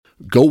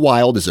Go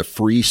Wild is a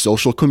free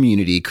social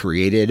community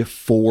created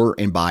for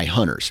and by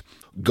hunters.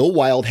 Go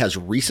Wild has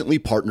recently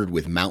partnered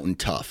with Mountain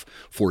Tough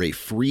for a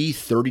free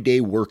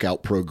 30-day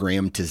workout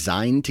program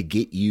designed to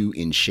get you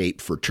in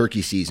shape for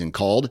turkey season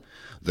called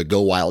the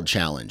Go Wild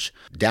Challenge.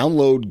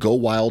 Download Go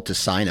Wild to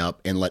sign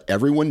up and let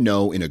everyone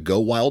know in a Go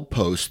Wild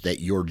post that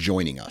you're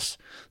joining us.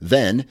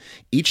 Then,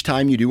 each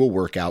time you do a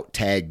workout,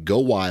 tag Go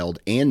Wild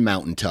and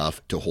Mountain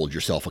Tough to hold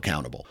yourself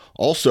accountable.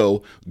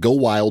 Also, Go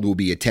Wild will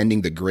be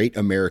attending the Great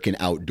American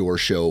Outdoor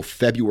Show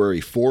February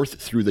 4th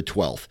through the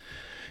 12th.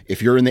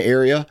 If you're in the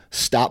area,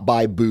 stop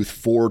by booth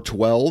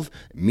 412,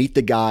 meet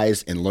the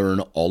guys, and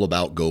learn all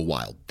about Go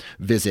Wild.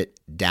 Visit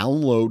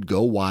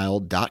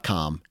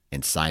downloadgowild.com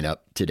and sign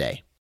up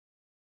today.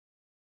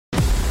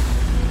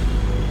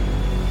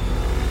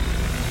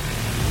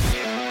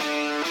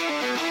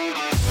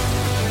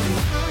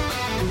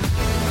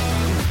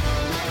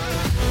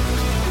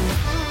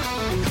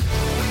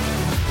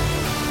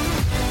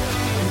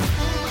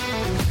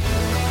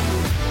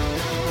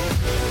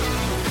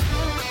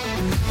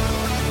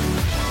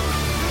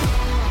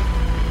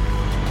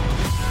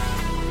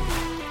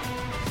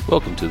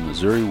 Welcome to the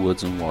Missouri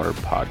Woods and Water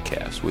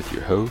Podcast with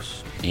your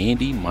hosts,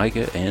 Andy,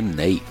 Micah, and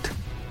Nate.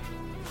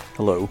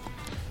 Hello.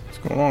 What's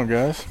going on,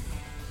 guys?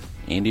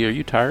 Andy, are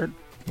you tired?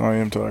 I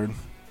am tired.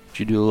 Did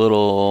you do a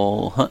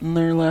little hunting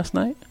there last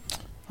night?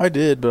 I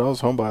did, but I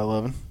was home by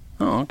 11.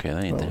 Oh, okay.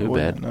 That ain't too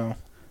bad. No.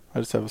 I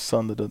just have a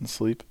son that doesn't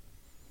sleep.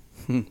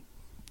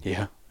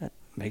 Yeah, that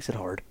makes it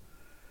hard.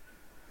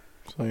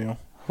 So, you know.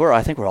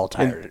 I think we're all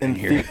tired in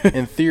here.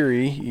 In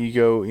theory, you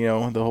go,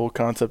 the whole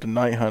concept of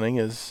night hunting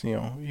is,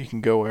 you can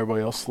go where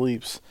everybody else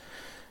sleeps.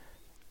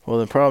 Well,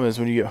 the problem is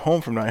when you get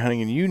home from night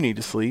hunting and you need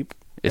to sleep,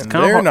 It's and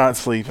kind of they're hard. not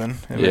sleeping,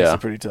 it makes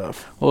it pretty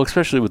tough. Well,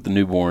 especially with the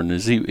newborn.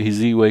 Does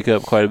he wake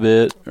up quite a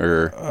bit?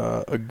 Or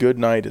A good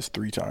night is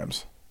 3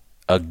 times.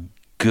 a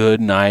good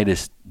night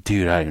is,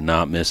 dude, I do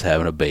not miss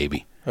having a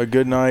baby. A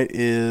good night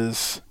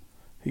is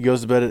he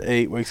goes to bed at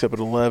 8, wakes up at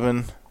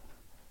 11,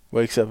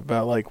 wakes up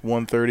about like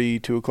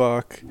 1:30, 2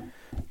 o'clock,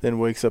 then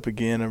wakes up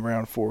again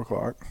around 4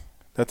 o'clock.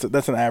 That's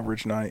an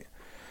average night.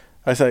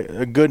 I say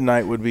a good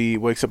night would be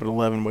wakes up at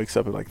 11, wakes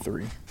up at like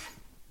 3.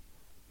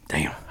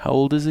 Damn. How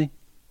old is he?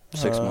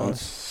 6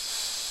 months.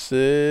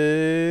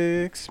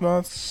 6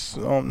 months.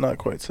 Oh, not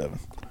quite 7.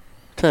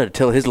 Try to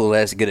tell his little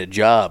ass to get a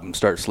job and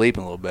start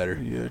sleeping a little better.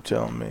 You're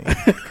telling me.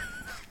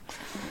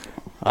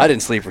 I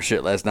didn't sleep for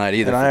shit last night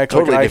either. And For I act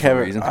totally like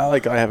different reason. I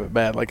have it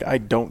bad. Like I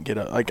don't get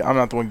up. Like I'm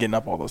not the one getting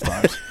up all those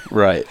times.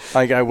 Right.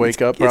 Like I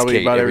wake up it's probably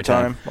Kate about every every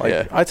time. time. Like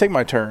Yeah. I take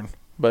my turn,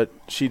 but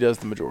she does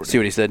the majority. See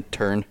what he said?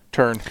 Turn.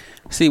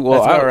 See,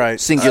 well, That's all right.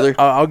 Singular.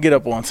 I'll get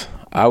up once.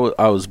 I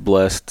was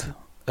blessed.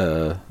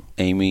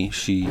 Amy,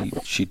 she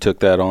took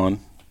that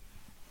on.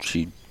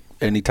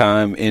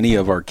 Anytime any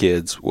of our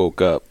kids woke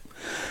up,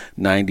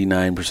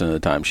 99% of the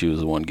time she was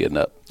the one getting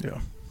up. Yeah.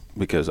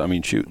 Because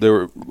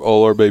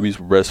all our babies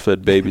were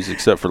breastfed babies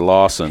except for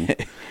Lawson.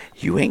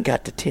 You ain't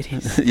got the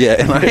titties. Yeah,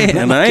 and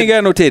I ain't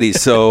got no titties.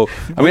 So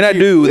I mean, I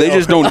do. They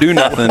just don't do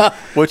nothing.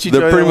 What you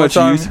They're pretty much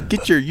used.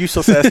 Get your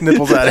useless ass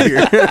nipples out of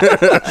here.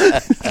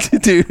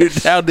 Dude,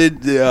 how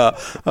did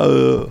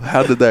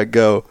that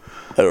go?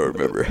 I don't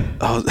remember.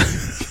 I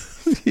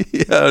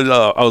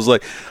was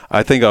like,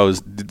 I think I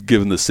was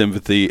giving the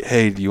sympathy.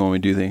 Hey, do you want me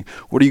to do anything?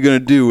 What are you gonna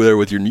do there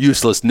with your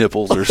useless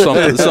nipples or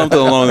something along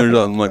those lines?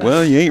 I'm like,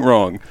 well, you ain't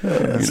wrong,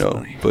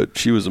 funny. But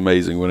she was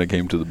amazing when it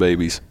came to the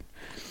babies.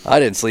 I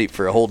didn't sleep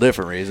for a whole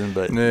different reason,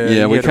 but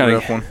Yeah, we had a kind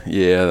rough one. of.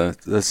 Yeah,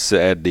 that's a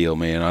sad deal,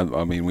 man.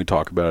 I mean, we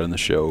talk about it in the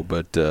show,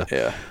 but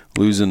yeah.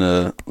 losing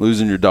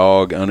your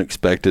dog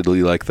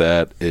unexpectedly like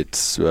that,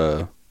 it's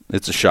a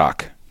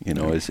shock.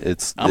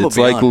 It's I'm gonna it's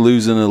be like honest.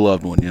 losing a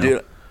loved one.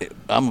 Dude,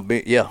 I'm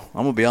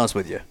gonna be honest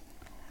with you.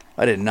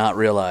 I did not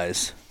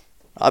realize.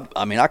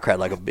 I mean, I cried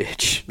like a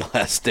bitch the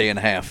last day and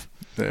a half.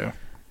 Yeah.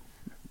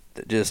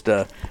 Just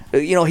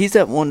he's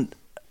that one.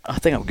 I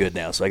think I'm good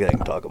now, so I can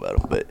talk about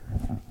him. But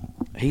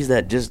he's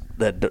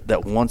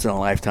that once in a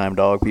lifetime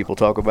dog people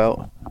talk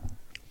about.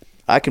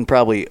 I can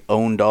probably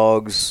own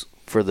dogs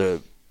for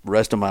the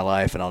rest of my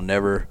life, and I'll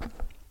never.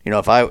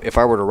 If I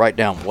were to write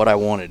down what I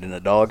wanted in a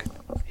dog,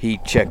 he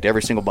checked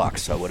every single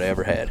box I would have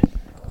ever had.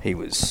 He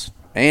was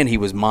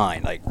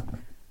mine,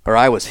 or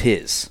I was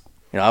his.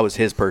 I was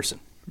his person.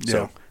 Yeah.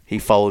 So he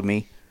followed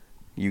me.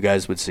 You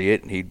guys would see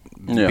it. He'd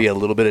be a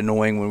little bit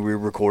annoying when we were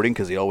recording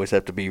because he'd always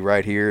have to be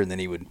right here, and then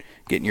he would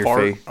get in your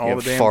Fart face. all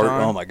the damn fart.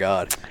 time. Oh my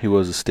God, He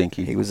was a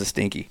stinky. he was a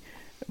stinky.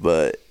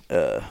 But He's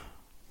a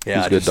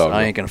good dog, I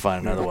though. ain't gonna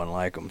find another one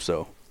like him.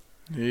 So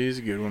He's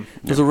a good one.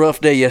 it was a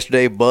rough day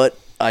yesterday, but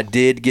I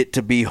did get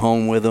to be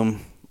home with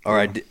him.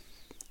 I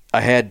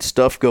had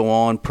stuff go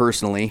on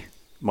personally.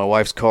 My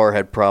wife's car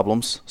had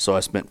problems, so I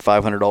spent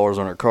 $500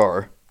 on her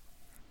car.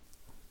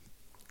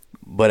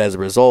 But as a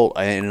result,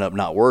 I ended up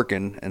not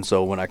working, and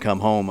so when I come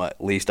home,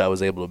 at least I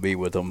was able to be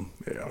with him,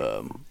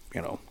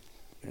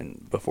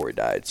 and before he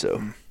died.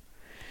 So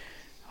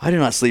I did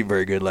not sleep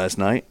very good last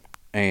night,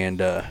 and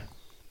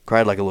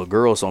cried like a little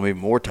girl, so I'm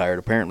even more tired.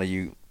 Apparently,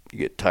 you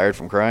get tired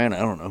from crying. I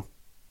don't know.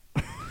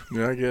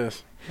 Yeah, I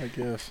guess. I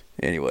guess.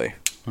 Anyway,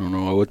 I don't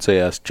know. I would say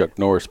ask Chuck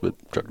Norris, but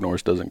Chuck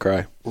Norris doesn't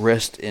cry.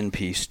 rest in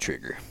peace,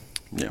 Trigger.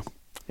 Yeah.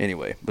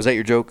 Anyway, was that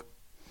your joke?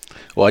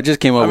 Well, I just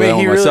came up with that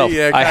one myself.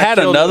 I had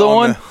another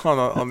one.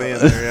 On the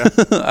end there,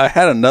 yeah. I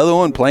had another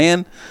one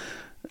planned,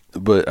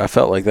 but I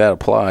felt like that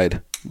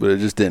applied, but it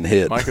just didn't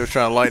hit. Mike was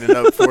trying to lighten it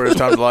up before it was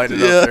time to lighten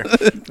it up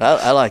there.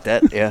 I like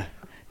that. Yeah,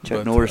 Chuck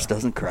But, Norris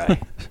doesn't cry.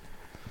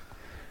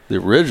 The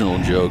original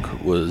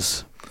joke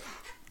was,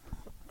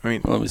 I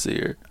mean, let me see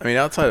here.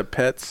 outside of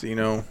pets,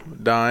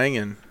 dying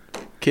and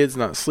kids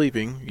not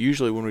sleeping,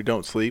 usually when we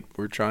don't sleep,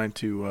 we're trying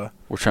to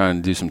We're trying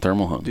to do some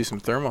thermal hunting. do some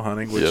thermal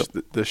hunting, which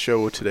Yep. the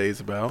show today is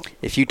about.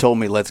 If you told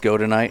me let's go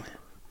tonight,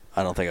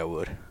 I don't think I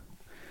would.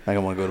 I think I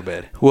want to go to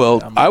bed.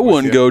 Well, I'm I with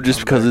wouldn't you. go just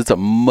I'm because there. it's a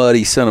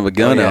muddy son of a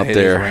gun Oh, yeah, out it is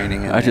there.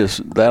 raining in I there.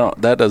 just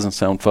that doesn't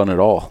sound fun at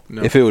all.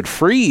 No. If it would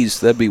freeze,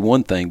 that'd be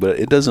one thing, but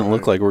it doesn't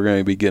look like we're going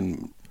to be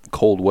getting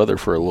cold weather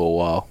for a little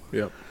while.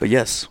 Yep. But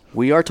yes,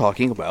 we are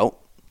talking about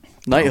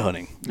night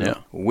hunting. Yeah.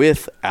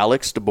 With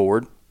Alex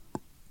DeBoard.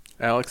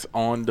 Alex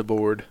on the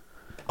board.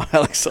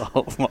 Alex,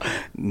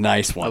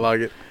 nice I one. like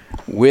it.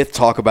 With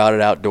Talk About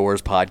It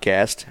Outdoors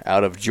podcast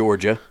out of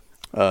Georgia.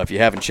 If you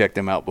haven't checked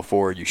them out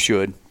before, you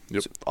should. Yep.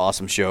 It's an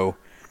awesome show.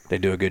 They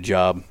do a good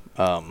job.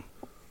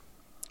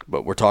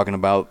 But we're talking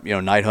about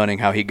night hunting,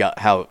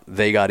 how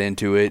they got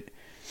into it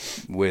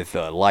with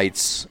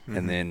lights,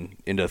 and then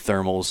into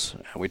thermals.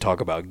 We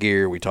talk about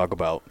gear. We talk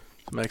about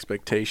Some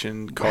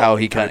expectation. how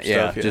he calling kind of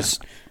type stuff,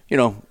 just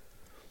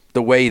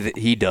the way that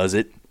he does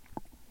it.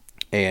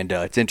 And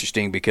it's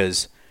interesting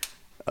because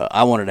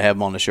I wanted to have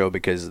him on the show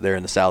because they're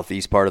in the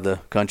southeast part of the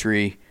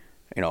country.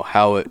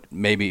 How it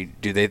maybe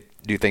do they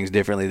do things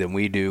differently than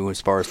we do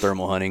as far as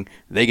thermal hunting.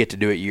 They get to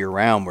do it year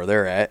round where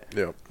they're at.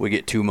 Yep. We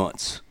get 2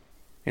 months.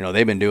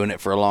 They've been doing it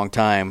for a long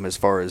time as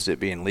far as it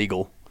being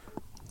legal.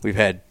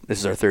 This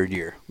is our third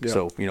year. Yep.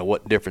 So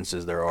what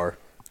differences there are.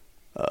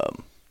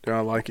 Yeah,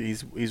 I like it.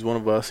 He's one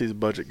of us. He's a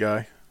budget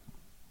guy.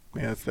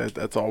 Yeah,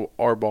 that's all.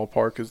 Our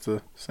ballpark is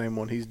the same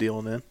one he's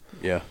dealing in.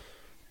 Yeah.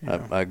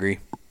 Yeah. I agree.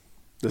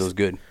 This- It was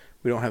good.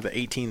 We don't have the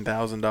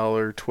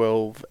 $18,000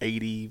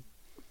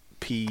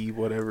 1280p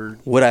whatever.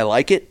 Would I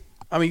like it?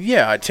 I mean,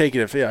 yeah, I'd take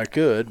it if I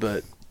could,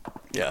 but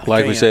Yeah.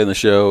 Like we Can't. say in the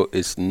show,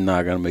 it's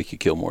not going to make you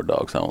kill more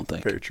dogs, I don't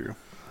think. very true.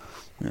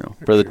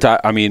 For the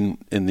time,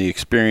 in the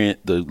experience,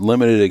 the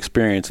limited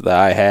experience that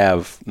I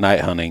have night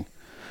hunting,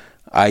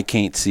 I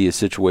can't see a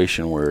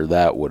situation where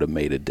that would have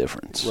made a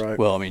difference. Right.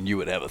 Well, you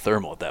would have a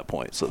thermal at that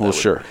point. So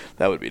Sure.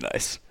 That would be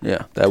nice.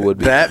 Yeah, that would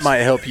be. That nice. might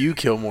help you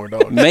kill more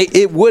dogs.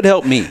 It would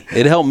help me.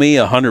 It helped me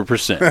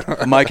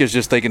 100%. Mike is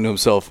just thinking to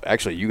himself,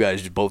 actually, you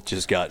guys both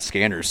just got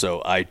scanners,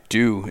 so I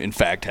do, in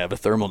fact, have a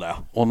thermal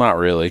now. Well, not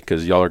really,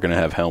 because y'all are going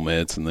to have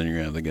helmets, and then you're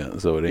going to have the gun.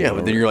 So it ain't. Yeah,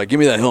 but then you're like, give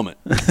me that helmet.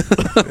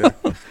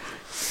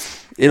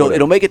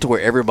 It'll make it to where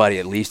everybody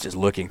at least is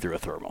looking through a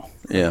thermal,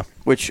 Yeah,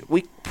 which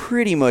we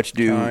pretty much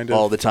do Kind of.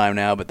 all the time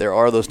now. But there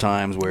are those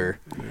times where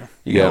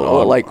you got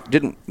all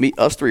didn't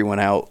us three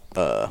went out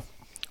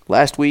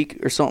last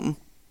week or something?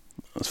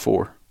 That's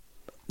 4.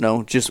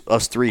 No, just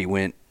us three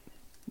went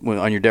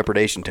on your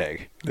depredation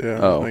tag. Yeah.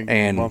 Oh. I think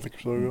And a month or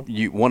so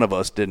ago. one of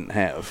us didn't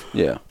have.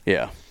 Yeah,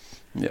 Yeah.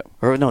 yeah.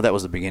 Or no, that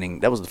was the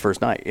beginning. That was the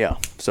first night. Yeah.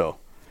 So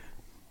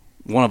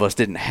one of us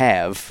didn't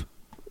have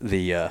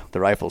the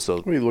rifle.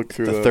 So We looked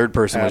through the third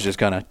person was app. just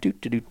kind of do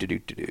do do do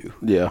do do.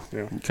 Yeah,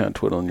 Yeah. you kind of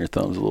twiddling your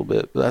thumbs a little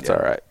bit, but that's Yeah.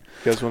 all right.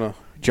 You guys want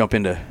to Jump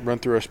into run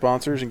through our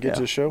sponsors and get yeah, to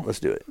the show? Let's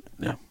do it.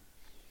 Yeah.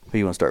 Who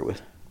you want to start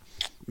with?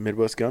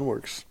 Midwest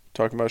Gunworks.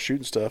 Talking about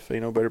shooting stuff.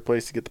 Ain't no better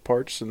place to get the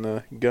parts and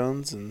the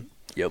guns and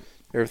Yep.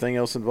 everything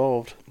else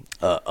involved.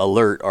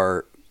 Alert,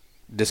 our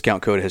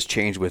discount code has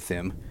changed with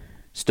them.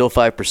 Still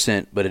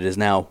 5%, but it is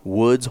now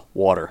Woods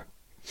Water.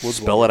 Woods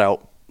Spell Water. it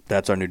out.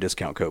 That's our new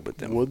discount code with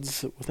them.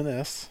 Woods with an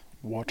S.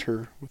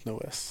 Water with no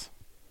S.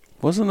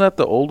 Wasn't that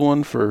the old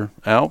one for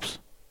Alps?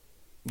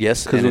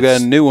 Yes, Because and we got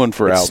it's- a new one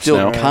for it's Alps still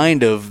now.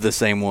 kind of the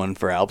same one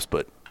for Alps,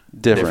 but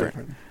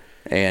Different.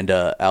 And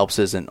Alps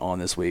isn't on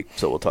this week,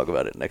 so we'll talk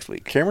about it next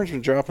week. Cameron's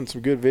been dropping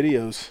some good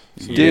videos.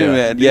 Dude, Yeah.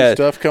 man, New yeah.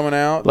 stuff coming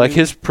out. Like New-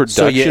 his So you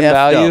production effed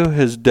value up.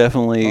 has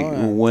definitely Oh,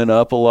 yeah. went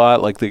up a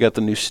lot. Like they got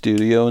the new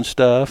studio and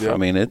stuff. Yep. I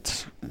mean,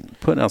 it's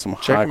putting out some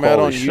Check high them out on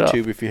quality YouTube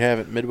stuff. if you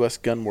haven't.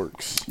 Midwest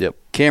Gunworks. Yep.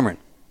 Cameron,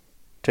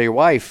 tell your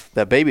wife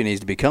that baby needs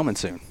to be coming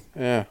soon.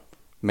 Yeah.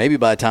 Maybe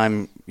by the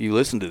time you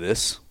listen to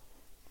this,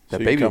 that So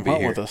you baby can will come be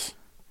hunt here. with us.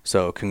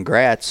 So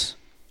congrats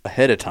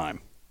ahead of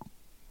time.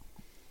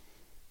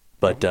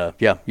 But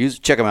yeah,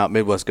 check them out.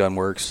 Midwest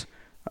Gunworks.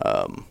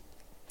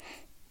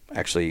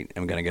 Actually,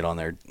 I'm gonna get on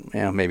there.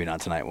 Yeah, maybe not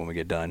tonight when we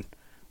get done.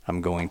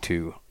 I'm going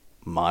to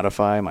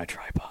modify my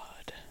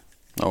tripod.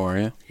 Oh, are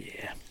you?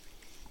 Yeah.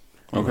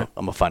 Okay.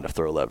 I'm gonna find a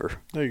throw lever.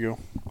 There you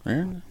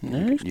go.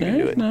 Nice, You can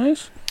do it.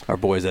 nice. Our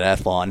boys at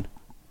Athlon.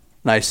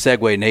 Nice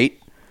segue,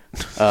 Nate.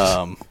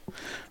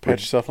 Pat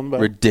yourself on the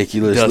back.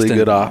 Ridiculously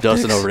good optics.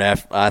 Dustin over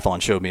at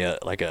Athlon showed me a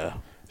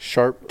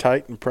Sharp,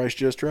 tight, and priced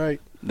just right.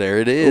 There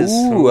it is.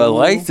 Ooh, I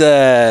like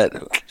that.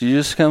 Did you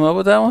just come up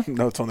with that one?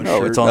 No, it's on the No,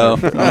 shirt. it's on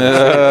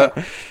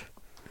Oh.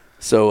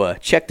 So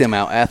check them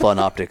out,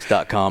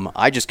 athlonoptics.com.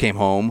 I just came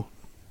home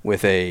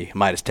with a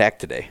Midas TAC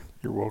today.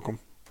 You're welcome.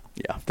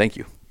 Yeah, thank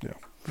you. Yeah,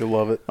 you'll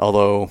love it.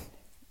 Although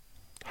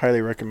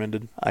Highly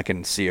recommended. I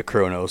can see a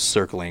Chronos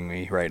circling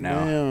me right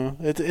now.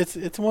 Yeah,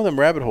 it's one of them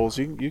rabbit holes.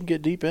 You can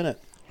get deep in it.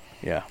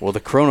 Yeah. Well, the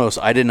Chronos,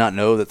 I did not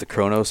know that the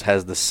Chronos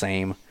has the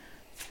same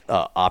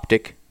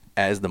optic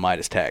as the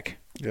Midas TAC.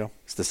 Yeah.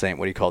 It's the same.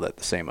 What do you call that?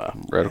 The same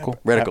Reticle.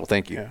 reticle.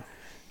 Thank you.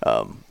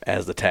 Yeah.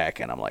 As the TAC,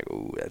 and I'm like,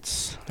 ooh, They're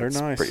that's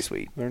nice. pretty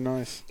sweet. They're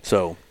nice.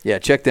 So yeah,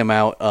 check them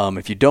out.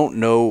 If you don't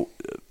know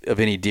of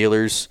any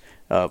dealers,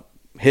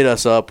 hit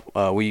us up.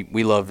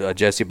 We love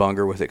Jesse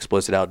Bunger with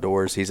Explicit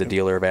Outdoors. He's a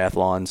dealer of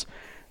Athlons.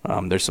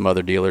 There's some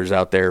other dealers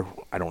out there.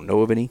 I don't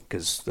know of any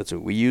because that's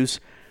what we use,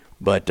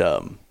 but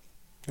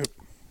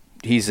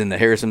he's in the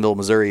Harrisonville,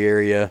 Missouri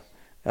area.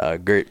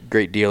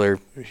 Great dealer.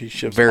 He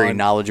ships very mine.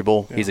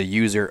 knowledgeable. Yeah. He's a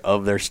user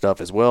of their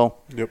stuff as well.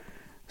 Yep.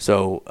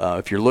 So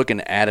if you're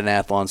looking at an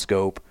Athlon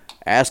scope,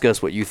 ask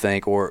us what you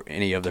think, or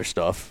any of their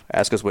stuff.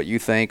 Ask us what you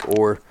think,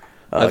 or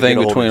I think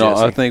get a hold of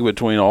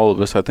between all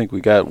of us, I think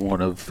we got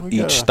one of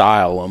each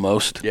style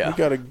almost. Yeah. We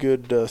got a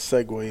good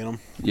segue in them.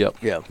 Yep.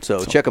 Yeah.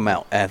 So check them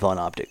out, Athlon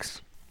Optics.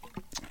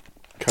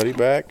 Cuddy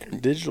back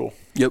digital.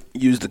 Yep.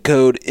 Use the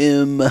code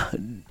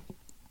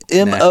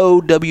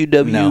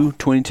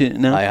MOWW22.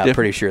 No, I'm different?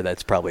 pretty sure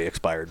that's probably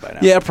expired by now.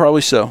 Yeah,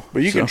 probably so.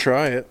 But you So, can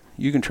try it.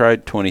 You can try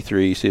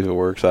 23, see if it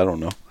works. I don't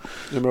know.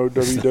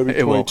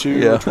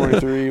 MOWW22 Yeah. or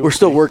 23. We're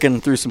still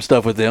working through some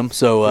stuff with them.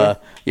 So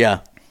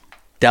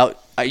doubt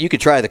you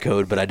could try the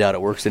code, but I doubt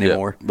it works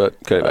anymore. Yeah, but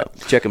cut it out.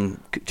 Check them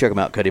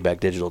out,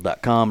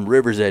 cuddybackdigital.com.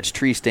 River's Edge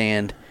Tree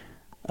Stand.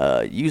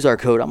 Use our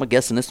code. I'm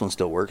guessing this one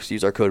still works.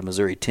 Use our code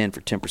Missouri10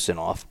 for 10%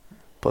 off,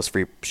 plus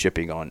free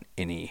shipping on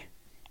any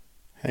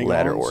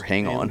ladder or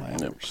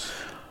hang-on.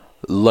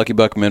 Lucky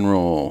Buck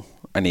Mineral.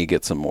 I need to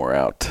get some more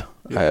out.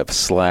 I have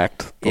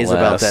slacked. It's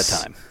about that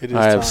time. It is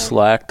I have time.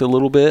 slacked a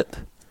little bit.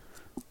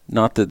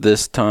 Not that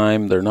this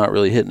time they're not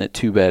really hitting it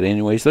too bad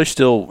anyways. They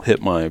still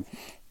hit my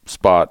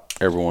spot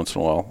every once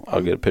in a while. I'll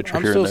get a picture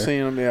I'm here still and there.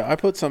 seeing them. Yeah, I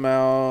put some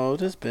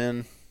out. It's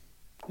been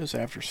just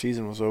after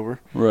season was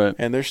over, Right.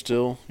 and they're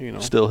still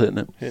Still hitting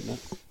it. hitting it.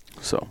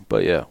 So,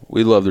 but yeah,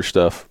 we love their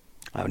stuff.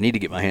 I need to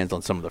get my hands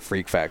on some of the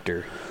Freak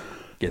Factor.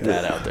 Get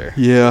that out there.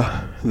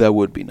 Yeah, that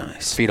would be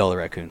nice. Feed all the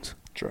raccoons.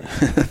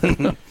 That's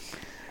right.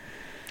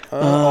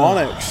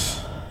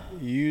 Onyx.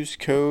 Use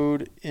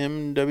code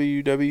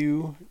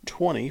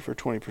MWW20 for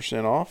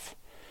 20% off.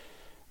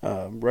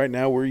 Right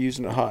now, we're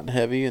using it hot and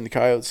heavy in the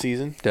coyote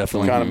season.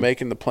 Definitely. Kind of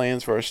making the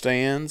plans for our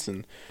stands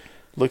and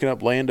looking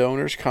up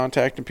landowners,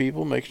 contacting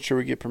people, making sure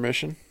we get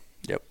permission.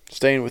 Yep.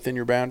 Staying within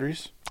your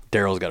boundaries.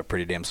 Daryl's got a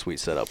pretty damn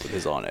sweet setup with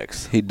his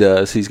Onyx. He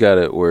does. He's got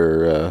it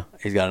where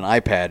He's got an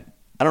iPad.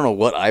 I don't know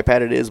what iPad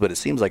it is, but it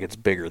seems like it's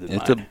bigger than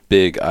it's mine. a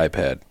big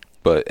iPad.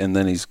 And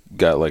then he's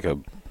got like a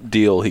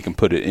deal he can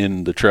put it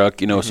in the truck,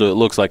 so it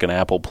looks like an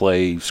Apple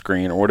Play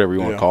screen or whatever you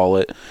want to call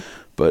it.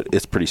 But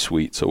it's pretty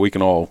sweet. So we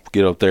can all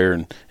get up there,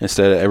 and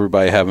instead of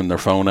everybody having their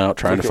phone out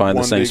trying to find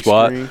the same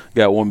spot,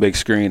 got one big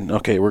screen.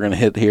 Okay, we're going to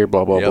hit here,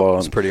 blah, blah, blah.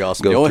 It's pretty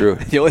awesome. Go through.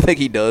 The only thing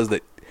he does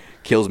that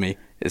kills me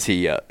is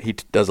he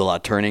does a lot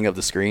of turning of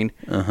the screen,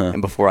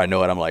 and before I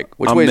know it, I'm like,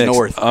 which way is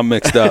north? I'm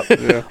mixed up.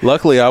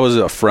 Luckily, I was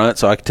up front,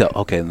 so I could tell,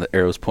 okay, and the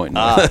arrow's pointing.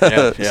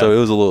 Yeah. So it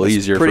was a little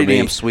easier for me. Pretty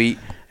damn sweet.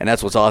 And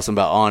that's what's awesome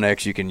about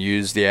Onyx. You can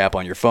use the app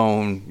on your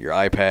phone, your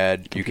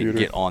iPad. You can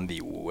get on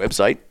the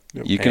website.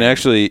 You can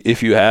actually,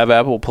 if you have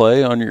Apple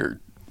Play on your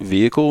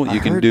vehicle,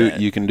 you can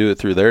do it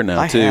through there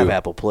now too. I have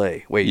Apple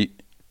Play. Wait,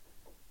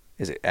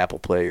 is it Apple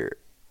Play or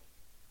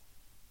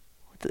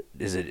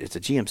is it? It's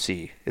a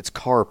GMC. It's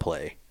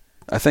CarPlay.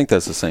 I think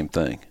that's the same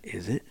thing.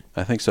 Is it?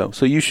 I think so.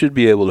 So you should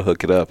be able to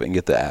hook it up and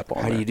get the app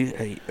on. How do you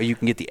do? You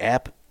can get the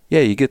app. Yeah,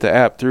 you get the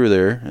app through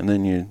there, and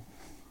then you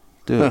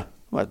do it.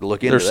 I'll have to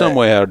look into There's some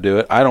way how to do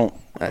it. I don't.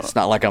 It's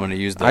not like I'm going to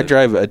use the. I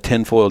drive a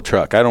tinfoil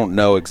truck. I don't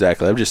know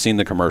exactly. I've just seen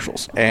the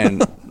commercials.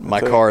 And my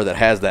car that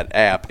has that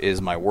app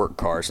is my work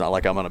car. It's not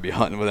like I'm going to be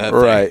hunting with that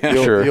Right. thing.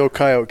 Sure. The old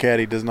Coyote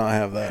Caddy does not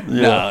have that.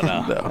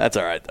 No. That's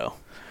all right, though.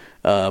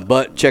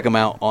 But check them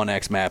out on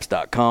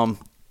xmaps.com.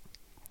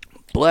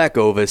 Black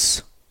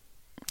Ovis.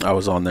 I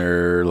was on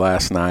there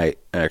last night,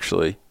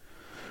 actually.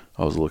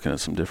 I was looking at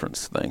some different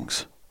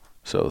things.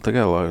 So they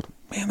got a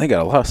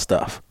lot of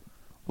stuff.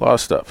 A lot of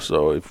stuff.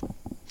 So if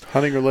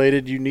Hunting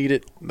related, you need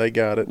it, they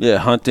got it. yeah,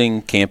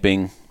 hunting,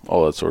 camping,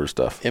 all that sort of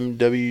stuff.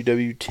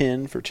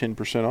 MWW10 for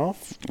 10%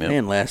 off. Yep.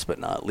 And last but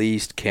not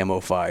least,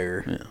 Camo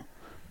Fire.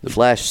 The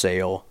flash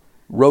sale.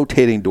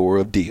 Rotating door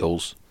of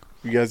deals.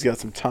 You guys got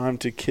some time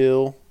to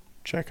kill.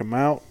 Check them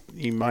out.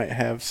 You might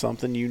have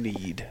something you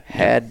need.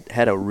 Had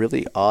a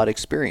really odd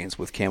experience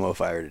with Camo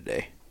Fire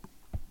today.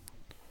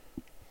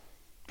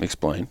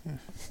 Explain.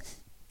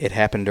 It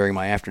happened during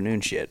my afternoon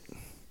shit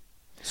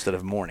instead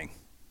of morning.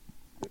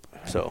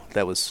 So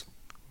that was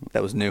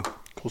new.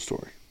 Cool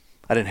story.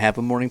 I didn't have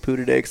a morning poo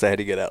today because I had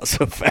to get out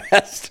so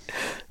fast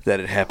that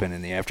it happened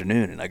in the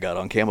afternoon, and I got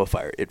on Camo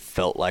Fire. It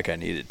felt like I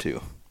needed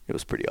to. It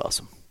was pretty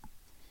awesome.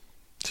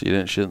 So you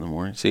didn't shit in the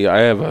morning? See, I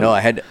have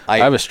a I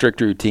have a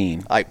strict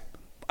routine. I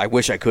I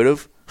wish I could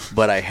have,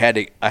 but I had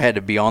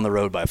to be on the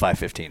road by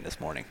 5:15 this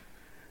morning.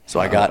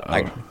 So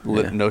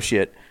no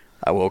shit.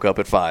 I woke up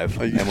at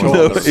 5.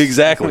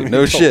 Exactly.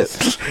 No shit.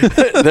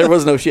 There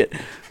was no shit.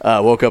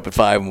 Woke up at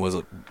 5 and was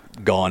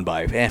gone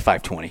by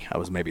 5:20. I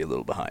was maybe a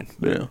little behind.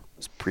 But Yeah. It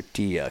was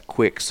pretty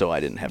quick, so I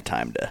didn't have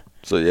time to.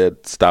 So you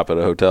had to stop at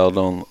a hotel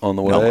on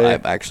the way? No, I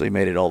actually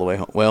made it all the way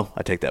home. Well,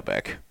 I take that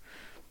back.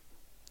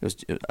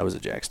 I was a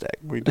Jack Stack.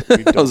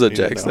 I was a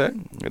Jack Stack.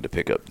 I had to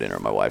pick up dinner.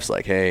 My wife's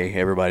like, "Hey,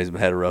 everybody's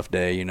had a rough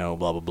day, blah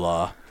blah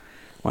blah.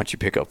 Why don't you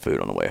pick up food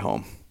on the way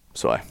home?"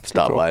 So I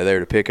stopped by there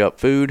to pick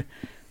up food,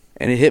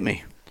 and it hit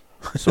me.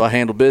 So I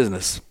handled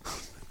business.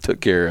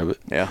 Took care of it.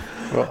 Yeah.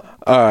 Well,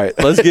 All right,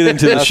 let's get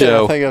into the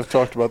show. I think I've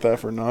talked about that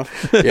for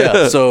enough.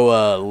 Yeah.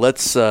 So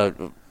let's.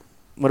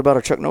 What about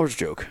our Chuck Norris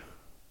joke?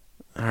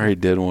 I already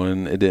did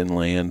one. It didn't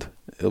land.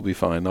 It'll be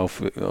fine. I'll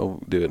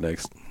do it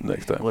next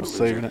time. What's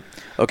saving it?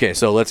 Okay,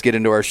 so let's get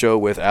into our show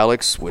with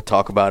Alex with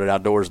Talk About It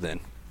Outdoors then.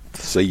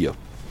 See ya.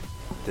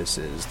 This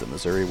is the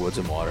Missouri Woods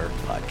and Water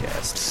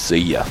podcast. See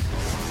ya.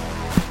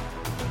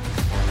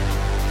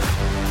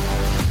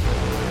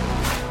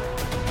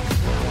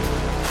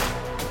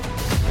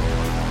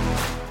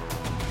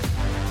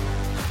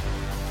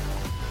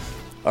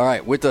 All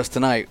right, with us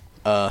tonight,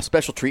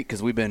 special treat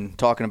because we've been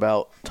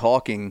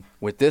talking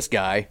with this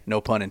guy,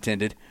 no pun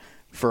intended,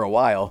 for a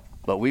while.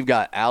 But we've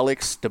got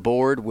Alex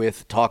DeBoard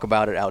with Talk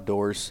About It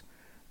Outdoors.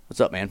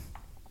 What's up, man?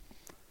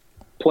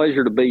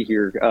 Pleasure to be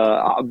here.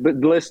 I've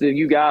been listening to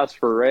you guys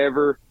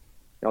forever.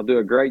 Y'all do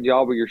a great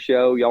job with your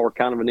show. Y'all were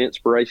kind of an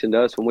inspiration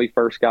to us when we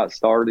first got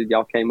started.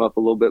 Y'all came up a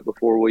little bit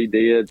before we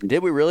did.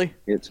 Did we really?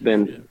 It's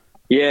been,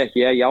 yeah.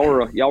 Y'all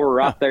were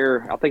right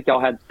there. I think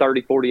y'all had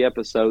 30, 40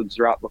 episodes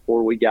right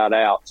before we got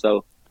out.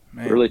 So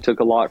Man. it really took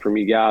a lot from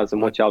you guys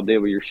and what y'all did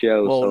with your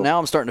show. Well, so. now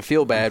I'm starting to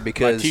feel bad My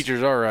because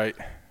teacher's all right.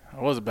 I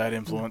was a bad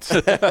influence.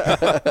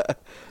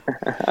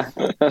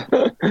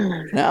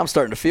 now I'm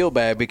starting to feel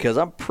bad because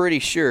I'm pretty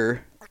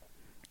sure.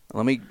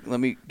 Let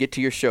me get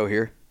to your show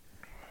here.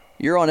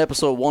 You're on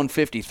episode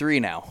 153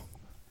 now.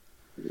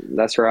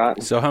 That's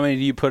right. So how many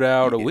do you put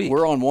out a week?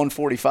 We're on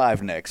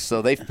 145 next,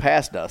 so they've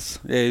passed us.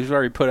 Yeah, you've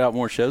already put out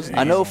more shows than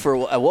I know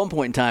at one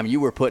point in time you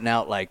were putting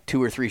out like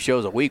 2 or 3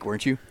 shows a week,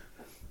 weren't you?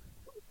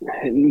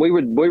 We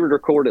would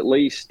record at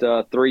least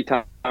 3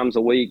 times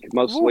a week,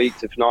 most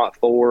weeks, if not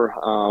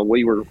 4.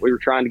 We were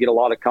trying to get a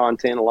lot of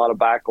content, a lot of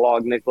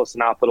backlog. Nicholas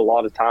and I put a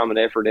lot of time and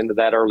effort into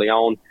that early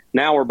on.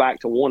 Now we're back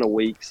to 1 a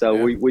week, so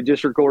Yeah. we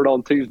just recorded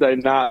on Tuesday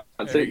night.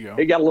 There you go.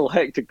 It got a little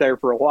hectic there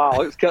for a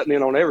while. It was cutting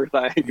in on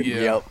everything.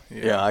 Yeah.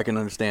 Yeah, I can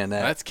understand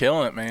that. That's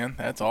killing it, man.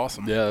 That's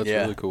awesome. Yeah, that's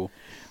Yeah. really cool.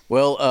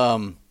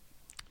 Well,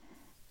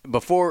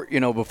 before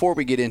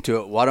we get into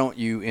it, why don't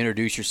you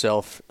introduce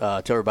yourself,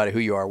 tell everybody who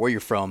you are, where you're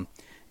from,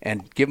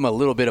 and give them a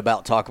little bit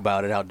about Talk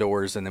About It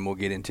Outdoors, and then we'll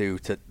get into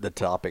the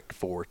topic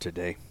for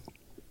today.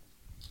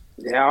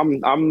 Yeah,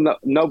 I'm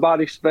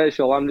nobody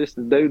special. I'm just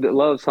a dude that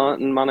loves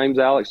hunting. My name's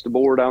Alex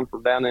DeBoard. I'm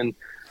from down in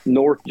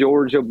North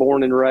Georgia,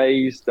 born and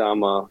raised.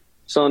 I'm a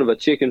son of a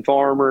chicken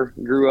farmer.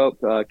 Grew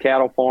up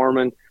cattle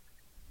farming,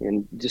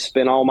 and just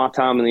spent all my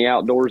time in the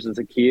outdoors as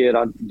a kid.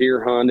 I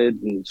deer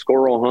hunted and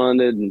squirrel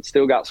hunted, and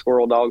still got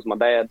squirrel dogs. My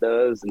dad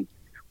does, and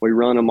we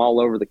run them all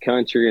over the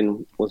country.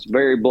 And was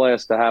very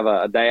blessed to have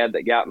a dad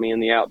that got me in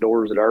the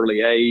outdoors at an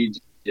early age.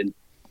 And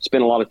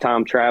spent a lot of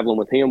time traveling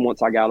with him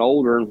once I got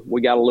older, and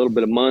we got a little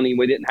bit of money.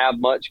 We didn't have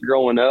much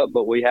growing up,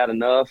 but we had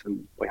enough,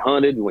 and we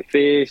hunted and we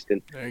fished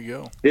and There you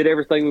go. did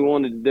everything we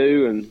wanted to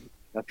do. And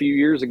a few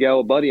years ago,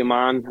 a buddy of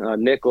mine,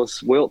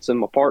 Nicholas Wilson,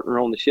 my partner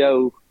on the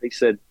show, he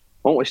said,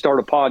 "Why don't we start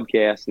a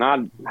podcast?"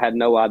 And I had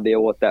no idea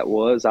what that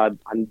was. I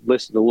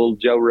listened to a little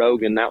Joe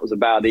Rogan. That was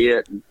about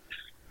it. And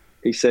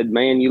he said,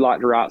 "Man, you like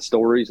to write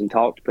stories and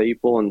talk to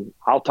people, and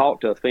I'll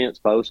talk to a fence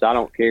post. I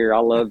don't care. I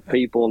love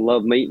people and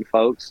love meeting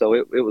folks." So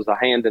it was a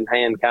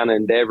hand-in-hand kind of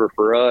endeavor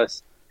for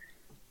us.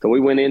 So we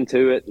went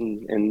into it,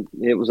 and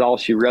it was all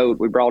she wrote.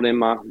 We brought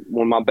in one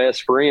of my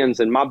best friends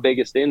and my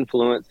biggest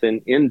influence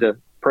into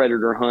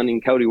predator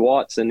hunting, Cody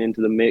Watson,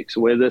 into the mix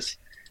with us.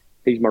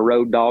 He's my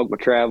road dog, my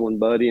traveling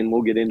buddy, and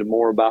we'll get into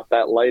more about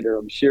that later,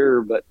 I'm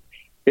sure. But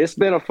it's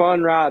been a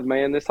fun ride,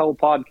 man. This whole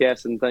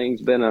podcasting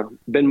thing's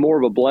been more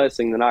of a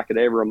blessing than I could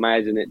ever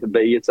imagine it to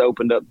be. It's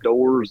opened up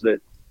doors that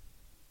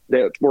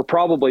were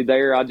probably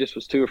there. I just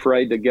was too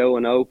afraid to go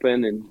and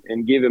open,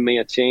 and giving me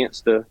a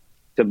chance to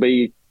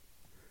be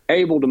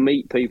able to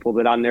meet people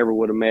that I never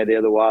would have met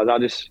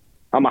otherwise.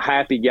 I'm a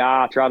happy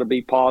guy. I try to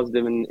be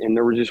positive, and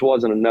there just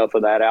wasn't enough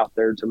of that out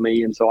there to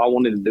me. And so I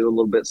wanted to do a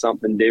little bit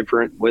something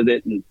different with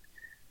it, and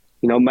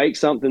make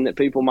something that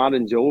people might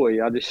enjoy.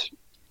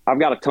 I've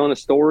got a ton of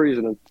stories,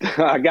 and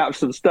I got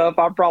some stuff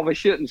I probably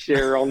shouldn't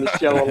share on the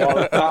show a lot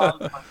of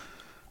times.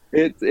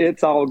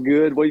 It's all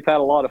good. We've had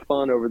a lot of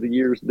fun over the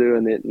years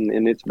doing it,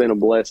 and it's been a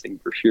blessing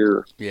for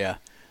sure. Yeah.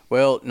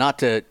 Well, not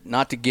to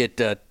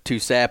get too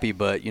sappy,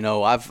 but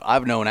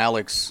I've known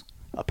Alex.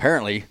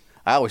 Apparently,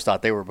 I always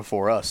thought they were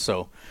before us,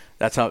 so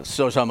that's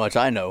how much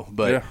I know.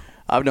 But Yeah.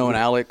 I've known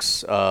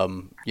Alex,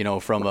 from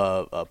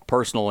a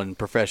personal and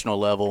professional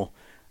level,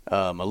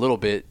 a little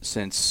bit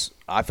since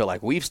I feel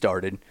like we've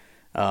started.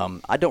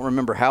 I don't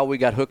remember how we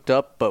got hooked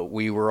up, but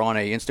we were on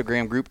a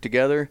Instagram group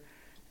together,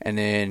 and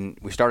then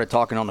we started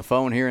talking on the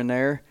phone here and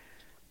there.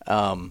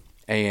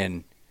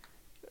 And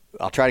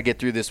I'll try to get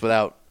through this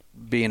without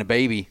being a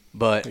baby,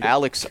 but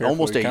Alex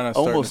almost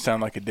to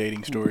sound like a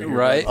dating story here,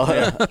 right?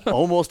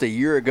 Almost a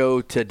year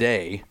ago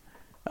today,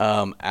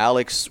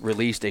 Alex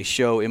released a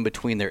show in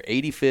between their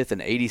 85th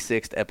and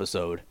 86th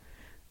episode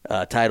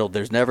titled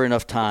 "There's Never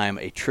Enough Time: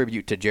 A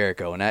Tribute to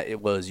Jericho," and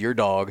it was your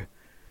dog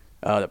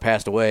that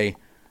passed away.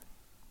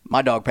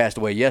 My dog passed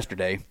away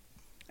yesterday,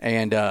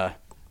 and I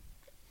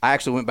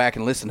actually went back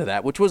and listened to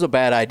that, which was a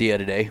bad idea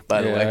today,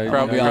 by the way.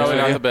 Probably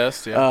not the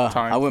best. Yeah,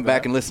 I went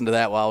back and listened to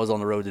that while I was on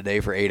the road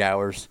today for 8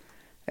 hours,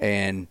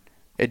 and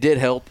it did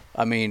help.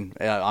 I mean,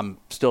 I'm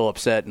still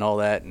upset and all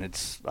that, and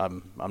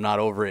I'm not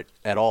over it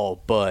at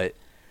all. But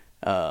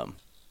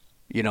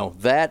you know,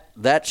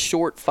 that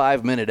short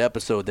 5-minute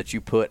episode that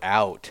you put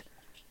out,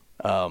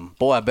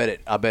 boy, I bet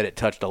it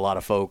touched a lot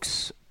of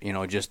folks. You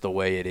know, just the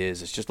way it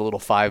is. It's just a little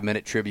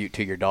 5-minute tribute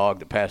to your dog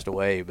that passed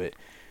away. But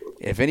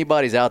if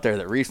anybody's out there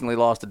that recently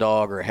lost a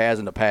dog or has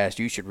in the past,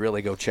 you should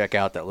really go check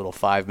out that little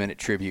 5-minute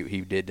tribute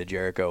he did to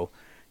Jericho.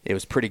 It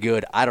was pretty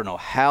good. I don't know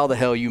how the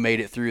hell you made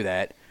it through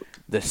that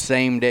the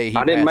same day he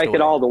passed away. I didn't make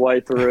it all the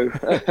way through.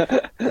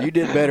 You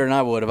did better than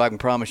I would, if I can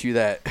promise you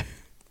that.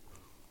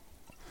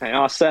 And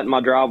I sat in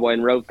my driveway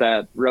and wrote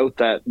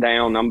that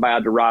down. I'm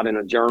bad to write in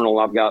a journal.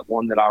 I've got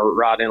one that I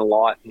write in a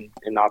lot,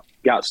 and I've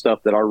got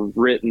stuff that I've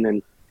written,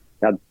 and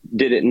I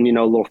did it in,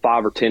 a little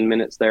 5 or 10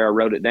 minutes there. I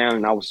wrote it down,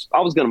 and I was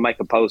going to make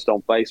a post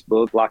on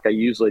Facebook like I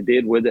usually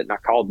did with it. And I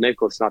called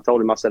Nicholas and I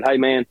told him, I said, "Hey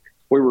man,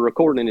 we were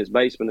recording in his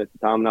basement at the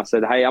time." And I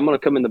said, "Hey, I'm going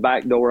to come in the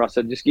back door." I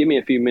said, "Just give me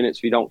a few minutes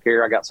if you don't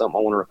care. I got something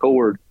I want to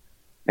record."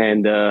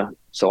 And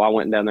so I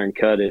went down there and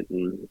cut it.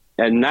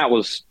 And that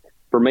was,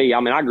 for me,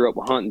 I mean, I grew up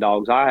with hunting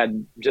dogs. I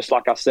had, just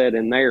like I said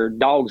in there,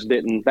 dogs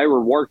they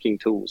were working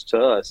tools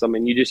to us. I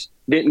mean, you just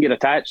didn't get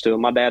attached to them.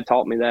 My dad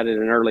taught me that at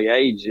an early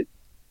age.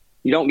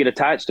 You don't get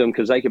attached to them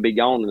because they could be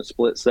gone in a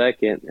split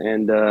second.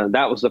 And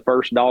that was the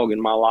first dog in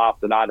my life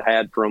that I'd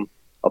had from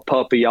a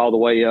puppy all the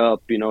way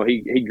up.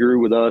 He grew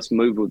with us,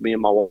 moved with me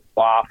and my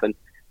wife, and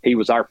he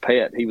was our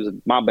pet. He was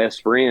my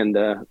best friend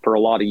for a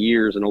lot of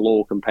years and a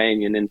loyal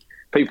companion. And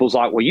people's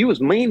like, "Well, you was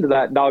mean to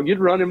that dog. You'd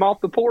run him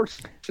off the porch."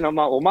 And I'm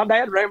like, "Well, my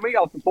dad ran me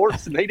off the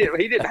porch, and he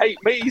didn't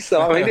hate me.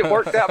 So I mean, it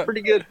worked out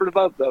pretty good for the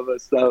both of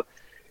us." So.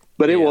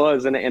 But it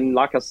was, and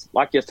like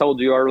I told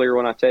you earlier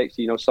when I texted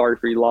you, sorry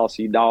for your loss of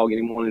your dog.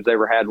 Anyone who's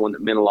ever had one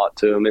that meant a lot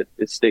to them,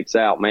 it sticks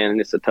out, man,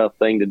 and it's a tough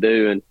thing to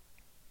do.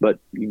 But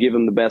you give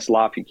them the best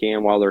life you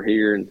can while they're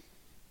here. And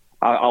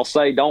I'll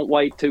say, don't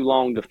wait too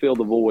long to fill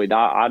the void.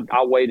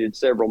 I waited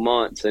several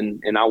months,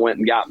 and I went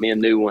and got me a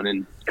new one.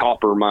 And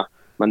Copper, my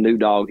new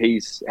dog,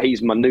 he's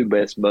my new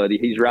best buddy.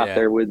 He's right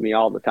there with me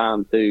all the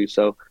time too.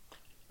 So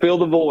fill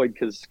the void,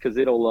 because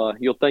it'll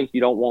you'll think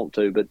you don't want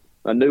to, but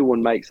a new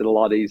one makes it a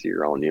lot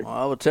easier on you. Well,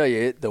 I will tell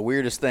you, the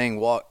weirdest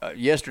thing,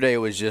 yesterday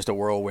was just a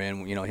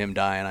whirlwind, him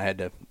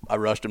dying. I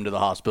rushed him to the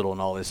hospital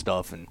and all this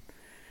stuff.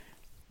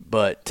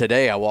 But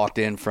today I walked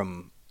in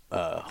from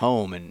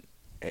home, and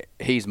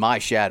he's my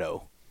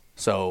shadow.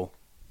 So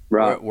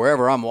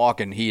wherever I'm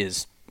walking, he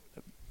is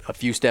a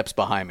few steps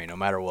behind me, no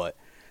matter what.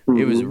 Mm-hmm.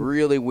 It was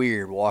really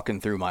weird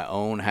walking through my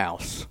own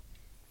house,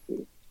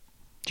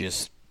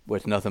 just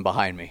with nothing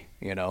behind me,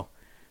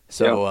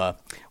 So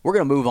we're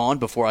going to move on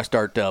before I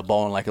start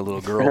bawling like a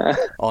little girl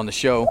on the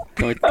show.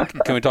 Can we talk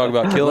about killing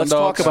dogs? Let's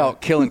talk about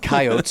killing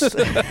coyotes.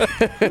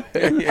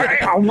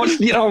 I want to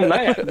get on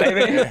that,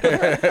 baby.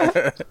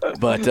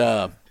 But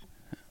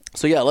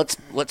so yeah,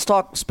 let's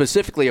talk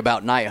specifically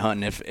about night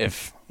hunting.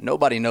 If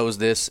nobody knows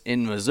this,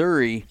 in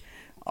Missouri,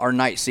 our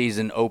night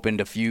season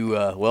opened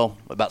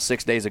about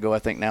 6 days ago. I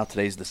think now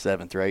today's the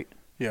 7th, right?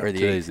 Yeah, or the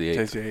today's 8th. the 8th.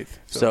 Today's the 8th.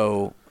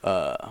 So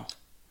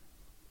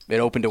it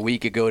opened a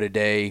week ago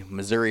today.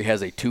 Missouri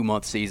has a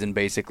 2-month season,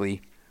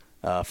 basically,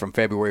 from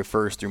February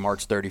 1st through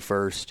March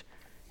 31st.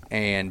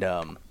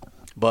 And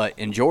but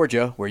in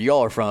Georgia, where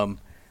y'all are from,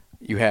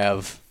 you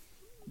have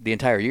the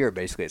entire year,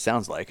 basically, it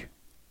sounds like.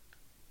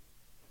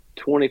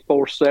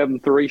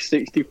 24/7,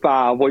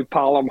 365. We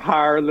pile them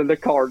higher than the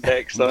card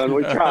deck, son.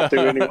 We try to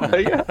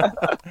anyway.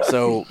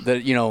 So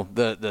the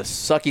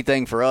sucky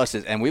thing for us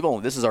is, and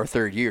this is our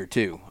 3rd year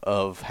too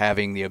of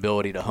having the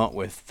ability to hunt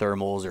with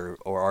thermals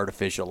or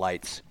artificial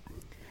lights.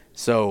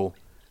 So,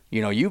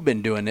 you've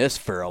been doing this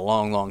for a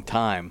long, long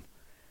time.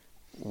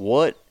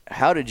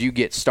 How did you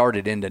get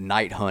started into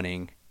night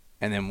hunting?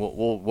 And then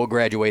we'll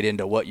graduate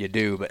into what you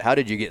do. But how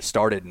did you get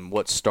started, and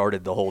what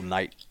started the whole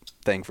night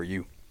thing for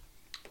you?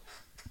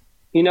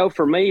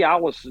 For me, I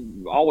was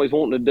always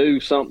wanting to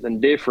do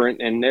something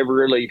different, and never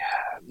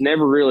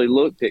really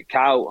looked at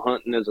coyote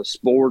hunting as a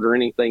sport or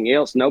anything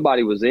else.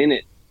 Nobody was in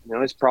it.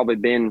 It's probably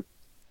been,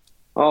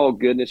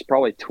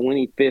 probably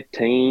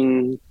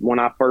 2015 when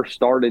I first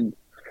started.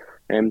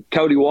 And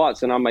Cody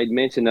Watson, I made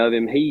mention of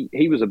him.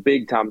 He was a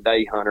big time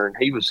day hunter, and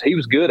he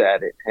was good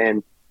at it.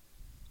 And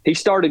he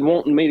started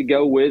wanting me to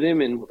go with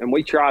him, and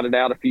we tried it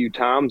out a few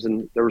times.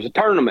 And there was a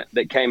tournament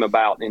that came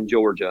about in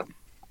Georgia.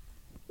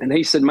 And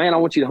he said, man, I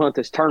want you to hunt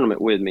this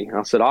tournament with me. And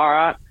I said, all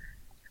right,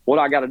 what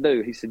I got to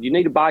do? He said, you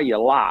need to buy you a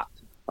light,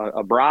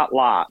 a bright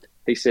light.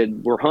 He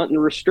said, we're hunting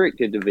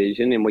restricted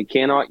division and we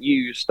cannot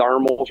use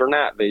thermals or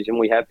night vision.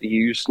 We have to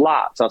use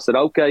lights. I said,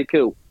 okay,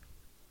 cool.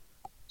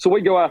 So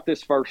we go out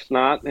this first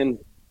night, and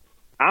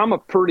I'm a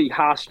pretty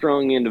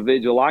high-strung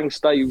individual. I can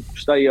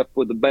stay up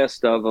with the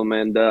best of them.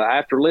 And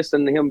after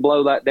listening to him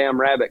blow that damn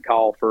rabbit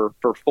call for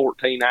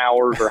 14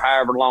 hours or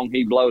however long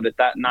he blowed it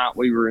that night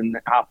we were in,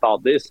 I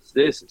thought, this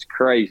is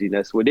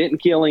craziness. We didn't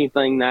kill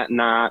anything that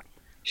night.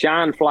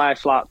 Shine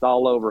flashlights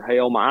all over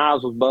hell. My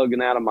eyes was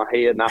bugging out of my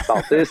head, and I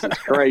thought, this is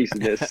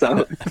craziness.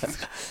 So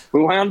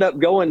we wound up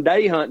going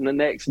day hunting the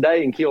next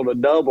day and killed a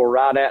double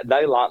right at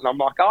daylight. And I'm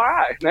like, all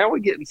right, now we're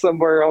getting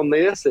somewhere on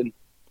this. And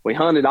we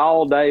hunted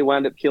all day,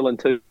 wound up killing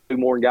 2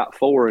 more and got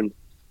 4. And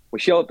we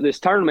show up to this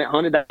tournament,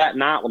 hunted that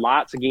night with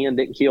lights again,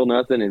 didn't kill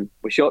nothing. And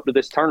we show up to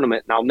this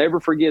tournament, and I'll never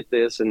forget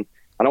this. And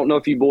I don't know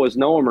if you boys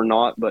know him or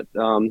not, but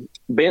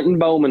Benton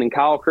Bowman and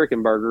Kyle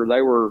Krickenberger,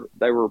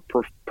 they were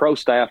pro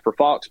staff for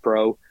Fox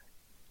Pro.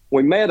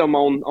 We met them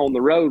on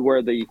the road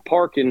where the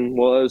parking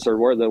was, or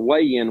where the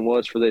weigh-in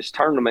was for this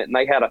tournament, and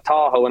they had a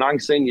Tahoe, and I can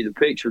send you the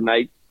picture,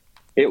 Nate.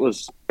 It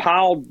was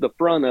piled, the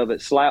front of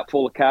it slap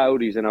full of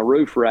coyotes, and a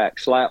roof rack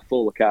slap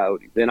full of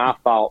coyotes. And I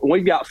thought, we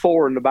got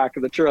 4 in the back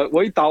of the truck.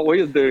 We thought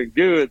we was doing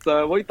good,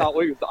 so we thought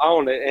we was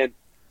on it. And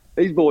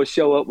these boys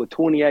show up with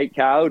 28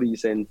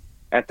 coyotes, and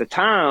at the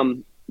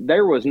time,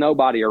 there was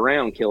nobody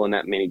around killing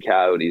that many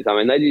coyotes. I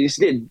mean, they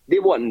just it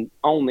wasn't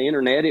on the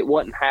internet. It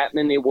wasn't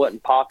happening. It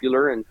wasn't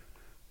popular. And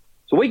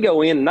so we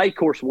go in, and they, of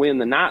course, win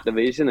the night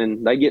division,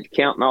 and they get to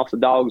counting off the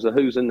dogs of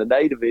who's in the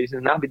day division.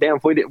 And I'd be damned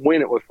if we didn't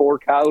win it with 4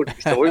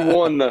 coyotes. So we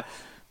won the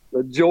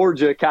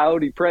Georgia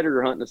Coyote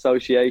Predator Hunting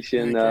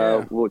Association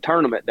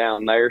tournament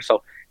down there.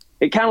 So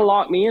it kind of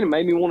locked me in and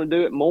made me want to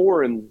do it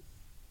more. And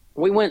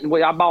we went.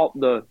 I bought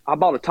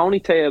a Tony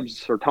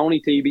Tebbs, or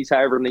Tony Teebies,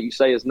 however that you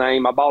say his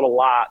name. I bought a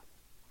light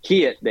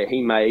kit that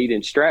he made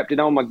and strapped it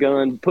on my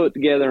gun, put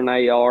together an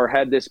AR,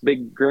 had this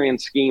big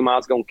grand scheme. I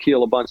was going to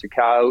kill a bunch of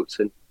coyotes,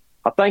 and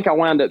I think I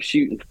wound up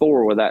shooting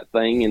 4 with that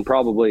thing in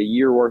probably a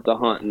year worth of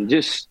hunting.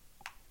 Just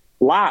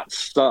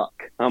lights suck.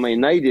 I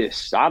mean,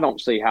 I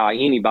don't see how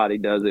anybody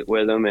does it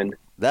with them. And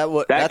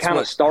that kind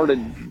of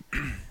started.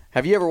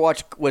 Have you ever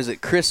watched, was it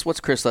Chris?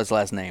 What's Chris's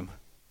last name?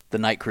 The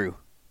Night Crew.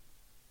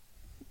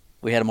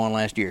 We had him on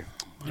last year.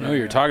 I know who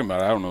you're talking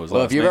about. I don't know his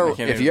last name.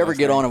 If you ever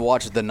get on and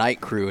watch The Night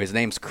Crew, his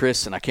name's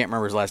Chris, and I can't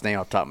remember his last name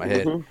off the top of my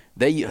head.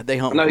 Mm-hmm. They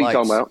hunt with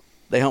lights.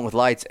 They hunt with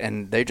lights,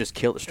 and they just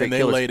kill straight. And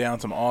they lay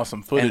down some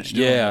awesome footage.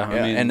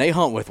 And they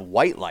hunt with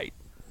white light,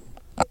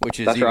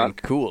 which is even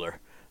cooler.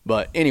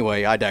 But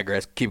anyway, I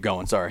digress. Keep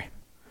going. Sorry.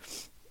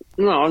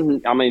 No,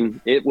 I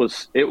mean, it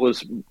was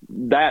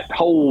that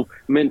whole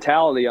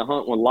mentality of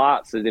hunting with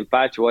lights that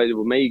infatuated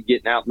with me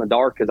getting out in the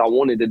dark, because I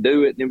wanted to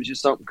do it, and it was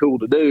just something cool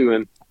to do.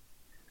 And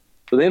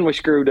so then we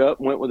screwed up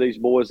and went with these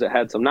boys that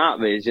had some night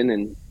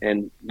vision,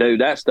 and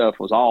dude, that stuff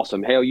was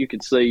awesome. Hell, you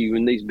could see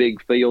in these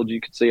big fields, you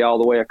could see all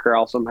the way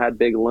across them, had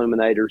big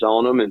illuminators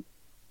on them. And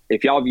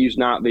if y'all have used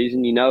night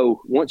vision, you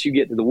know, once you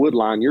get to the wood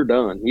line, you're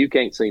done. You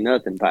can't see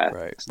nothing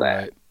past that.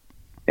 Right.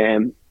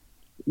 And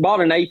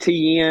bought an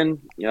ATN,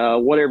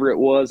 whatever it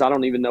was. I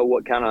don't even know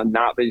what kind of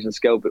night vision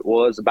scope it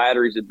was. The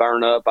batteries had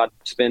burned up. I'd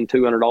spend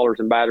 $200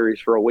 in batteries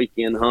for a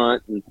weekend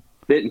hunt and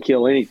didn't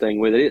kill anything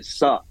with it. It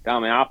sucked. I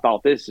mean, I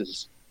thought this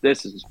is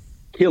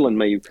killing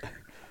me.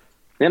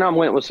 Then I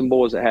went with some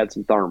boys that had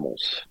some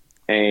thermals,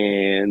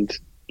 and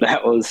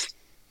that was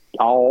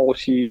all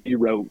she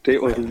wrote.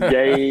 It was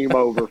game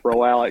over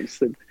for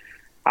Alex. And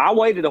I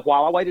waited a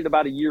while. I waited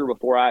about a year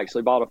before I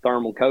actually bought a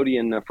thermal. Cody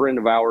and a friend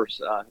of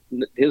ours,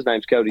 his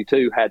name's Cody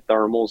too, had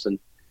thermals, and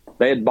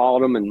they had bought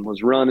them and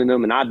was running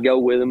them, and I'd go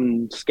with them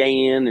and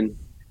scan. And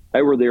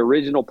they were the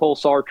original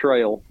Pulsar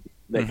Trail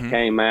that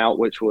came out,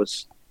 which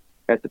was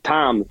at the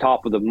time the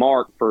top of the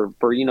mark for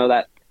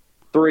that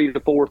 $3,000 to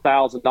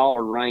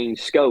 $4,000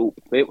 range scope.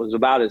 It was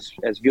about as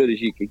good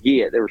as you could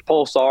get. There was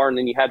Pulsar, and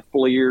then you had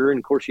FLIR, and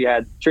of course you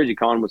had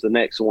Trijicon was the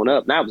next one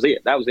up. And that was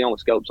it. That was the only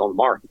scopes on the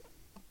market.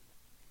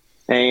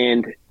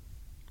 And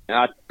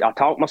I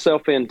talked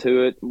myself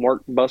into it,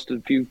 busted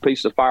a few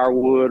pieces of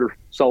firewood or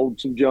sold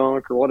some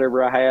junk or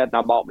whatever I had, and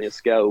I bought me a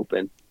scope,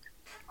 and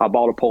I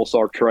bought a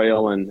Pulsar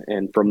Trail,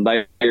 and from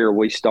there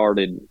we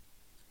started.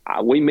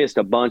 We missed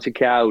a bunch of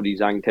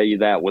coyotes, I can tell you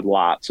that, with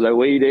lights. So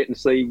we didn't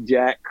see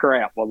jack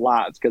crap with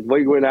lights, because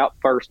we went out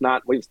the first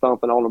night, we was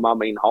thumping on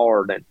them,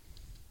 hard. And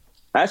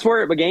that's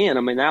where it began.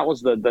 I mean, that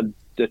was the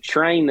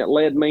train that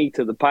led me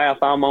to the path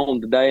I'm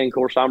on today. And of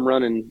course, I'm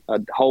running a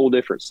whole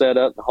different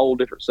setup, a whole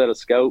different set of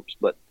scopes.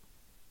 But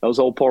those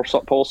old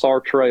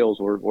Pulsar Trails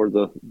were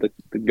the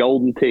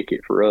golden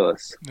ticket for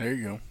us. There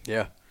you go.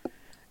 Yeah.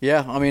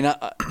 Yeah, I mean,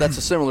 that's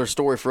a similar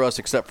story for us,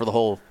 except for the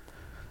whole –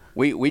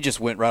 we just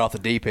went right off the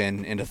deep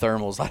end into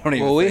thermals. I don't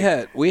even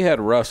we had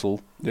Russell.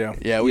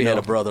 Yeah, we had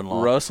a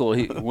brother-in-law. Russell,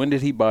 when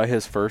did he buy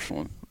his first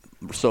one?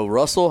 So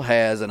Russell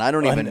has, and I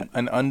don't even –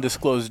 an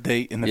undisclosed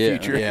date in the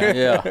future.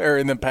 Yeah. or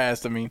in the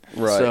past, I mean.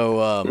 Right.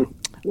 So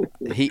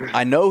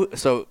I know.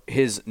 So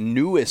his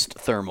newest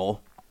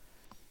thermal,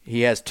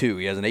 he has two.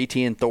 He has an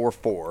ATN Thor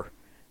 4,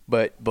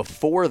 but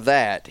before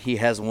that, he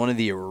has one of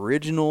the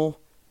original.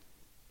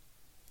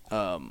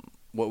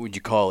 What would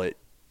you call it?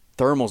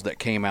 Thermals that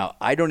came out.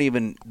 I don't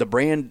even the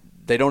brand.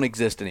 They don't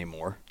exist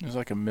anymore. It was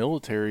like a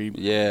military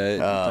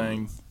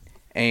thing.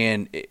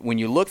 And when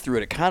you look through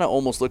it, it kind of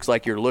almost looks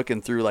like you're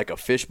looking through like a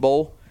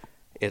fishbowl.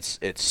 It's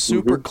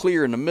super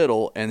clear in the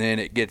middle, and then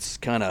it gets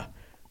kind of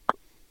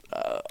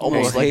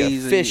almost like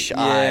hazy. a fish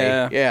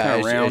eye.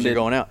 Yeah, as you're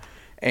going out.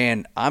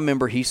 And I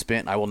remember he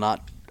spent. I will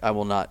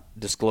not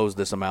disclose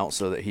this amount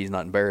so that he's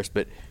not embarrassed.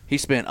 But he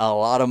spent a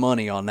lot of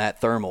money on that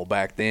thermal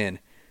back then.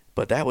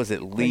 But that was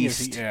at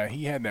least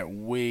he had that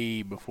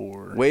way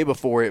before. Way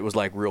before it was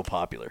like real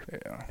popular.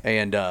 Yeah.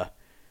 And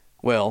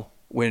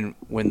when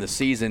the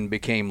season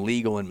became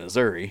legal in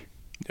Missouri,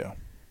 yeah,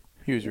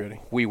 he was ready.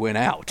 We went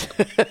out,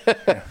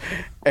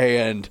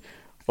 and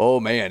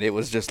oh man, it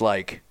was just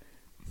like,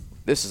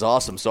 this is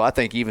awesome. So I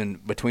think even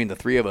between the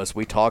three of us,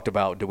 we talked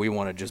about, do we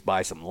want to just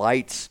buy some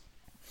lights?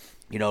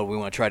 We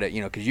want to try to,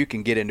 because you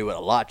can get into it a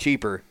lot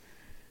cheaper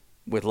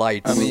with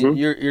lights. I mean,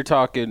 you're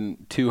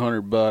talking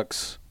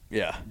 $200.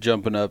 Yeah,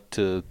 jumping up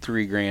to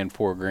 $3,000,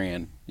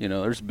 $4,000.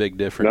 There's a big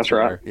difference. That's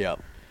right. There. Yeah,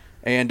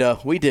 and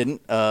we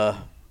didn't.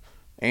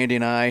 Andy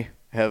and I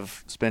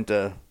have spent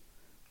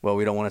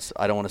we don't want to.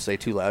 I don't want to say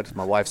too loud because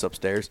my wife's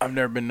upstairs. I've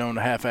never been known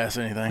to half-ass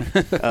anything.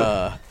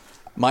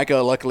 Micah,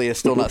 luckily, has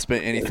still not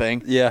spent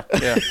anything. Yeah.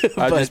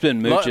 I've just been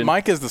mooching.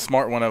 Micah's the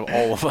smart one of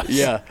all of us.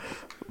 Yeah,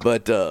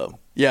 but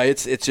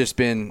it's just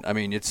been. I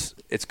mean, it's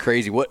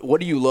crazy.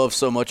 What do you love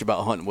so much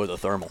about hunting with a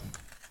thermal?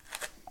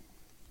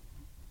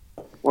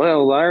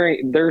 Well,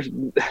 Larry, there's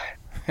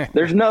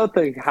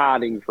nothing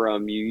hiding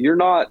from you. You're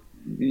not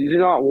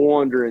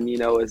wondering,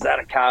 is that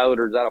a coyote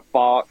or is that a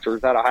fox or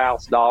is that a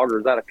house dog or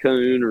is that a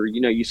coon, or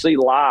you see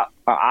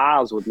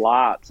eyes with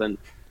lights, and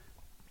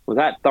with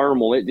that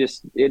thermal,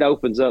 it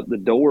opens up the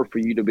door for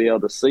you to be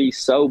able to see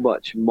so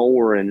much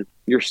more, and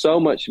you're so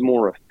much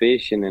more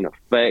efficient and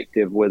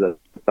effective with a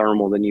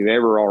thermal than you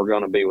ever are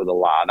going to be with a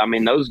light. I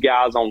mean, those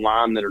guys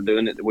online that are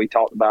doing it that we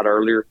talked about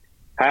earlier,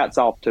 hats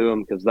off to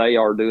them because they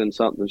are doing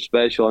something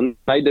special, and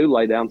they do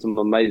lay down some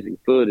amazing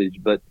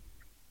footage. But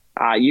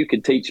you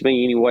could teach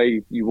me any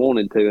way you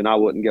wanted to, and I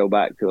wouldn't go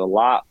back to a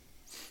lot.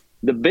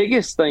 The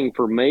biggest thing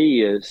for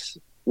me is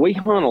we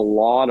hunt a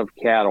lot of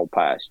cattle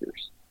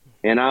pastures,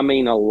 and I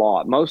mean a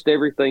lot. Most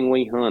everything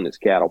we hunt is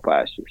cattle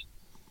pastures.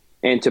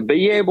 And to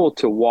be able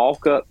to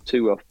walk up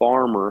to a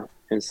farmer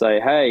and say,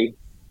 hey,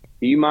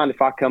 do you mind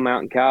if I come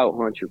out and coyote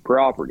hunt your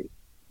property?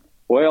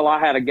 Well, I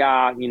had a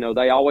guy,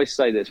 they always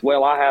say this.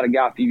 Well, I had a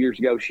guy a few years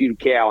ago shoot a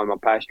cow in my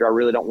pasture. I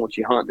really don't want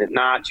you hunting at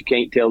night. You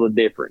can't tell the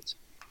difference.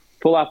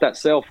 Pull out that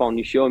cell phone,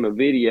 you show him a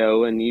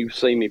video, and you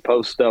see me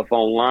post stuff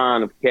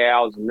online of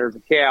cows, and there's a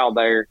cow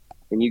there,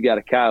 and you got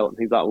a coyote. And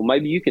he's like, well,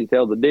 maybe you can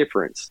tell the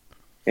difference.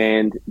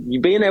 And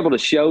you being able to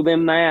show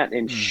them that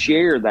and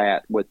share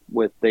that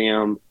with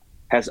them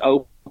has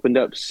opened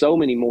up so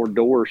many more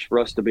doors for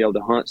us to be able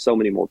to hunt so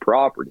many more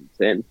properties.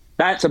 And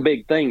that's a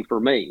big thing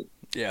for me.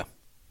 Yeah.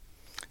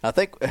 I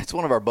think it's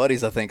one of our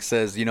buddies, I think,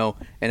 says, and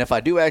if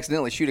I do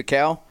accidentally shoot a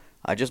cow,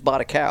 I just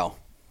bought a cow.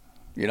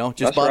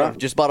 Just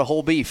bought a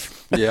whole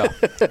beef. Yeah.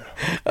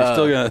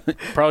 You're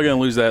probably gonna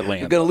lose that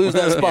land. Gonna lose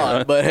that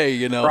spot, but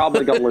hey,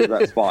 probably gonna lose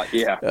that spot.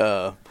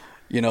 Yeah.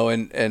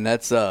 And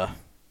that's I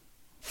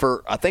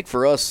think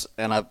for us,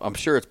 and I'm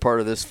sure it's part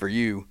of this for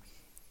you.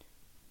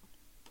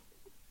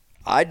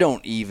 I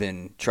don't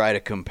even try to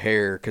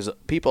compare because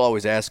people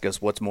always ask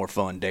us what's more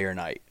fun, day or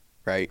night,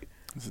 right?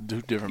 It's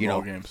different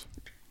ball games.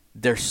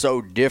 They're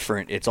so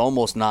different. It's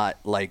almost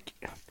like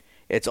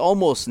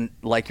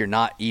you're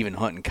not even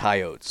hunting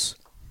coyotes.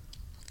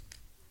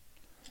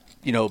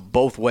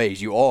 Both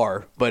ways you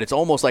are, but it's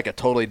almost like a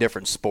totally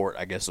different sport,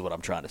 I guess is what I'm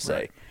trying to say.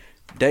 Right.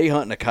 Day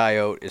hunting a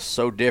coyote is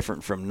so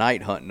different from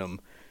night hunting them,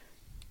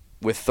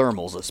 with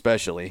thermals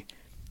especially,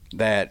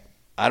 that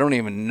I don't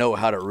even know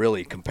how to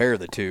really compare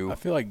the two. I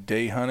feel like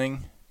day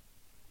hunting,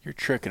 you're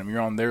tricking them.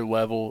 You're on their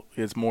level.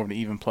 It's more of an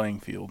even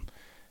playing field.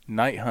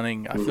 Night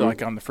hunting, I feel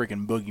like I'm the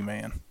freaking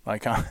boogeyman.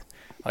 Like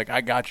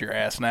I got your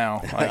ass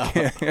now.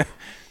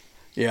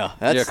 Yeah.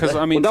 Because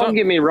I mean, don't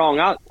get me wrong.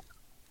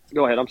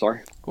 Go ahead. I'm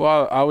sorry.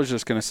 Well, I was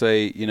just gonna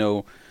say,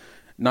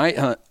 night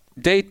hunt,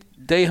 day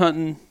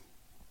hunting,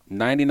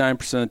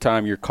 99% of the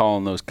time you're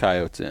calling those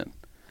coyotes in.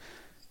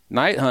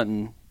 Night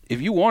hunting,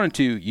 if you wanted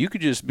to, you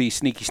could just be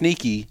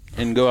sneaky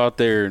and go out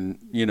there and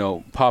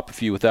pop a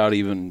few without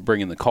even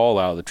bringing the call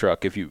out of the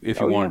truck if you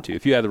wanted to,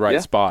 if you had the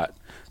right spot.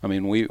 I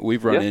mean,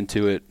 we've run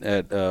into it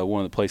at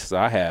one of the places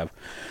I have.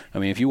 I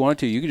mean, if you wanted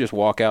to, you could just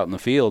walk out in the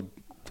field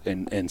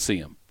and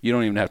see them. You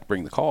don't even have to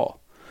bring the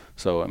call.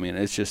 So, I mean,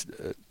 it's just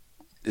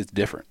it's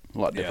different, a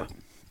lot different.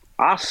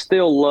 I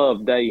still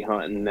love day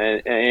hunting,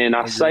 and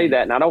I say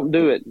that, and I don't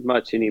do it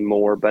much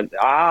anymore, but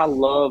I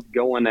love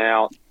going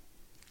out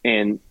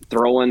and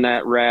throwing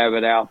that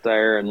rabbit out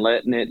there and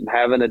letting it, and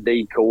having a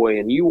decoy,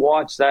 and you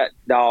watch that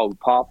dog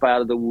pop out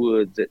of the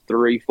woods at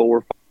 300,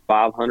 400,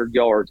 500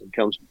 yards and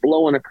comes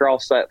blowing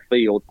across that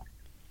field.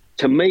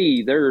 to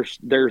me, there's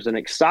an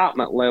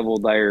excitement level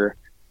there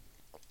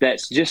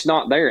that's just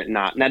not there at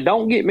night. Now,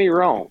 don't get me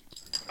wrong.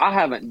 I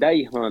haven't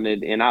day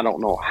hunted in I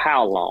don't know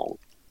how long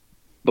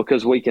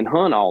because we can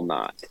hunt all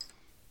night.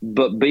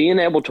 But being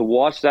able to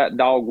watch that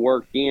dog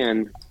work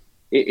in,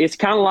 it's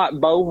kind of like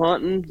bow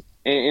hunting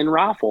and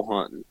rifle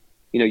hunting.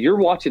 You know, you're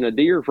watching a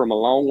deer from a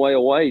long way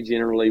away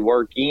generally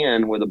work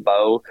in with a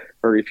bow,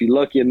 or if you're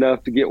lucky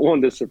enough to get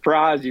one to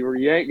surprise you where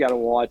you ain't got to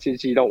watch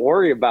it, so you don't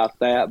worry about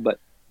that. But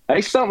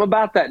there's something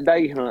about that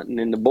day hunting,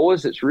 and the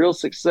boys that's real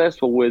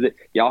successful with it.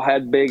 Y'all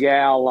had Big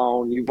Al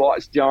on. You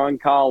watched John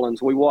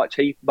Collins. We watch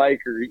Heath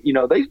Baker. You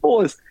know, these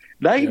boys,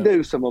 they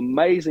do some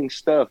amazing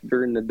stuff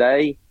during the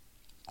day.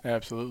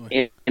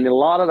 Absolutely. And a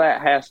lot of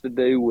that has to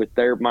do with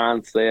their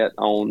mindset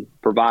on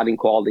providing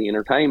quality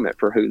entertainment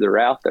for who they're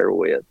out there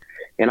with.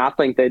 And I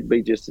think they'd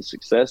be just as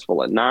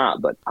successful at night,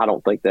 but I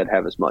don't think they'd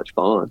have as much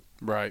fun.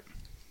 Right.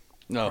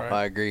 No, Right.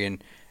 I agree.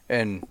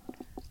 And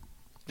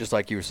just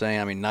like you were saying,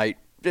 I mean, night,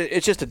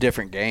 it's just a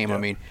different game. Yeah. I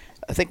mean,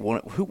 I think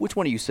which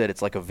one of you said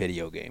it's like a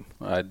video game?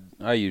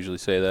 I usually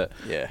say that.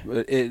 Yeah.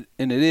 But it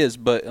is,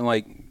 but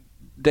like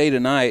day to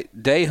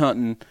night, day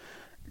hunting,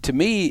 to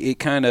me, it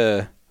kind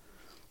of,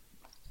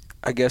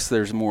 I guess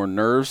there's more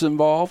nerves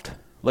involved.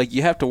 Like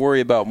you have to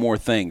worry about more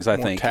things, I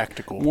think.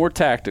 More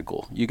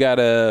tactical. You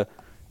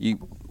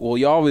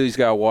always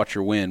got to watch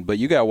your wind, but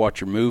you got to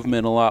watch your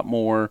movement a lot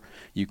more.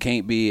 You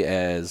can't be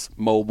as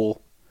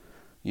mobile.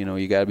 You know,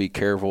 you got to be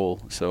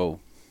careful.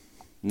 So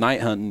night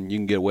hunting, you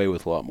can get away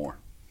with a lot more.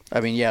 I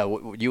mean, yeah,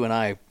 you and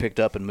I picked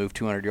up and moved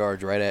 200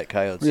 yards right at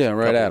coyotes. Yeah,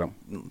 right at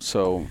them.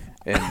 So,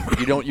 and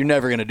you're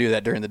never going to do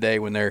that during the day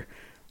when they're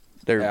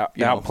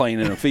out playing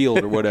in a field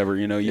or whatever.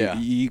 You know,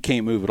 you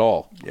can't move at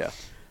all. Yeah,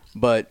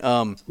 but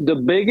the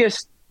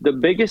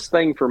biggest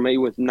thing for me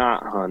with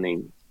night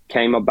hunting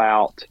came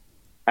about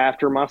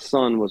after my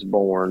son was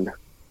born,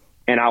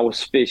 and I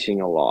was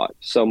fishing a lot.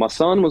 So my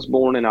son was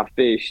born, and I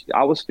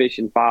was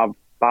fishing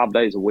five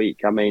days a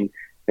week. I mean,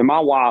 and my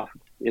wife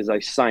is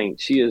a saint.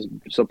 She has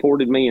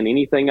supported me in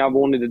anything I've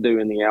wanted to do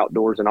in the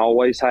outdoors and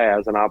always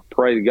has. And I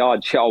pray to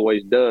God she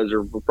always does,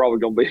 or we're probably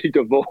going to be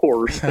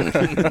divorced.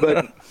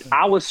 But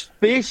I was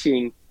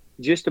fishing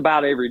just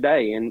about every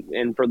day.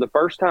 And for the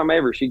first time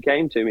ever, she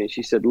came to me and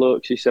she said,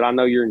 look, she said, I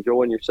know you're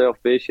enjoying yourself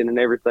fishing and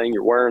everything.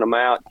 You're wearing them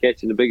out,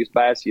 catching the biggest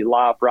bass of your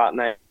life right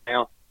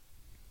now.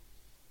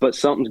 But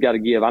something's got to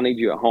give. I need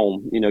you at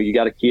home. You know, you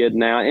got a kid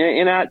now.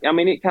 And I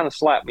mean, it kind of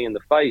slapped me in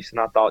the face. And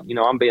I thought, you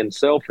know, I'm being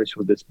selfish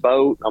with this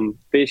boat. I'm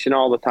fishing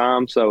all the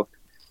time. So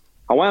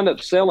I wound up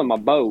selling my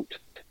boat.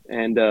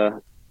 And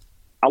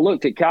I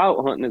looked at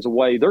coyote hunting as a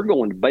way, they're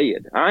going to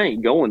bed. I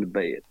ain't going to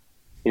bed.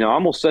 You know,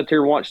 I'm going to sit here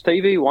and watch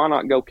TV. Why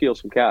not go kill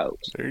some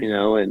coyotes? You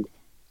know, and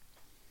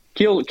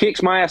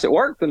kicks my ass at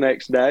work the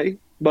next day.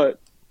 But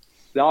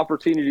the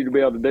opportunity to be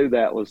able to do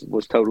that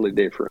was totally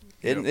different.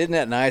 Isn't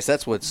that nice?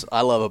 That's what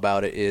I love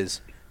about it is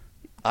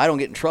I don't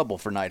get in trouble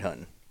for night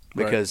hunting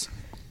because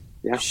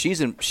she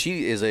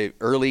is a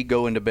early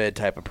go into bed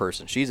type of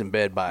person. She's in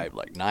bed by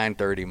like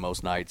 9:30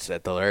 most nights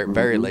at the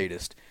very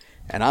latest,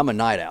 and I'm a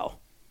night owl,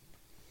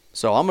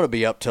 so I'm going to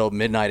be up till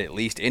midnight at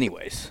least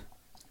anyways.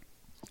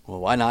 Well,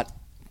 why not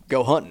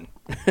go hunting,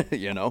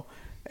 you know?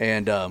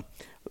 And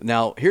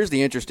now here's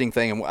the interesting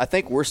thing, and I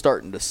think we're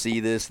starting to see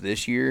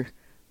this year.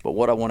 But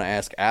what I want to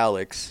ask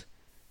Alex,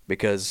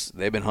 because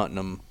they've been hunting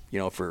them, you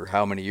know, for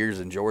how many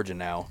years in Georgia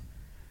now.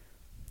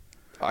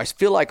 I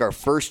feel like our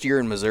first year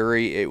in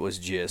Missouri, it was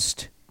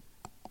just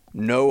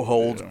no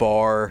holds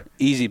bar.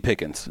 Easy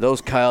pickings.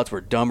 Those coyotes were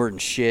dumber than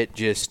shit.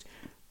 Just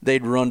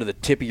they'd run to the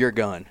tip of your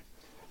gun.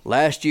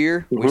 Last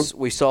year,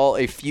 we saw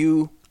a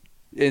few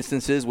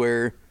instances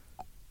where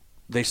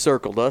they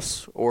circled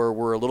us or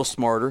were a little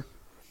smarter.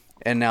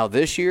 And now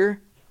this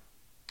year,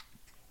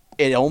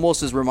 it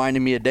almost is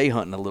reminding me of day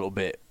hunting a little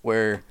bit,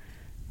 where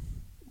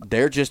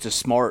they're just as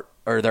smart,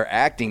 or they're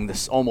acting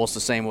almost the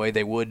same way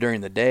they would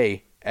during the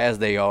day as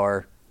they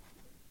are,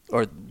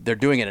 or they're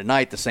doing it at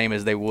night the same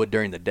as they would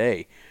during the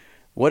day.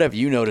 What have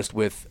you noticed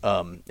with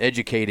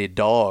educated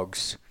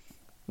dogs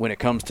when it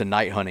comes to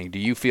night hunting? Do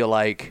you feel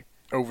like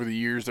over the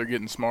years they're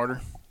getting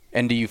smarter?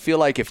 And do you feel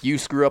like if you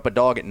screw up a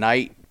dog at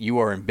night, you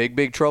are in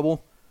big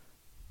trouble?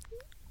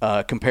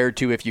 Compared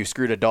to if you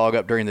screwed a dog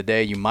up during the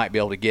day, you might be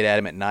able to get at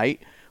him at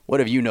night. What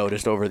have you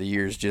noticed over the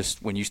years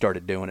just when you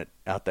started doing it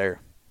out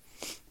there?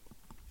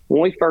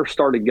 When we first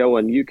started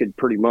going, you could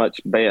pretty much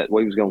bet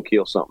we was going to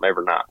kill something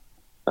every night.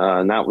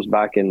 And that was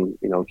back in,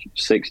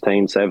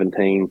 16,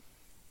 17.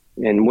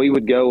 And we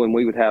would go and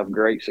we would have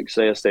great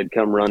success. They'd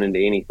come running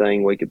to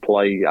anything. We could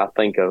play, I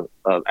think, a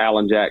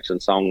Alan Jackson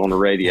song on the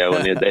radio,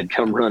 and they'd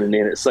come running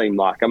in, it seemed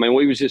like. I mean,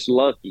 we was just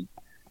lucky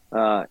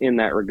in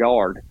that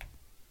regard.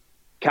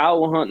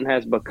 Coyote hunting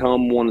has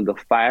become one of the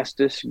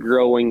fastest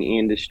growing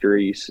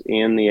industries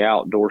in the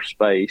outdoor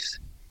space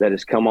that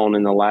has come on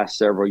in the last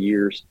several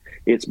years.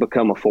 It's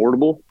become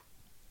affordable,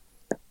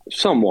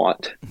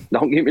 somewhat.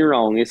 Don't get me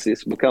wrong.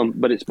 It's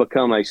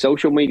become a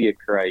social media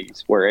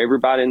craze where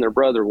everybody and their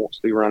brother wants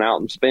to run out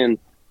and spend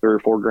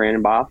 $3 or $4 grand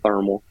and buy a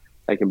thermal.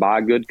 They can buy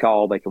a good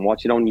call. They can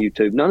watch it on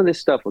YouTube. None of this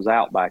stuff was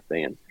out back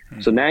then.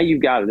 So now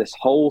you've got this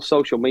whole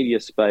social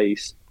media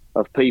space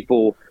of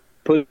people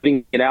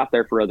putting it out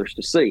there for others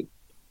to see.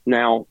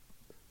 Now,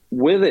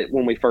 with it,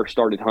 when we first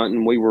started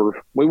hunting, we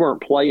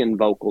weren't playing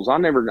vocals. I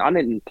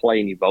didn't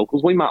play any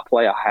vocals. We might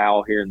play a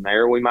howl here and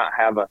there. We might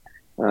have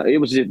it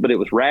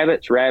was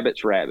rabbits.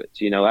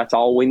 You know, that's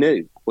all we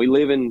knew. We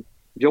live in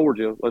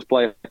Georgia. Let's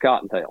play a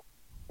cottontail,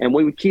 and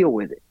we would kill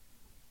with it.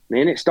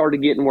 Then it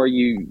started getting where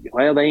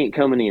they ain't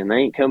coming in,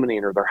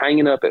 or they're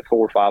hanging up at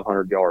 400 or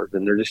 500 yards,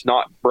 and they're just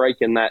not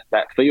breaking that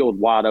field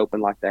wide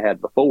open like they had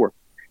before.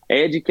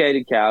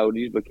 Educated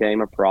coyotes became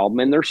a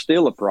problem, and they're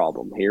still a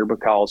problem here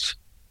because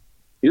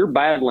you're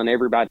battling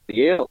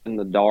everybody else in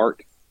the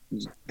dark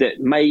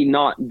that may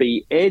not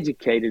be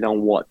educated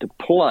on what to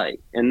play,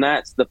 and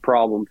that's the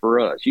problem for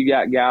us. You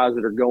got guys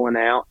that are going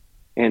out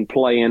and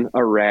playing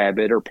a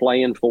rabbit or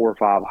playing 4 or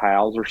 5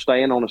 howls or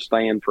staying on a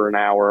stand for an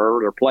hour,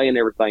 or they're playing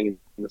everything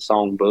in the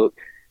songbook.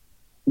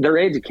 They're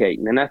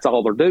educating, and that's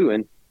all they're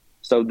doing.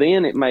 So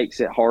then it makes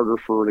it harder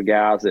for the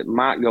guys that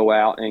might go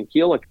out and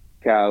kill a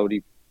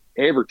coyote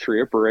every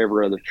trip or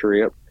every other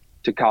trip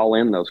to call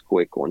in those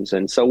quick ones.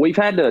 And so we've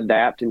had to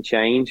adapt and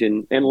change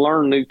and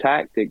learn new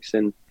tactics.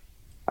 And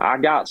I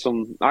got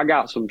some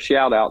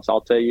shout outs,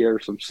 I'll tell you, or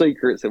some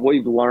secrets that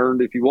we've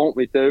learned if you want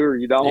me to, or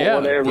you don't,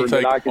 whatever. We'll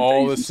take I can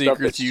all tell the some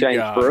secrets you changed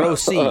got. for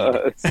us.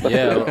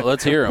 Yeah,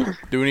 let's hear them.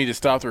 Do we need to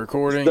stop the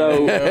recording?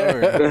 So,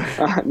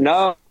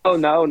 no.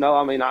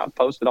 I mean, I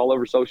posted all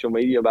over social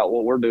media about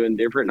what we're doing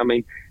different. I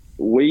mean,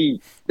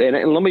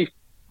 and let me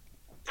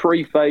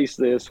preface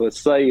this with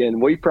saying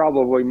we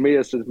probably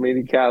miss as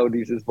many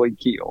coyotes as we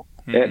kill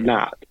at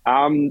night.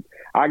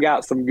 I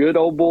got some good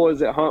old boys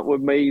that hunt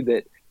with me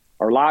that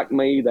are like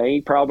me.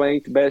 They probably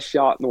ain't the best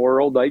shot in the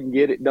world. They can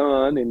get it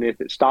done, and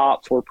if it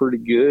stops, we're pretty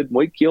good.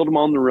 We killed them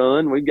on the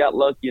run. We got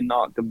lucky and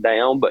knocked them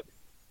down, but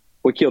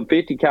we killed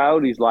 50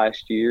 coyotes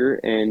last year,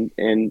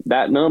 and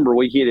that number,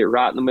 we hit it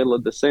right in the middle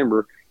of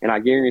December, and I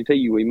guarantee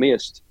you we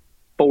missed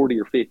 40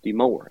 or 50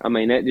 more. I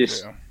mean,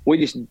 we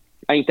just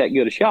ain't that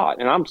good a shot.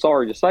 And I'm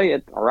sorry to say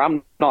it, or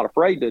I'm not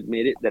afraid to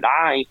admit it, that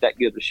I ain't that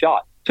good a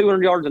shot.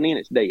 200 yards and in,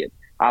 it's dead.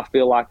 I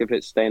feel like if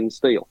it's standing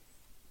still.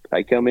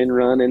 They come in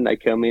running, they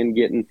come in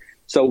getting.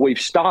 So we've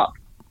stopped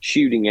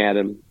shooting at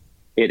them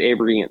at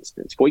every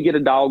instance. If we get a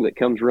dog that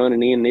comes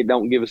running in and it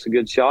don't give us a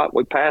good shot,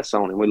 we pass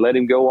on him. We let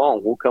him go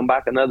on. We'll come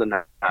back another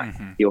night,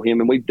 kill him.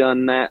 And we've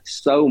done that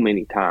so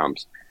many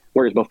times.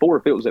 Whereas before,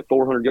 if it was at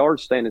 400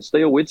 yards standing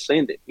still, we'd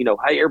send it. You know,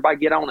 hey, everybody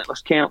get on it.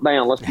 Let's count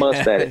down. Let's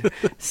bust at it.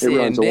 It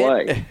runs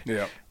away.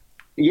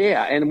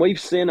 Yeah, and we've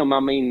sent them. I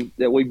mean,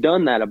 that we've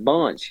done that a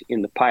bunch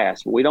in the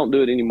past, but we don't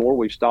do it anymore.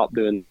 We've stopped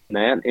doing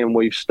that, and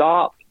we've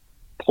stopped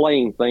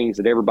playing things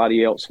that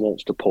everybody else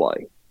wants to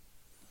play.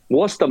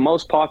 What's the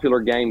most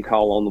popular game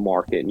call on the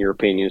market, in your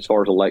opinion, as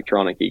far as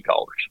electronic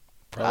e-callers?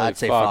 I'd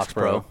say Fox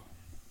Pro.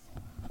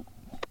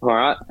 All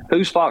right.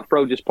 Who's Fox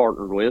Pro just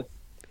partnered with?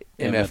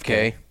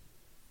 MFK.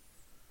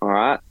 All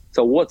right.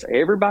 So what's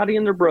everybody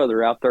and their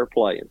brother out there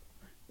playing?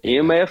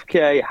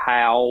 MFK,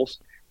 howls.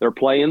 They're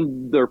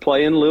playing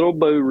Little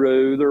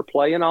Boo-Roo. They're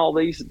playing all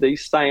these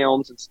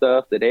sounds and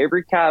stuff that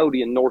every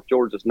coyote in North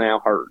Georgia's now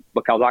heard.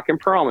 Because I can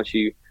promise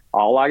you,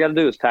 all I got to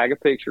do is tag a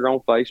picture on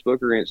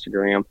Facebook or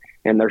Instagram,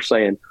 and they're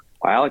saying,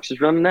 well, Alex is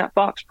running that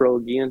Fox Pro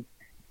again.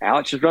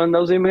 Alex is running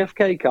those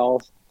MFK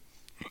calls.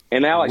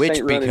 And Alex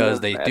ain't running because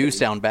they do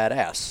sound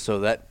badass. So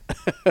that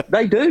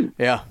they do.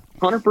 Yeah.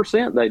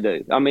 100% they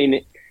do. I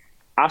mean,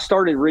 I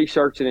started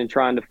researching and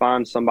trying to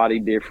find somebody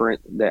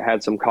different that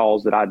had some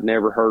calls that I'd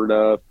never heard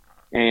of.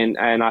 And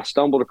I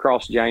stumbled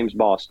across James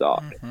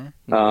Bostock.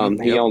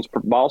 He owns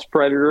Boss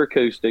Predator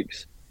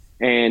Acoustics.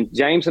 And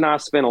James and I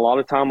spent a lot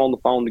of time on the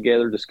phone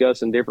together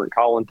discussing different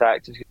calling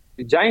tactics.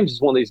 James is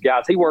one of these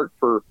guys. He worked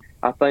for,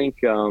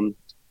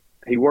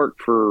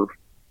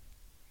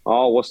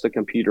 what's the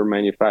computer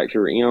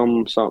manufacturer?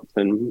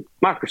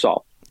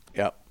 Microsoft.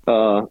 Yep.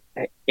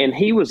 And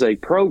he was a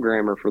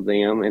programmer for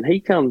them, and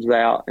he comes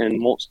out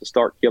and wants to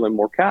start killing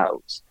more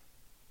coyotes.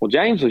 Well,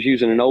 James was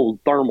using an old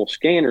thermal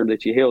scanner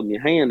that you held in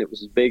your hand. It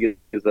was as big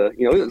as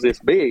it was this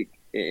big.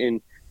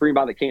 And for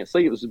anybody that can't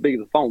see, it was as big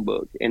as a phone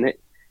book. And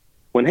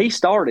when he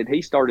started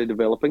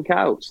developing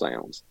coyote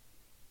sounds.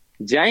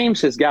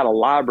 James has got a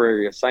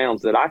library of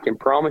sounds that I can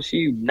promise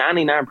you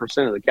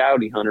 99% of the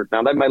coyote hunters,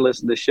 now they may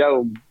listen to the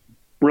show,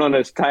 run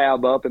his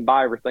tab up and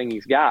buy everything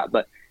he's got,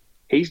 but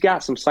he's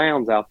got some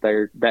sounds out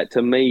there that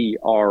to me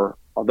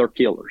they're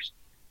killers.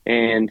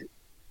 And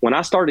when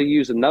I started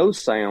using those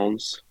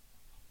sounds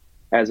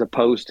as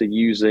opposed to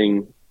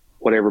using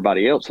what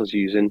everybody else was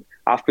using,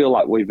 I feel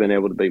like we've been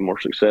able to be more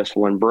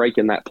successful in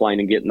breaking that plane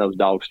and getting those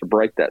dogs to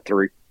break that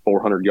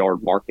 400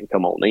 yard mark and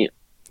come on in.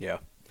 Yeah.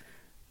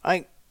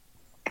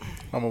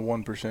 I'm a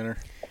 1%er.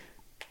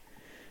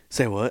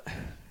 Say what?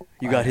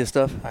 You got his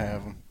stuff? I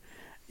have them.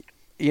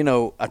 You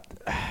know,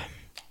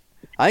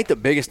 I think the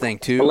biggest thing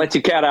too. I'll let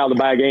you cat out of the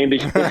bag, Andy.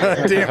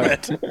 Damn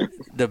it.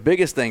 The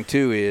biggest thing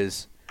too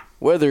is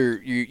whether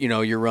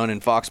you're running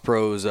Fox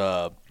Pro's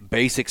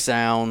basic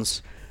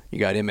sounds You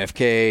got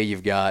MFK.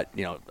 You've got,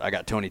 I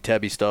got Tony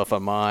Tebby stuff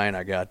on mine.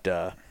 I got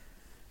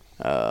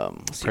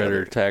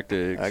Predator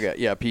Tactics. I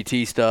got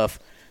PT stuff.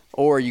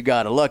 Or you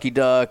got a Lucky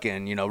Duck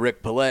and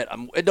Rick Paulette.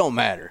 It don't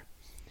matter.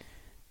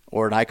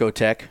 Or an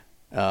Icotech.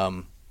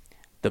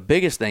 The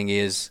biggest thing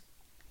is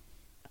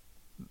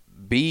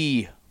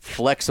be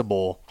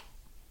flexible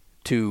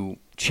to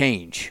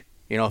change.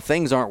 If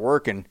things aren't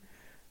working,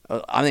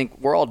 I think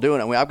we're all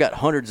doing it. I've got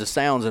hundreds of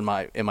sounds in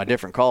my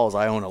different calls.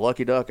 I own a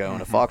Lucky Duck. I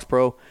own a Fox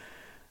Pro.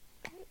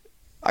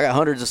 I got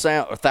hundreds of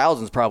sounds, or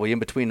thousands probably in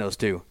between those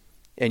two.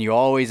 And you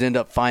always end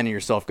up finding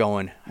yourself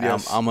going,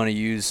 Yes. I'm going to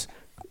use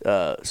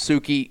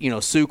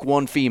Suki, Suk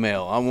 1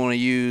 female. I want to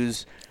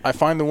use. I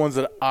find the ones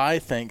that I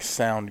think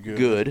sound good.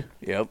 Good.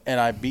 Yep. And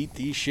I beat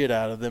the shit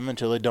out of them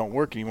until they don't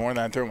work anymore. And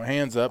then I throw my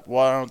hands up.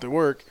 Why don't they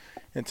work?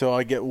 Until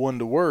I get one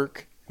to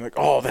work. I'm like,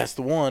 oh, that's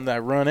the one. I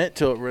run it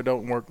till it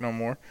don't work no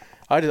more.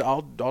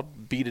 I'll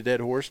beat a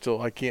dead horse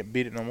till I can't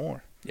beat it no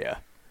more. Yeah.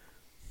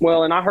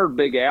 Well, and I heard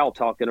Big Al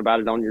talking about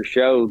it on your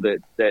show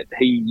that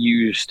he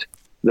used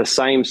the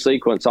same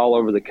sequence all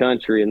over the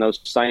country and those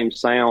same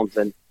sounds.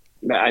 And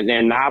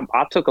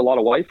I took a lot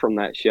away from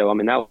that show. I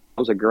mean, that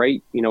was a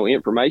great,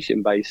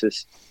 information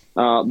basis.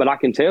 But I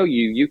can tell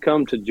you, you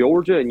come to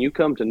Georgia and you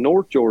come to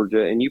North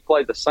Georgia and you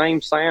play the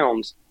same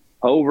sounds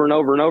over and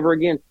over and over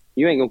again,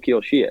 you ain't going to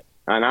kill shit.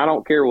 And I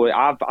don't care what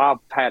I've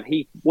had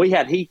we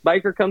had Heath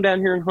Baker come down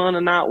here and hunt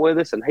a night with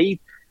us, and Heath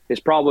is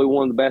probably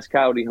one of the best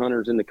coyote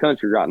hunters in the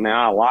country right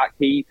now. I like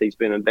Heath. He's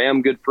been a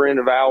damn good friend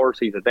of ours.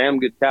 He's a damn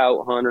good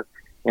coyote hunter.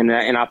 And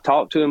I've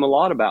talked to him a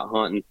lot about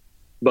hunting,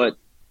 but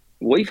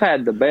we've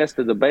had the best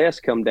of the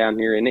best come down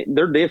here, and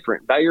they're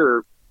different.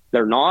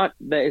 They're not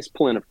as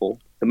plentiful.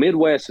 The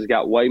Midwest has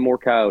got way more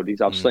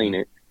coyotes. I've seen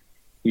it.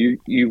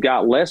 You've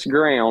got less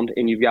ground,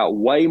 and you've got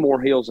way more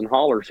hills and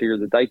hollers here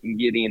that they can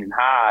get in and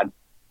hide.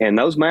 And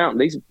those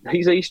mountains,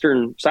 these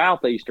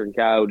southeastern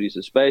coyotes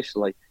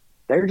especially,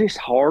 they're just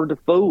hard to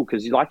fool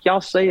because, like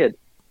y'all said,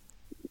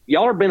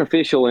 y'all are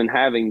beneficial in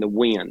having the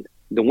wind.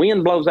 The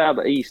wind blows out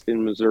of the east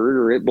in Missouri,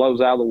 or it blows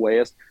out of the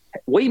west.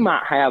 We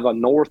might have a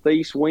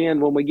northeast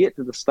wind when we get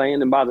to the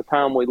stand, and by the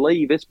time we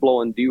leave, it's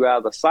blowing due out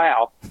of the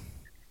south,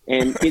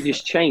 and it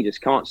just changes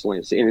constantly.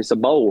 And it's a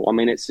bowl. I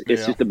mean, it's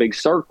just a big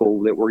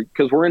circle that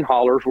because we're in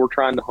hollers, we're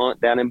trying to hunt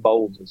down in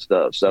bowls and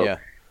stuff. So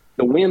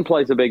the wind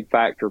plays a big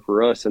factor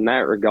for us in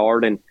that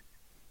regard, and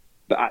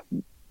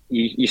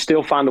you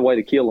still find a way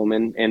to kill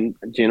them. And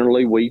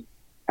generally, we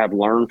have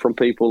learned from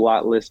people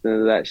like listening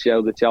to that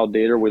show that y'all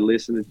did, or we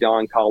listen to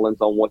John Collins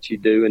on what you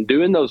do and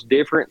doing those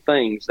different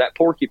things. That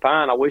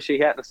porcupine, I wish he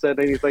hadn't said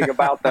anything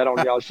about that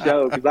on y'all's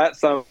show, because that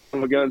son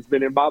of a gun's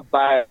been in my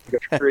bag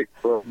of trick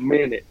for a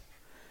minute.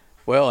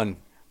 Well, and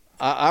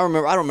I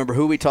don't remember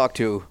who we talked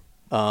to.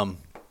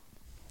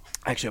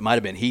 Actually, it might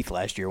have been Heath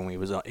last year when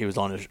he was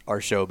on our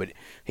show, but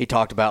he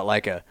talked about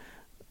like a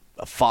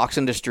fox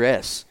in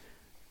distress.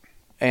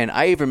 And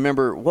I even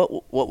remember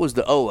what was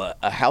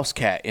a house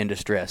cat in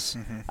distress.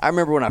 Mm-hmm. I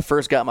remember when I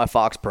first got my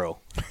Fox Pro.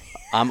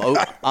 I'm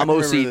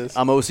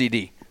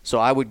OCD, so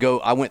I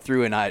went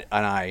through and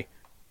I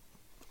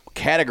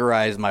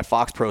categorized my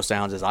Fox Pro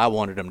sounds as I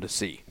wanted them to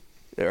see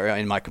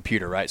in my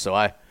computer, right? So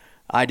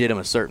I did them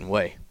a certain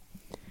way.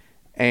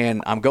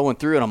 And I'm going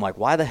through and I'm like,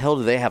 why the hell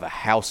do they have a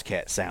house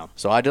cat sound?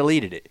 So I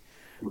deleted it.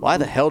 Why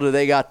the hell do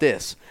they got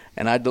this?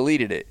 And I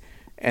deleted it.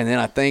 And then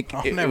I think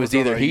it was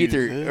either Heath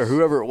or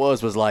whoever it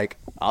was like,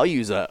 I'll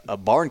use a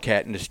barn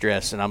cat in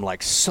distress. And I'm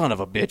like, son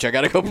of a bitch, I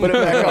got to go put it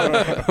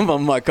back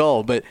on my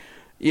call. But,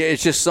 yeah,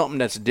 it's just something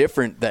that's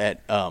different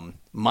that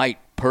might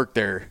perk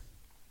their,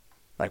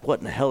 like, what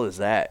in the hell is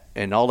that?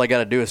 And all they got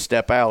to do is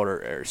step out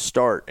or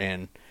start.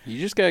 And you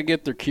just got to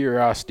get their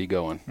curiosity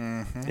going.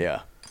 Mm-hmm.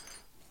 Yeah.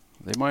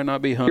 They might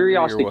not be hungry.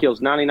 Curiosity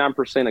kills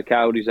 99% of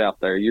coyotes out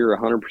there. You're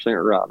 100%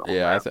 right on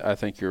that. I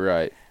think you're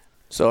right.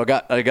 So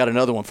I got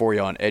another one for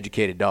you on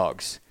educated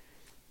dogs.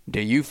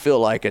 Do you feel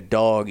like a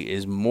dog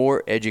is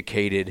more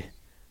educated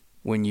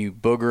when you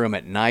booger them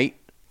at night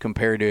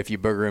compared to if you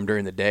booger them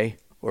during the day,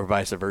 or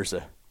vice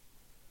versa?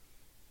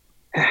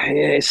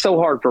 It's so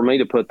hard for me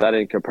to put that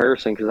in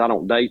comparison because I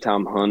don't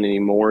daytime hunt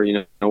anymore.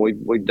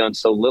 We've done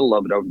so little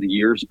of it over the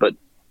years, but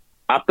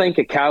I think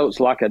a coyote's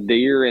like a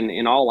deer, and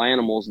in all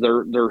animals,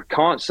 they're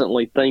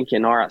constantly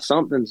thinking, all right,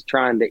 something's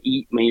trying to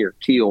eat me or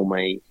kill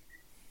me.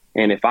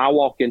 And if I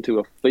walk into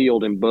a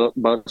field and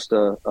bust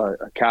a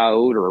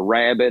coyote or a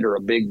rabbit or a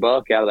big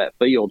buck out of that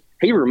field,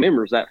 he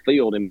remembers that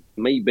field and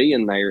me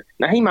being there.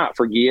 Now, he might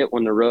forget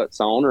when the rut's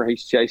on or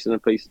he's chasing a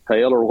piece of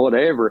tail or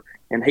whatever,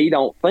 and he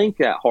don't think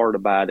that hard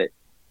about it.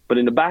 But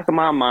in the back of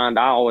my mind,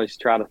 I always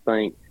try to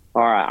think,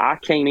 all right, I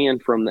came in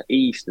from the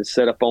east and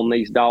set up on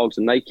these dogs,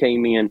 and they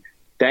came in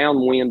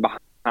downwind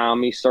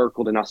behind me,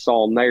 circled, and I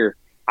saw them there.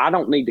 I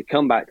don't need to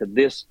come back to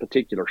this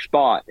particular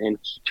spot and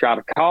try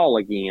to call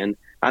again.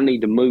 I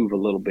need to move a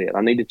little bit.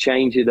 I need to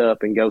change it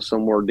up and go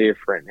somewhere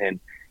different and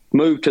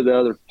move to the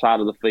other side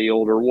of the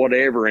field or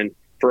whatever. And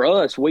for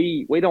us,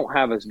 we don't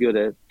have as good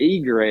an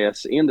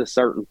egress into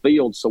certain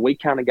fields, so we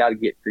kind of got to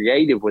get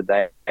creative with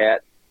that.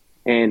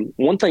 And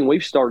one thing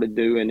we've started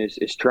doing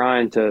is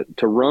trying to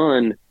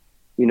run,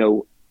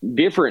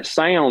 different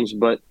sounds,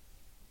 but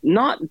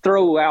not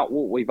throw out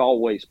what we've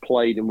always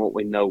played and what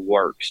we know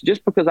works.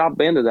 Just because I've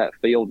been to that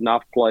field and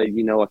I've played,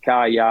 a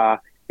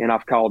Kaya and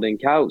I've called in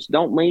coyotes,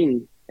 don't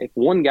mean if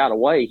one got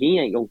away, he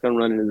ain't going to come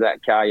running into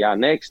that Kaya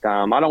next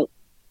time.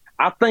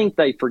 I think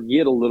they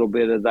forget a little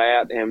bit of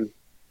that. And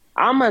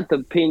I'm at the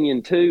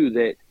opinion too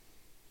that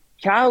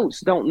coyotes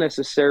don't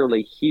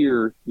necessarily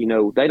hear,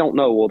 they don't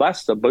know, well,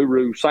 that's the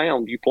boo-roo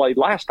sound you played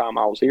last time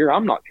I was here.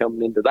 I'm not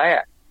coming into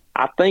that.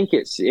 I think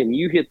and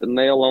you hit the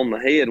nail on the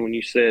head when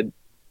you said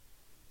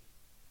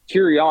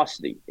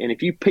curiosity. And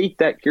if you pique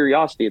that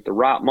curiosity at the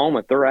right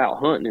moment, they're out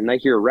hunting and they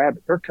hear a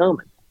rabbit, they're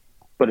coming.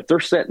 But if they're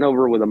sitting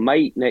over with a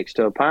mate next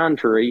to a pine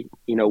tree,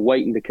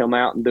 waiting to come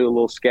out and do a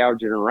little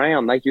scourging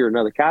around, they hear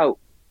another coyote,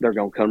 they're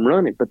going to come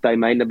running. But they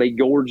may not be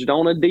gorged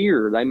on a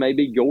deer. They may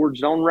be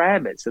gorged on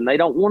rabbits, and they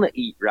don't want to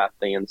eat right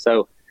then.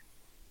 So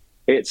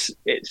it's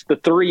the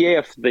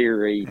 3F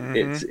theory.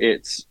 Mm-hmm.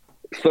 It's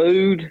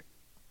food,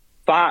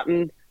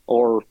 fighting,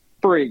 or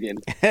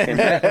friggin'. And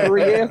that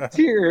 3F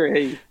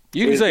theory.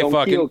 You can say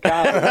fucking. It's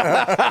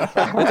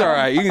all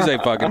right. You can say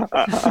fucking.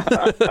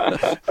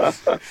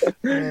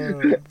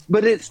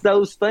 But it's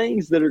those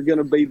things that are going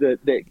to be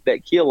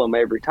that kill them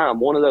every time.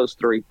 One of those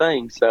three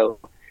things. So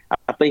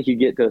I think you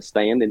get to a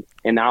stand,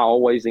 and I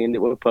always end it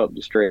with pup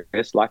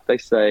distress, like they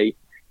say.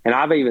 And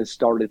I've even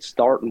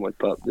starting with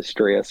pup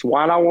distress.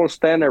 Why do I want to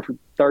stand there for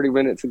 30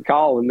 minutes and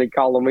call, and then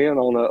call them in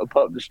on a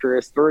pup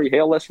distress 3?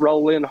 Hell, let's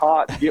roll in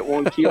hot, get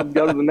one killed, and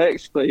go to the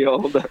next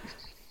field.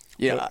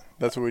 Yeah,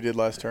 that's what we did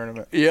last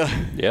tournament.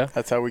 Yeah.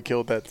 That's how we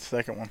killed that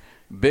second one.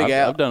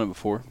 I've done it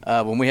before.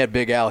 When we had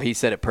Big Al, he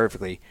said it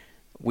perfectly.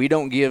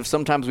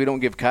 Sometimes we don't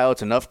give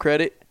coyotes enough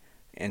credit,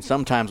 and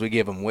sometimes we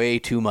give them way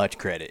too much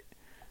credit.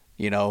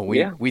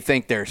 We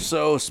think they're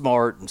so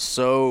smart and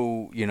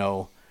so,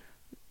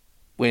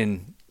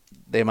 when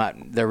they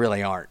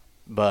really aren't.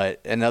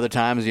 But and other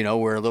times,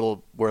 we're a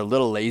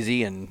little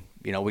lazy, and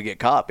we get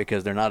caught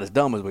because they're not as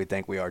dumb as we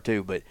think we are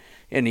too. But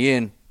in the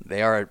end,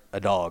 they are a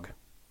dog.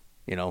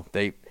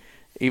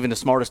 Even the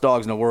smartest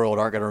dogs in the world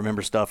aren't going to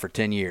remember stuff for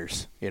 10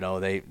 years.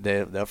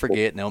 They'll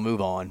forget and they'll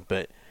move on.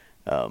 But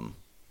I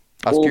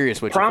was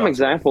curious what prime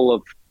example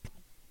of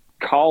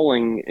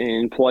calling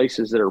in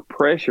places that are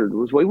pressured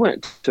was we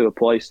went to a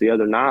place the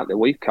other night that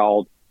we've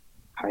called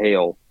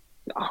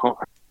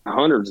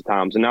hundreds of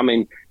times. And I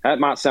mean, that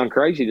might sound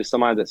crazy to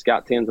somebody that's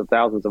got tens of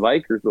thousands of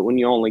acres, but when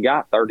you only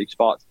got 30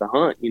 spots to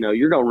hunt,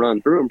 you're going to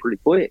run through them pretty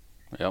quick.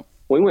 Yep.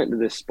 We went to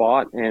this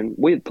spot and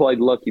we had played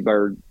Lucky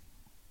Bird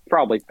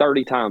probably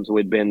 30 times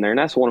we'd been there. And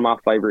that's one of my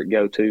favorite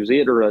go-tos,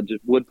 either a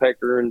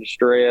woodpecker in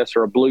distress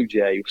or a blue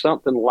jay,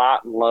 something light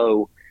and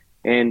low.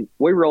 And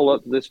we roll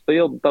up to this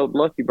field and throw the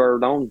Lucky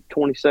Bird on.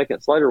 20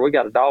 seconds later, we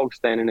got a dog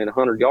standing at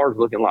 100 yards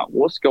looking like,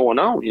 what's going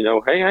on?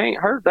 Hey, I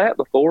ain't heard that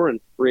before. In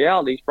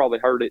reality, he's probably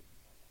heard it,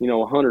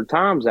 100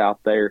 times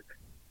out there.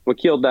 We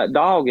killed that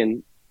dog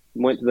and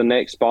went to the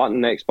next spot and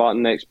next spot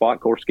and next spot.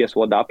 Of course, guess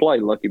what I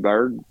played? Lucky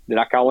Bird. Did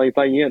I call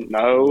anything in?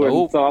 No.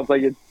 Nope. And so I'm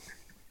thinking,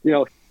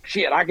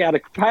 shit, I got a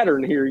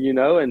pattern here,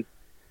 and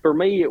for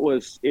me,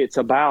 it's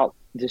about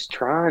just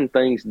trying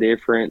things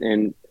different.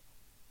 And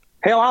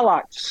hell, I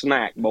like to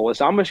snack,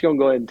 boys. I'm just going to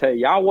go ahead and tell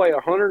you, I weigh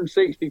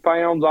 160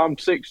 pounds. I'm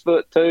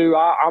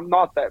 6'2". I'm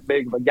not that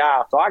big of a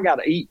guy, so I got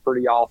to eat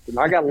pretty often.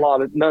 I got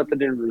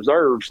nothing in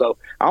reserve. So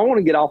I want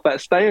to get off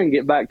that stand,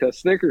 get back to a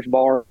Snickers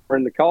bar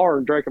in the car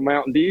and drink a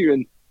Mountain Dew.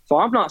 And so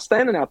I'm not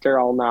standing out there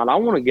all night. I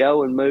want to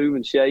go and move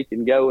and shake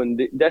and go.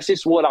 And that's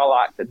just what I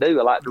like to do.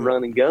 I like to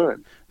run and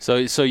gun. So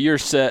your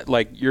set,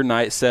 like your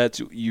night sets,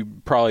 you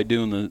probably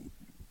doing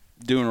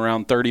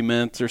around 30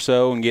 minutes or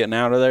so and getting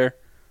out of there?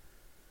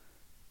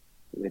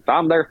 If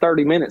I'm there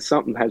 30 minutes,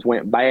 something has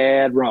went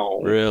bad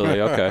wrong. Really?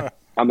 Okay.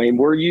 I mean,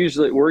 we're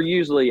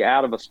usually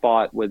out of a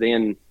spot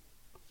within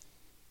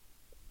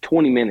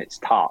 20 minutes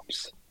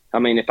tops. I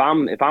mean, if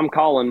I'm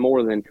calling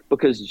more than,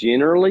 because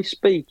generally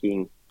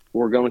speaking,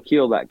 we're going to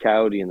kill that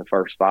coyote in the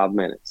first 5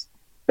 minutes.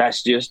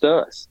 That's just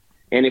us.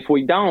 And if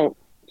we don't,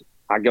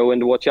 I go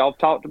into what y'all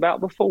talked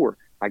about before.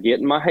 I get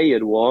in my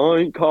head, well, I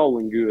ain't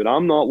calling good.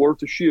 I'm not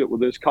worth a shit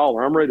with this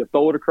caller. I'm ready to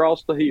throw it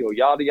across the hill,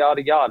 yada,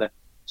 yada, yada.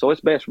 So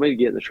it's best for me to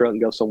get in the truck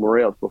and go somewhere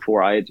else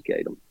before I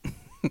educate them.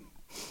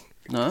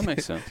 No, that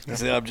makes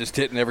sense. I'm just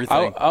hitting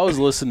everything. I was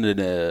listening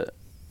to,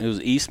 it was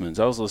Eastman's.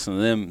 I was listening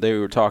to them. They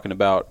were talking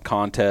about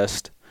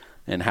contest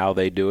and how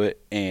they do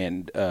it.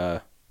 And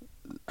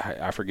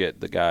I forget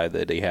the guy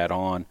that he had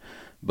on,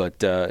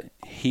 but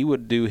he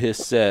would do his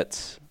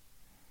sets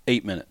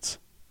 8 minutes.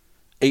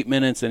 8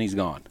 minutes and he's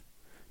gone.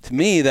 To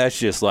me, that's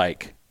just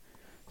like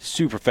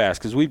super fast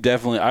because we've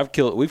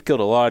killed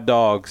a lot of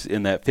dogs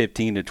in that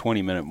 15 to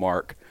 20 minute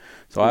mark.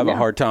 So I have a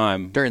hard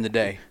time during the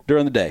day.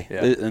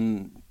 Yeah.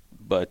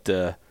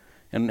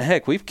 And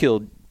heck, we've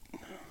killed.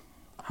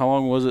 How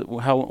long was it?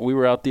 We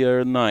were out the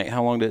other night.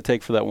 How long did it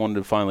take for that one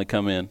to finally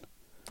come in?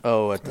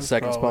 Oh, at the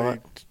second spot,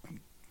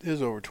 it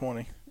was over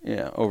 20.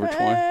 Yeah, over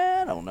 20.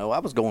 I don't know. I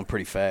was going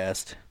pretty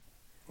fast.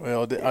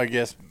 Well, I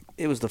guess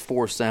it was the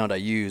fourth sound I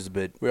used,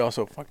 but We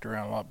also fucked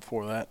around a lot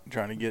before that,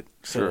 trying to get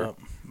set Sure. up.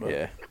 But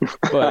yeah.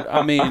 But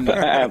I mean, That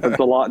happens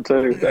a lot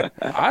too.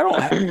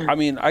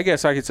 I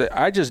guess I could say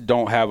I just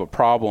don't have a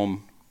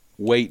problem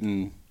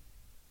waiting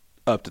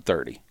up to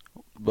 30.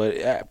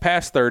 But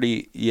past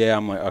 30, yeah,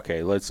 I'm like,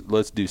 okay, let's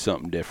do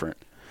something different,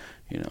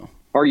 you know.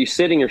 Are you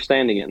sitting or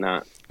standing at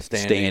night?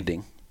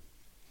 Standing.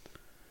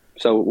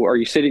 So are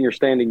you sitting or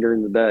standing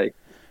during the day?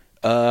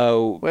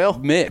 Well,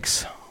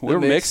 mix. We're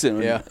mix,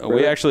 mixing. yeah.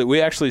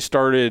 We actually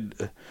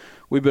started.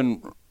 We've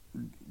been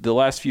the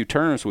last few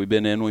tournaments we've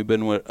been in. We've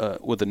been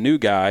with a new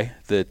guy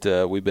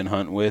that we've been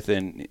hunting with,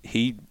 and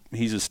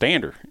he's a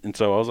stander. And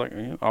so I was like,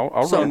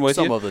 I'll run with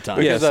you some of the time.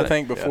 because Yes. I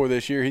think before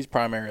this year, he's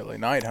primarily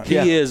night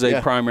hunting. He is a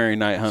Yeah. primary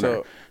night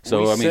hunter.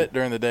 So I mean, sit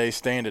during the day,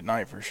 stand at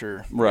night for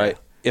sure. right.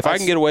 If I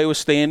can get away with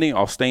standing,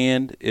 I'll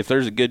stand. If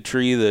there's a good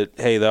tree that,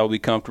 hey, that'll be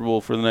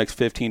comfortable for the next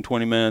 15,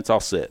 20 minutes, I'll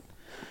sit.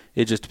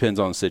 It just depends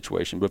on the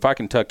situation. But if I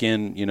can tuck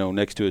in,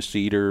 next to a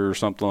cedar or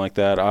something like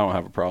that, I don't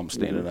have a problem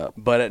standing up.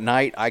 But at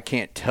night, I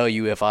can't tell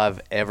you if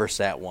I've ever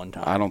sat one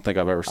time. I don't think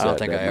I've ever sat I don't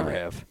think I that ever night.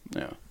 have.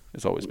 Yeah.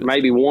 It's always been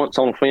Maybe once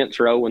on a fence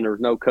row when there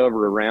was no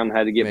cover around,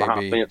 had to get behind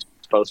a Maybe. fence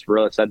post for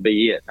us. That'd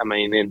be it. I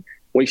mean, and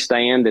we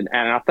stand, and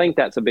I think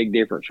that's a big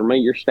difference for me.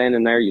 You're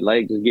standing there, your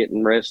legs are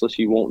getting restless,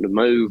 you wanting to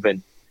move,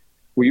 and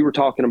we were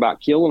talking about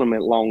killing them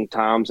at long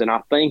times, and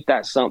I think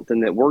that's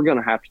something that we're going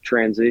to have to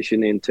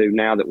transition into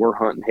now that we're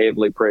hunting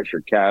heavily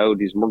pressured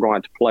coyotes, and we're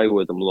going to have to play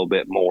with them a little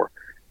bit more.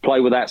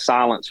 Play with that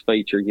silence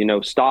feature,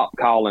 stop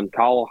calling,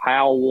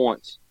 howl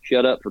once,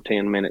 shut up for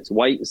 10 minutes,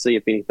 wait and see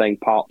if anything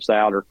pops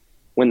out. Or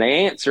when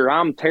they answer,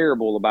 I'm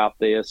terrible about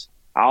this,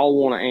 I'll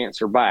want to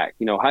answer back.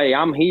 Hey,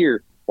 I'm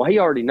here. Well, he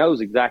already knows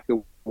exactly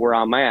where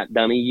I'm at,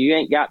 dummy. You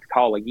ain't got to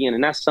call again,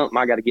 and that's something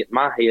I got to get in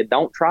my head.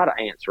 Don't try to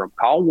answer them.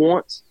 Call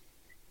once,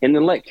 and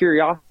then let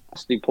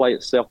curiosity play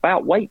itself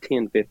out. Wait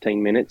 10,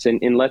 15 minutes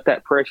and let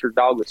that pressured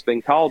dog that's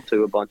been called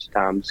to a bunch of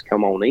times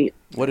come on in.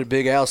 What did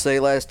Big Al say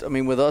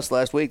with us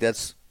last week?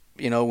 That's,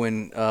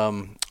 when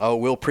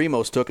Will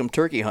Primos took him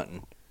turkey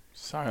hunting.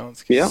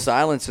 Silence. Yeah.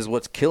 Silence is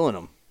what's killing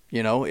them.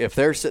 If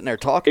they're sitting there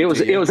talking It was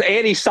to you. it was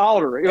Eddie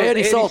Salter.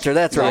 Eddie Salter,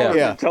 that's right, Salter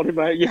yeah. Tell me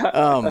about it.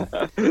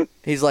 Yeah.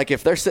 He's like,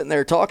 if they're sitting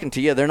there talking to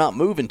you, they're not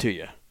moving to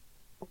you.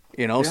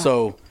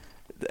 So,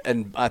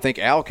 and I think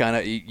Al kind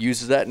of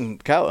uses that in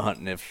coyote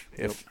hunting. If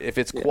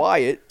it's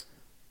quiet,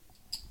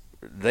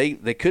 they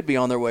could be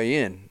on their way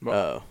in.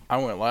 I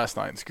went last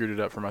night and screwed it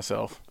up for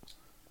myself.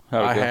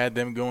 How'd it I go? had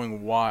them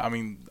going wide. I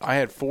mean, I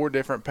had 4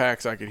 different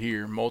packs I could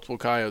hear, multiple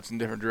coyotes in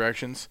different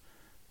directions.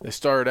 They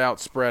started out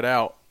spread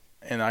out,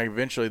 and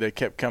eventually they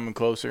kept coming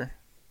closer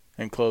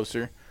and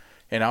closer.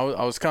 And I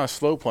was kind of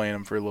slow playing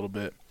them for a little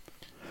bit.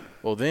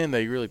 Well, then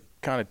they really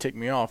kind of ticked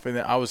me off, and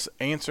then I was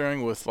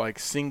answering with like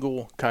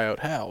single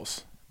coyote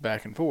howls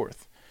back and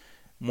forth.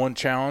 One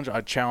challenge,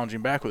 I'd challenge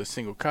him back with a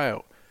single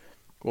coyote.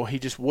 Well, he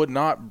just would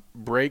not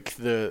break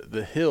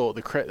the hill,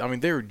 the crest. I mean,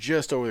 they were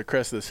just over the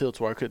crest of this hill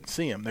to where I couldn't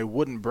see them. They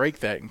wouldn't break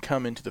that and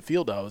come into the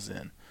field I was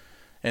in.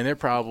 And they're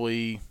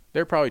probably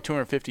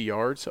 250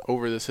 yards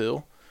over this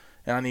hill,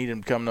 and I need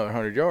them to come another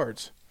 100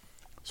 yards.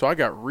 So I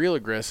got real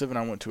aggressive, and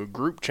I went to a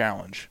group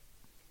challenge.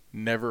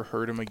 Never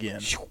heard him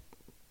again.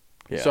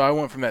 Yeah. So I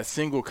went from that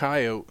single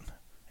coyote,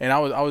 and I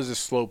was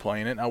just slow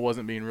playing it. I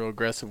wasn't being real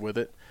aggressive with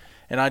it,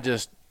 and I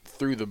just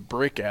threw the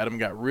brick at him,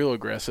 got real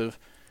aggressive,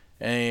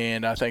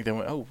 and I think they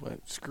went, oh,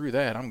 screw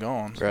that, I'm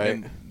gone. Right.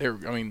 And they're,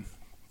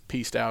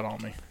 pieced out on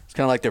me. It's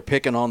kind of like they're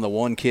picking on the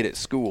one kid at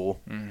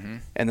school,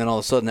 and then all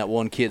of a sudden that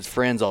one kid's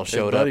friends all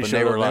showed up, and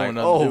they were like,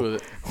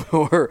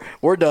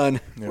 we're done.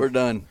 Yeah. We're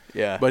done.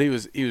 Yeah. But he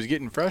was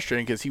getting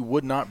frustrated because he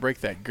would not break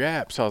that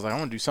gap. So I was like, I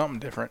want to do something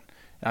different.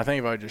 And I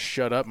think if I just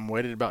shut up and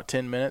waited about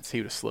 10 minutes, he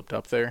would have slipped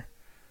up there.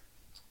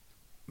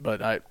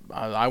 But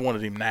I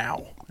wanted him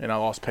now, and I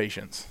lost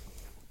patience.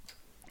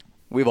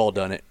 We've all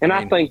done it. And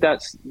I think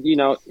that's,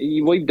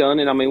 we've done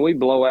it. I mean, we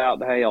blow out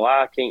the hell.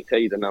 I can't tell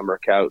you the number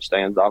of coyote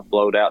stands I've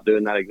blowed out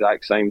doing that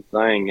exact same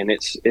thing. And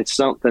it's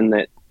something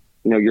that,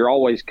 you're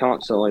always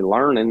constantly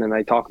learning. And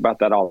they talk about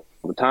that all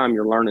the time.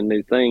 You're learning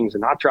new things.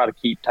 And I try to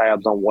keep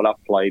tabs on what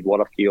I've played,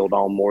 what I've killed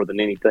on more than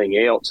anything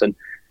else. And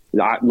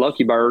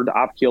Lucky Bird,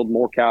 I've killed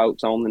more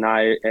coyotes on than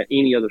I at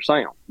any other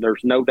sound.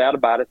 There's no doubt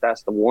about it.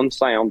 That's the one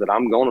sound that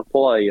I'm going to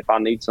play if I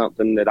need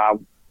something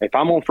if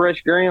I'm on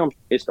fresh ground,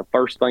 it's the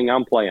first thing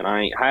I'm playing.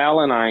 I ain't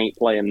howling. I ain't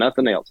playing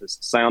nothing else. It's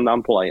the sound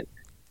I'm playing.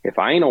 If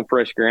I ain't on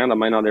fresh ground, I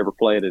may not ever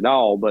play it at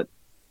all. But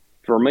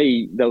for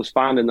me,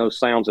 finding those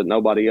sounds that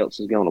nobody else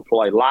is going to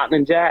play.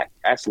 Lightning Jack,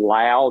 that's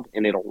loud,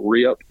 and it'll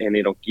rip, and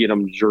it'll get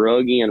them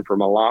drug in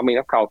from a long. I mean,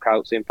 I've called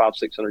coyotes in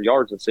 500-600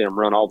 yards and seen them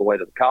run all the way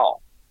to the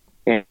call.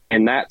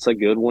 And that's a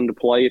good one to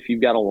play if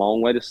you've got a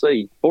long way to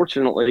see.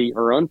 Fortunately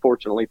or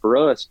unfortunately for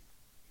us,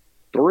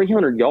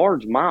 300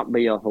 yards might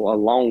be a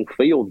long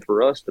field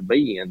for us to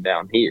be in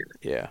down here.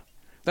 Yeah.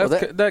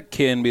 That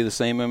can be the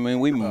same. I mean,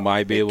 we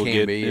might be able to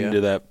get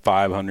into that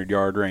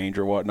 500-yard range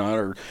or whatnot.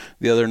 Or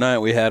the other night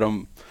we had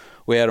them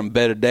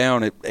bedded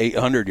down at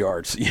 800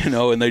 yards,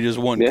 and they just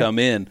wouldn't come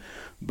in.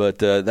 But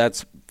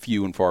that's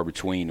few and far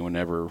between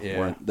whenever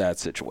we're in that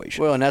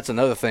situation. Well, and that's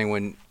another thing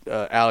when,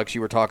 Alex,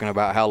 you were talking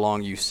about how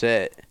long you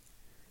set.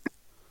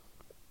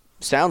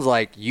 Sounds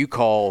like you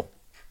call,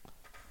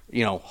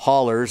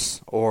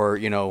 haulers or,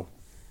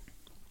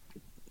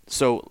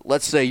 so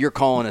let's say you're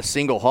calling a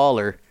single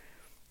hauler.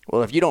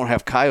 Well, if you don't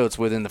have coyotes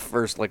within the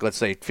first, let's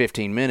say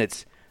 15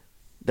 minutes,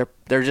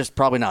 they're just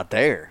probably not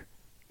there.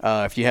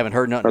 If you haven't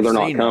heard nothing, or they're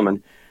not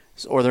coming,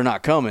 or they're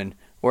not coming.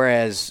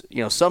 Whereas,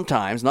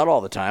 sometimes, not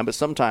all the time, but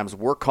sometimes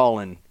we're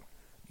calling,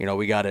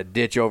 we got a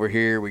ditch over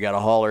here, we got a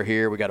hauler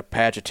here, we got a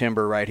patch of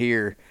timber right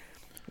here.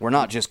 We're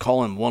not just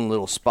calling one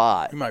little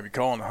spot. You might be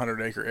calling a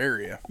 100-acre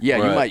area. Yeah,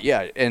 right. You might.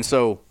 Yeah, and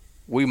so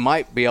we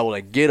might be able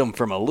to get them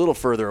from a little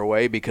further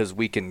away because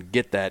we can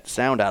get that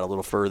sound out a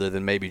little further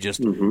than maybe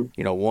just one.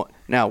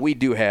 Now we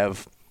do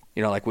have,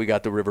 like we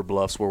got the river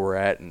bluffs where we're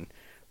at, and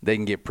they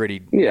can get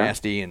pretty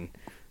nasty, and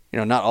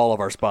not all of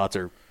our spots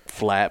are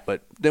flat,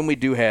 but then we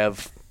do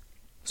have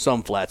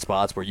some flat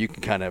spots where you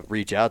can kind of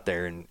reach out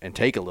there and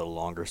take a little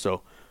longer.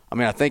 So,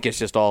 I think it's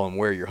just all in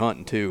where you're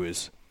hunting too,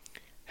 is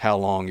how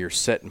long you're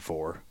setting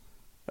for,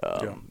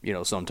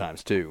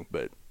 sometimes too.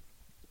 But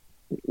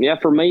yeah,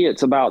 for me,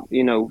 it's about,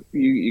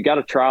 you got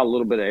to try a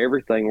little bit of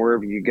everything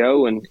wherever you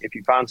go. And if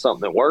you find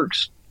something that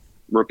works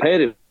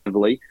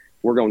repetitively,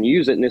 we're going to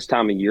use it in this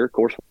time of year. Of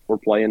course, we're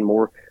playing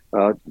more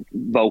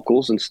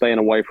vocals and staying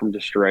away from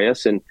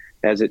distress. And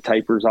as it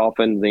tapers off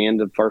in the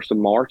end of 1st of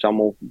March, I'm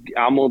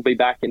gonna be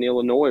back in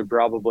Illinois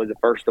probably the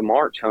 1st of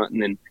March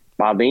hunting. And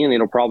by then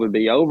it'll probably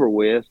be over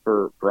with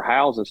for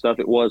hows and stuff.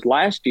 It was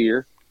last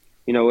year,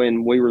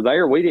 and we were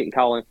there. We didn't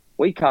call in.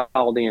 We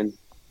called in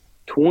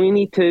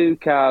 22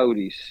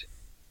 coyotes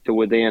to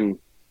within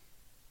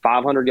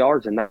 500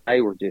 yards, and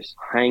they were just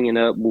hanging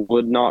up,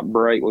 would not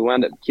break. We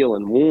wound up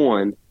killing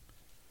one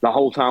the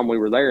whole time we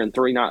were there. In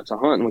 3 nights of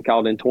hunting, we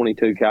called in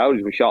 22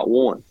 coyotes. We shot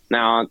one.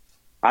 Now,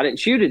 I didn't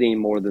shoot it any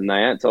more than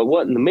that, so it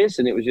wasn't the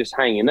missing. It was just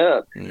hanging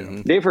up.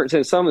 Mm-hmm. Difference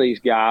in some of these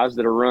guys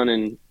that are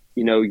running,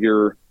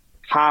 your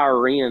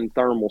higher-end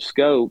thermal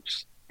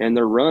scopes, and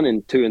they're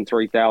running $2,000 and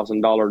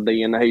 $3,000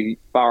 DNA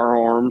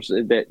firearms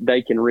that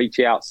they can reach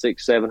out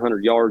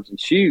 600-700 yards and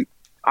shoot.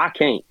 I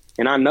can't,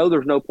 and I know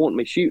there's no point in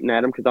me shooting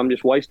at them because I'm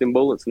just wasting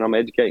bullets and I'm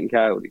educating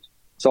coyotes.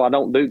 So I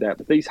don't do that.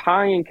 But these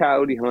high-end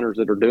coyote hunters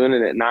that are doing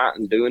it at night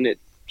and doing it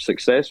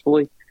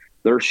successfully,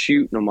 they're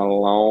shooting them a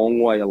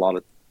long way a lot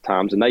of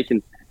times, and they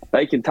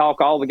can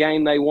talk all the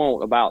game they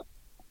want about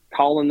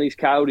calling these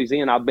coyotes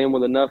in. I've been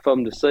with enough of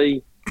them to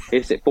see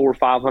it's at 400 or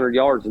 500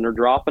 yards and they're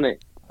dropping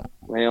it.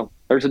 Well,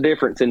 there's a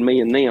difference in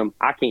me and them.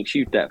 I can't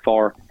shoot that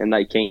far, and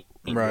they can't.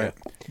 Right.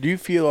 Do you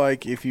feel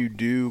like if you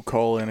do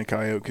call in a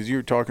coyote, because you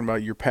were talking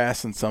about you're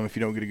passing some if you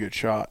don't get a good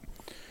shot,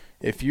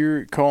 if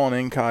you're calling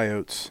in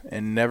coyotes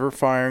and never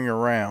firing a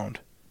round,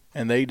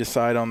 and they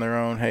decide on their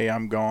own, hey,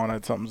 I'm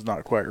gone, something's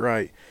not quite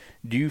right,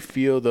 do you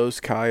feel those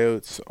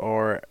coyotes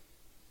are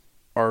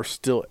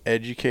still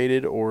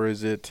educated, or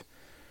do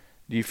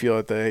you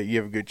feel that you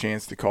have a good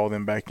chance to call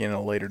them back in at a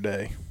later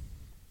day?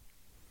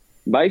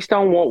 Based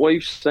on what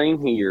we've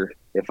seen here,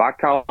 if I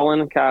call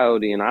in a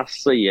coyote and I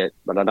see it,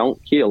 but I don't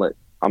kill it,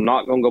 I'm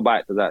not going to go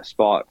back to that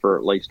spot for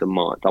at least a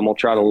month. I'm going to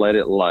try to let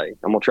it lay.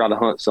 I'm going to try to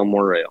hunt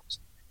somewhere else.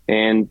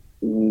 And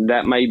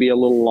that may be a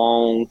little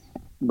long,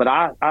 but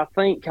I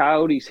think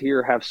coyotes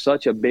here have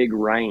such a big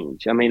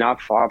range.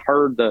 I've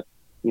heard the,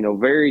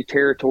 very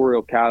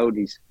territorial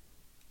coyotes.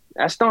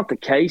 That's not the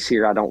case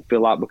here, I don't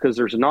feel like, because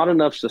there's not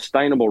enough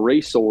sustainable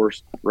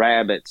resource,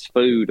 rabbits,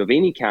 food of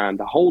any kind,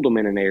 to hold them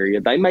in an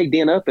area. They may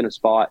den up in a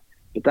spot,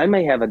 but they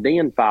may have a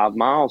den 5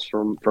 miles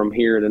from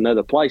here at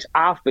another place,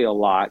 I feel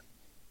like.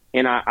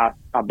 And I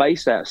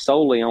base that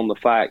solely on the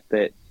fact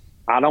that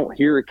I don't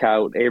hear a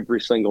coyote every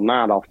single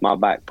night off my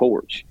back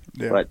porch.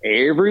 Yeah. But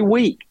every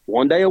week,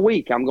 one day a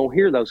week, I'm going to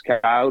hear those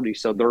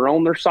coyotes. So they're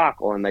on their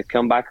cycle and they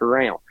come back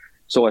around.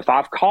 So if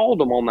I've called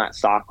them on that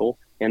cycle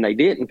and they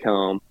didn't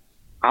come,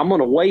 I'm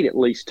going to wait at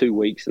least 2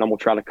 weeks, and I'm going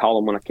to try to call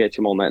them when I catch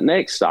them on that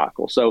next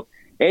cycle. So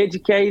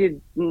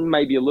educated,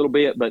 maybe a little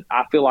bit, but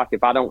I feel like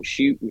if I don't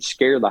shoot and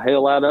scare the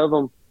hell out of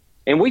them,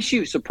 and we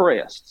shoot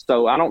suppressed.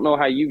 So I don't know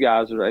how you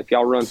guys are, if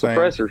y'all run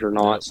suppressors or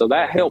not. Yep. So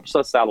that helps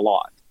us out a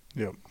lot.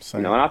 Yep.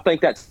 Same. And I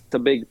think that's the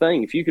big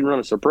thing. If you can run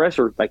a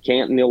suppressor, they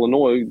can't in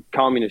Illinois,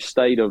 communist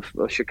state of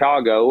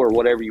Chicago or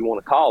whatever you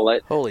want to call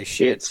it. Holy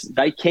shit.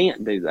 They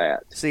can't do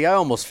that. See, I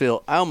almost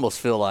feel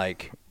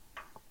like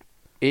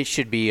it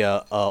should be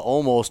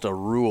almost a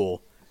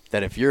rule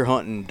that if you're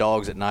hunting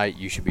dogs at night,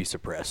 you should be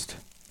suppressed.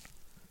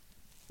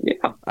 Yeah,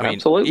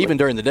 absolutely. Even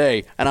during the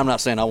day, and I'm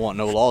not saying I want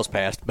no laws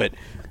passed, but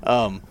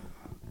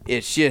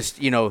it's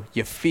just,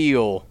 you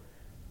feel,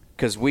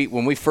 because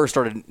when we first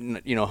started,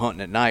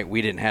 hunting at night,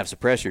 we didn't have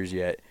suppressors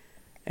yet,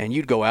 and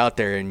you'd go out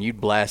there and you'd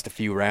blast a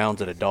few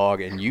rounds at a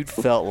dog, and you'd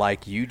felt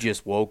like you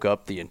just woke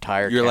up the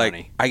entire county. You're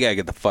like, I gotta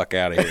get the fuck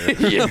out of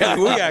here. Yeah.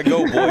 We gotta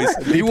go, boys.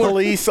 The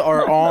police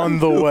are on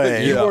the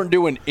way. You weren't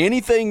doing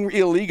anything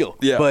illegal,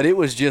 but it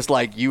was just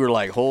like you were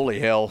like, holy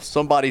hell,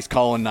 somebody's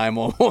calling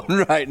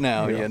 911 right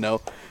now,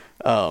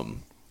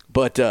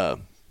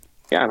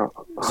 Yeah,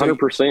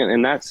 100%.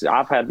 And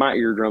I've had my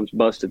eardrums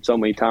busted so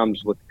many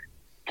times with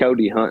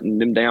Cody hunting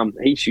them down.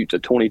 He shoots a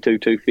 22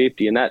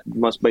 250, and that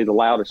must be the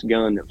loudest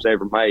gun that was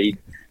ever made,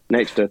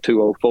 next to a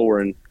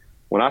 204. And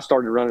when I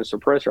started running a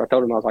suppressor, I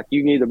told him, I was like,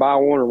 you can either buy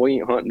one or we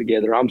ain't hunting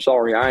together. I'm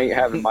sorry, I ain't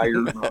having my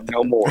eardrum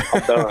no more.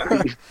 I'm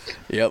done.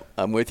 Yep,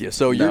 I'm with you.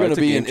 So you're going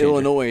to be in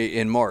Illinois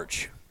in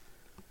March.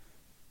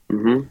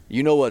 Mm-hmm.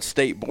 You know what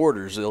state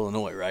borders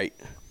Illinois, right?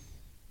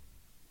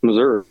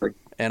 Missouri.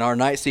 And our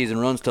night season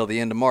runs till the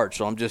end of March.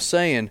 So I'm just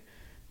saying,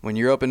 when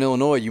you're up in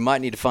Illinois, you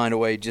might need to find a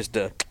way just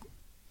to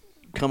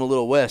come a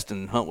little west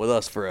and hunt with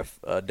us for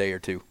a day or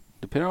two.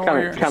 Depending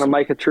on kind of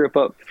make a trip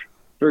up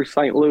through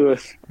St.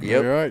 Louis.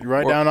 Yep. You're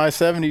right down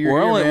I-70.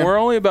 We're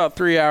only about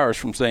 3 hours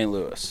from St.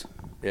 Louis.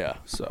 Yeah.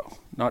 So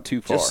not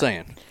too far. Just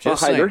saying.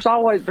 Hey, there's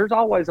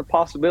always a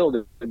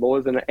possibility,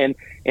 boys, and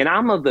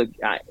I'm of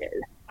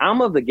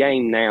the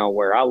game now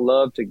where I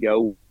love to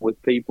go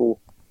with people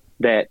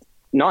that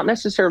not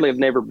necessarily have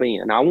never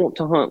been. I want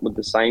to hunt with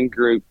the same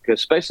group,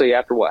 especially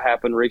after what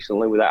happened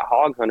recently with that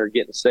hog hunter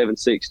getting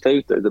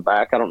 7.62 through the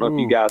back. I don't know if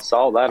you guys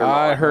saw that or not.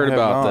 I heard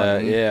about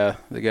that. Yeah,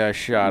 the guy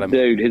shot him.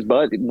 Dude, his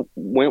buddy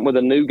went with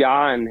a new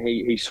guy, and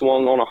he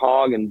swung on a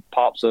hog and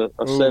pops a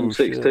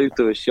 7.62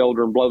 through his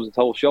shoulder and blows his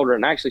whole shoulder,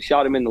 and actually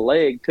shot him in the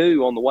leg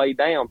too on the way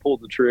down. Pulled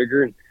the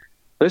trigger, and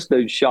this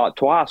dude shot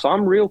twice. So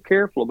I'm real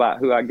careful about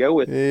who I go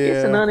with. Yeah.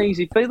 It's an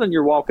uneasy feeling.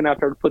 You're walking out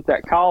there to put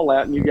that call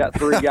out, and you got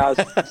three guys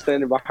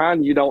standing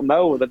behind you don't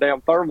know with a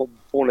damn thermal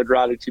pointed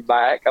right at your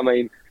back. I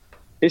mean,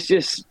 it's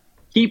just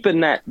keeping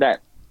that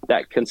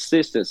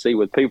consistency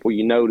with people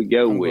you know to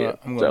go with.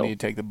 I'm going to need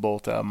to take the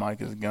bolt out of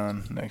Micah's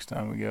gun next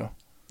time we go.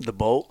 The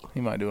bolt?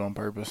 He might do it on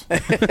purpose.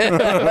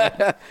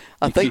 I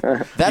think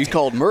that's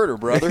called murder,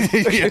 brother.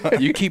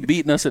 You keep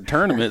beating us at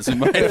tournaments. You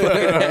might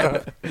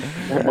at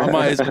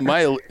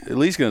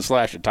least going to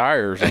slash a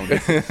tire or something.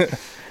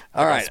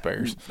 All right.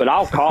 But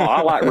I'll call.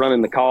 I like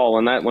running the call,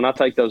 and that when I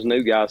take those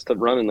new guys to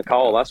running the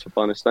call, that's the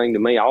funnest thing to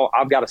me.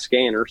 I've got a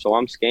scanner, so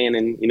I'm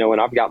scanning,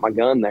 and I've got my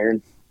gun there.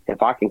 And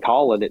if I can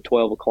call it at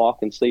 12 o'clock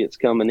and see it's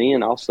coming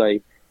in, I'll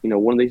say,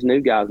 one of these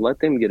new guys, let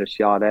them get a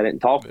shot at it and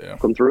talk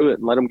them through it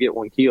and let them get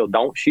one killed.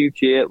 Don't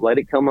shoot yet. Let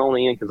it come on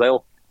in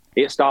because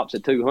it stops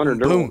at 200.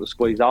 They're going to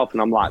squeeze off,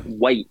 and I'm like,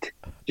 wait.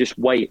 Just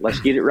wait.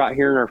 Let's get it right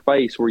here in our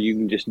face where you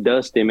can just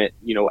dust him at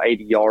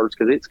 80 yards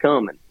because it's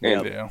coming.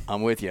 Yeah,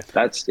 I'm with you.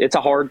 It's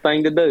a hard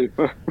thing to do.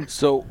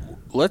 So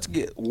let's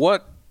get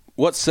what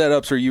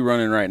setups are you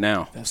running right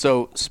now?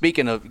 So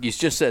speaking of, you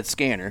just said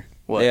scanner.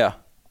 What? Yeah,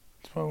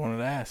 that's what I wanted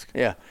to ask.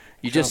 Yeah,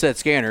 you just said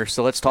scanner.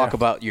 So let's talk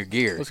about your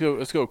gear. Let's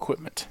go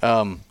equipment.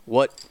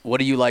 What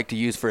do you like to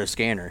use for a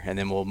scanner, and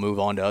then we'll move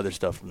on to other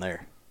stuff from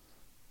there.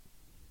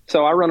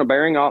 So I run a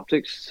Bearing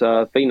Optics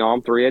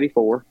Phenom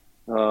 384.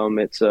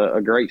 It's a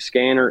great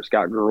scanner. It's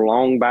got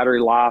long battery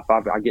life.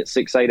 I get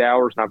 6-8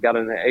 hours, and I've got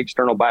an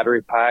external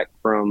battery pack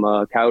from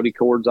Coyote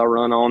cords I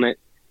run on it.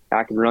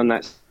 I can run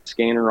that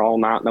scanner all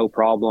night, no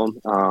problem.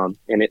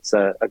 And it's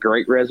a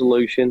great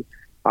resolution.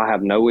 I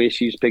have no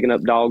issues picking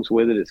up dogs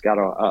with it. It's got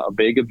a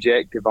big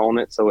objective on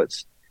it, so it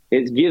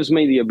gives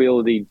me the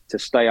ability to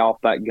stay off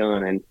that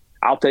gun. And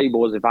I'll tell you,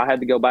 boys, if I had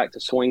to go back to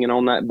swinging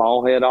on that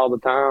ball head all the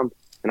time,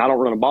 and I don't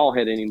run a ball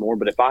head anymore,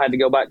 but if I had to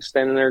go back to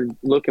standing there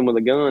looking with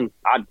a gun,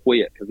 I'd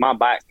quit because my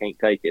back can't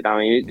take it. I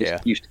mean, it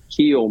just used to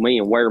kill me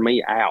and wear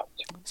me out.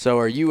 So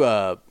are you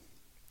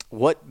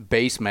what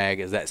base mag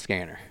is that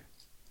scanner?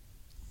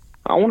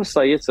 I want to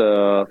say it's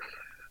a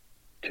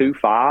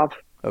 2.5.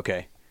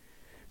 Okay.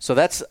 So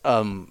that's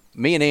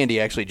me and Andy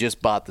actually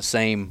just bought the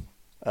same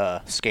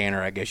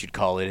scanner, I guess you'd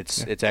call it.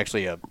 It's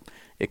actually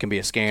it can be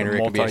a scanner,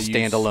 it can be a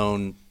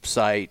standalone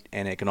sight,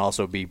 and it can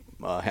also be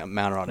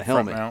mounted on a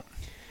helmet. Mount.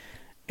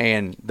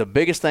 And the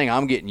biggest thing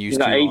I'm getting used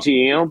to.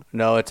 AGM?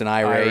 No, it's an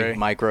IRA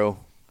micro.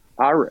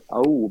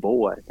 Oh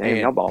boy,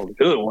 damn! I bought a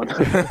good one.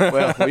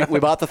 Well, we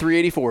bought the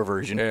 384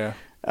 version. Yeah.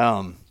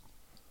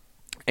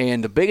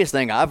 And the biggest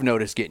thing I've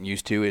noticed getting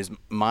used to is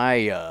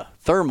my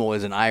thermal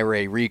is an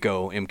IRA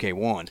Rico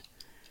MK1,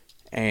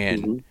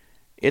 and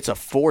it's a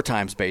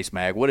 4x base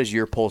mag. What is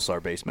your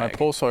Pulsar base mag? My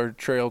Pulsar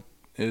Trail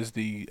is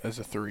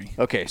a 3.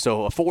 Okay,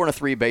 so a 4 and a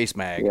 3 base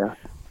mag. Yeah.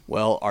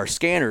 Well, our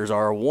scanners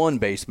are a 1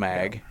 base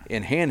mag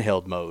in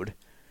handheld mode.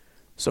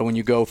 So when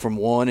you go from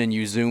 1 and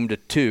you zoom to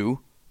 2,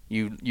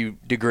 you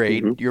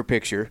degrade your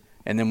picture,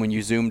 and then when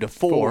you zoom to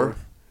 4,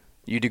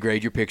 you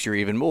degrade your picture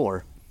even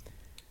more.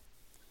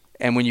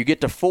 And when you get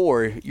to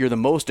 4, you're the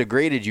most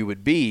degraded you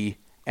would be,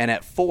 and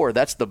at 4,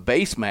 that's the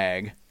base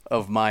mag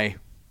of my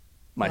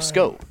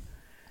scope.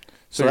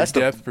 So that's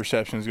depth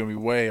perception is going to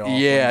be way off.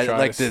 Yeah,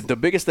 like the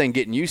biggest thing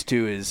getting used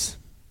to is,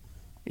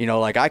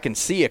 like I can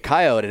see a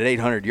coyote at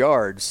 800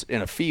 yards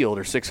in a field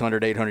or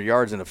 600, 800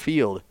 yards in a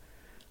field,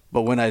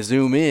 but when I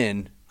zoom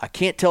in, I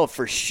can't tell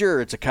for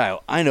sure it's a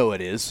coyote. I know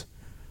it is,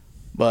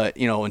 but,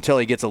 until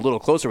he gets a little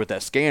closer with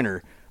that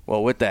scanner,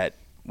 well, with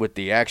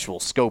the actual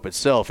scope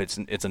itself, it's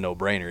a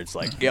no-brainer. It's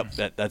like, yep,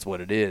 that's what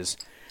it is.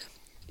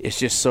 It's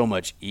just so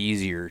much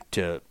easier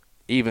to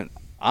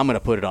I'm going to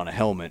put it on a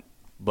helmet,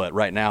 but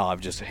right now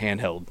I've just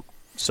handheld,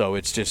 so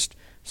it's just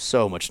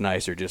so much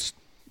nicer just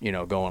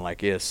going like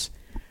this.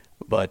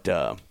 But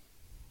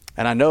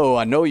and I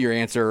know your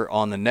answer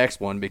on the next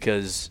one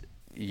because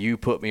you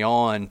put me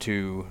on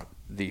to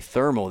the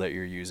thermal that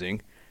you're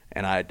using,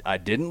 and I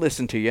didn't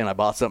listen to you, and I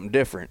bought something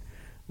different.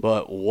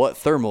 But what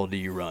thermal do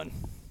you run?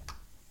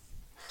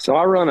 So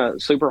I run a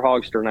Super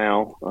Hogster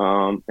now,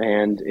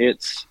 and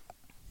it's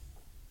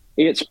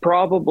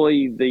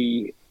probably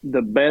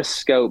the best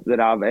scope that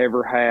I've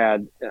ever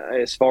had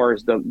as far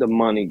as the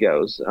money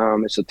goes.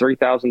 It's a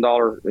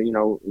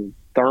 $3,000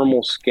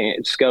 thermal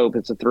scope.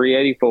 It's a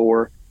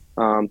 384,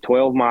 12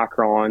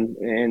 micron,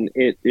 and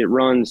it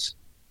runs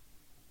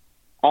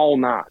all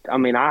night. I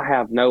mean,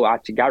 I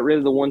got rid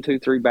of the 1, 2,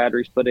 3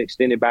 batteries, put an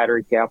extended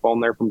battery cap on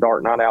there from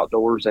Dark Knight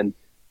Outdoors, and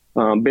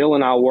Bill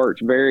and I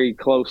worked very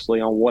closely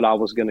on what I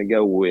was going to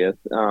go with.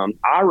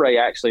 iRay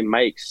actually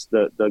makes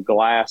the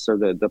glass or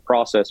the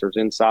processors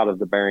inside of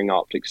the Bearing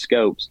Optics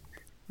scopes.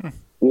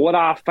 What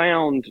I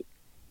found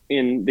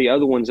in the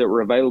other ones that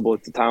were available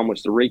at the time,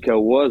 which the Rico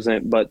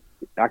wasn't, but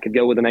I could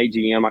go with an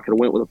AGM, I could have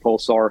went with a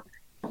Pulsar.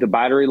 The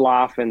battery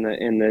life and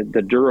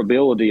the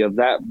durability of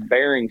that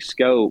Bearing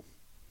scope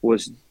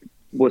was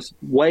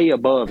way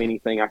above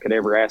anything I could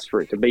ever ask for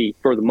it to be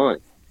for the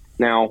money.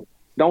 Now,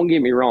 don't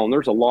get me wrong,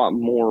 there's a lot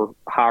more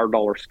higher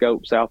dollar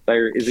scopes out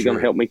there. Is it going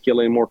to help me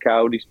kill any more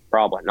coyotes?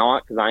 Probably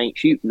not, because I ain't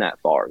shooting that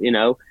far,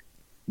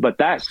 But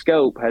that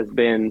scope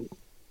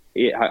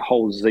it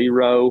holds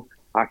 0.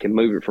 I can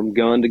move it from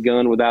gun to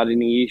gun without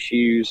any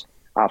issues.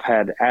 I've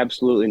had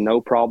absolutely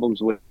no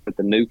problems with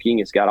the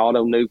nuking. It's got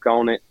auto nuke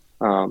on it.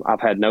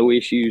 I've had no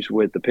issues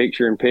with the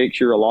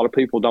picture-in-picture. A lot of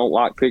people don't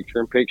like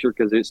picture-in-picture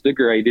because it's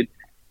degraded.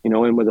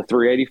 And with a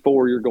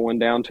 384, you're going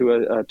down to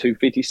a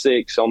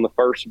 256 on the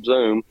first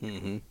zoom.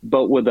 Mm-hmm.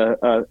 But with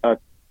a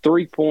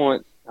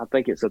 3-point, I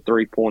think it's a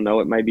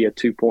 3.0, it may be a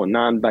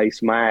 2.9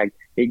 base mag,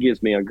 it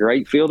gives me a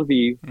great field of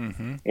view.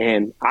 Mm-hmm.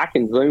 And I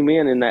can zoom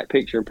in that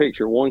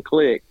picture-in-picture one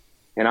click,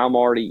 and I'm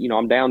already,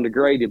 I'm down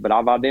degraded, but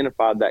I've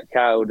identified that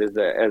coyote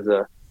as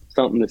a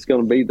something that's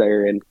going to be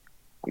there. And,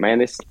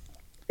 man,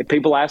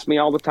 people ask me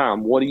all the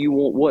time, what do you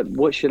want?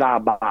 What should I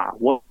buy?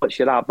 What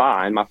should I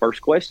buy? And my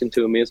first question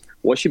to them is,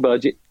 what's your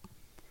budget?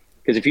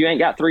 Because if you ain't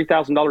got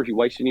 $3,000, you're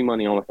wasting your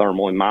money on a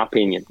thermal, in my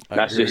opinion.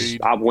 That's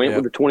just, I went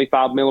with the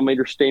 25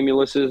 millimeter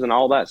stimuluses and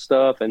all that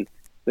stuff, and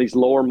these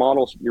lower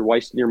models, you're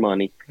wasting your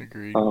money.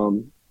 Agreed.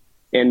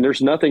 And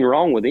there's nothing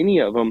wrong with any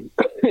of them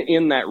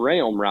in that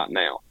realm right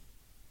now.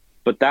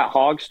 But that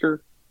Hogster,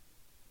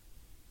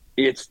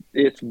 it's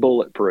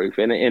bulletproof.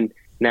 And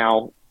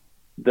now,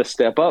 the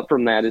step up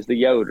from that is the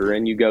Yoder,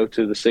 and you go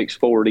to the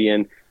 640.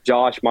 And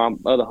Josh, my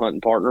other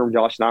hunting partner,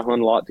 Josh and I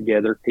hunt a lot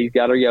together. He's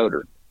got a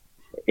Yoder.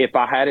 If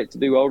I had it to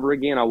do over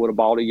again, I would have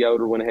bought a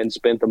Yoder, went ahead and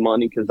spent the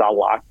money because I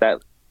like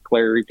that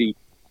clarity.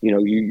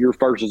 Your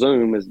first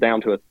zoom is down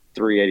to a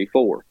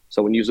 384.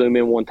 So when you zoom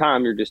in one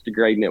time, you're just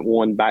degrading it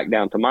one back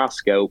down to my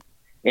scope.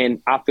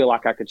 And I feel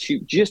like I could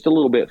shoot just a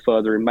little bit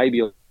further and maybe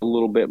a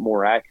little bit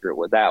more accurate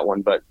with that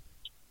one. But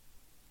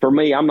for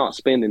me, I'm not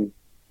spending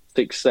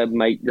 $6,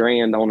 $7,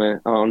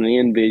 $8 on an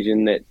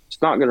Envision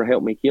that's not going to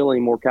help me kill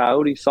any more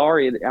coyotes.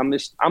 Sorry,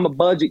 I'm a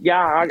budget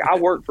guy. I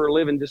work for a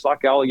living just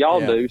like all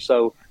y'all do,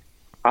 so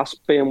I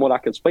spend what I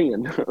can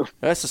spend.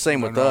 That's the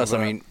same with us.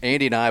 I mean,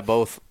 Andy and I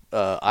both.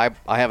 I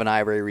have an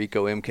iRay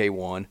Rico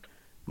MK1.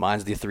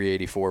 Mine's the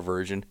 384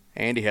 version.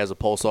 Andy has a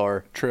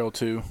Pulsar Trail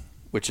 2,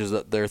 which is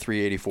their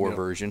 384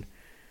 version.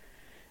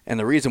 And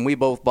the reason we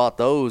both bought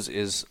those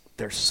is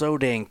they're so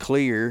dang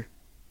clear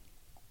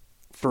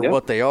for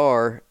what they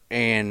are.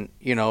 And,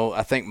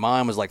 I think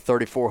mine was like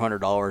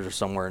 $3,400 or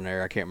somewhere in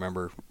there. I can't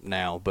remember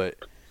now. But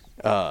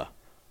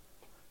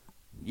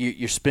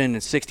you're spending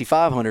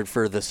 $6,500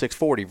 for the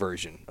 640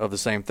 version of the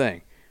same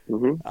thing.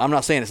 Mm-hmm. I'm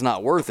not saying it's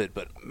not worth it,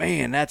 but,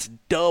 man, that's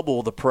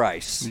double the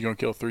price. You're going to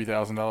kill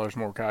 $3,000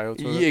 more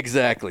coyotes with it?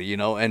 Exactly,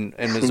 and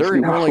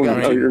Missouri, we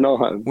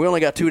only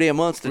got 2 damn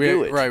months to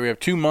do it. Right, we have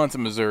 2 months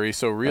in Missouri,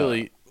 so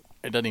really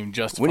it doesn't even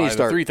justify the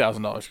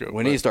 $3,000 scope.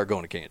 We need to start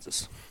going to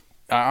Kansas.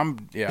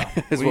 That's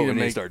what we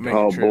need to start doing.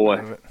 Oh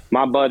boy,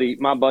 my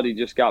buddy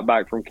just got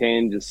back from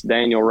Kansas.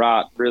 Daniel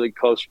Wright, really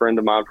close friend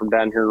of mine from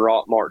down here in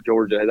Rockmart,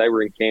 Georgia. They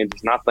were in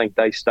Kansas, and I think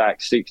they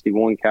stacked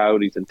 61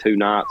 coyotes in 2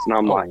 nights. And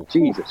I'm like,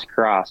 Jesus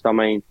Christ! I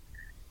mean,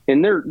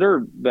 and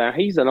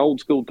he's an old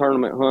school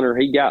tournament hunter.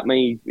 He got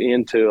me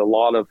into a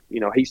lot of,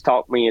 he's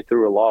talked me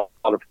through a lot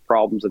of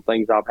problems and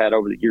things I've had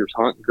over the years.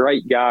 Hunting,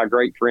 great guy,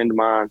 great friend of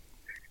mine.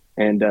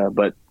 And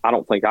but I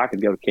don't think I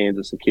could go to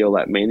Kansas and kill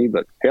that many.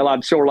 But hell,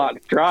 I'd sure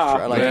like to try.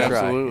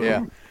 Absolutely.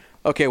 Yeah.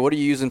 Okay, what are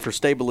you using for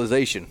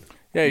stabilization?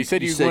 Yeah, you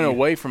said you went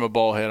away from a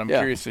ball head. I'm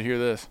curious to hear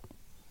this.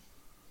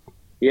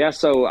 Yeah,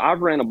 so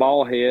I've ran a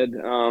ball head.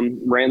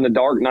 Ran the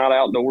Dark Knight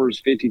Outdoors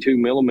 52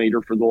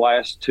 millimeter for the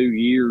last 2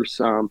 years.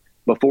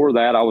 Before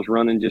that, I was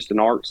running just an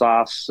Art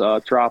Size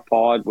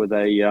tripod with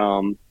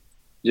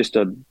just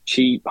a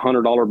cheap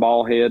 $100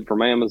 ball head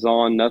from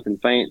Amazon. Nothing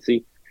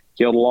fancy.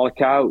 Killed a lot of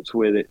coyotes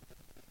with it.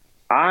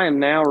 I am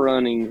now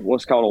running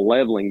what's called a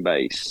leveling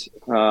base,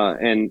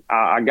 and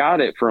I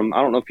got it from,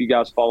 I don't know if you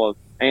guys follow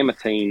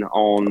Amatine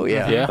on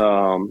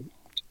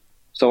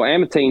So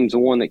Amatine's the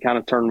one that kind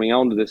of turned me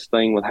on to this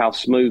thing with how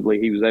smoothly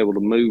he was able to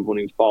move when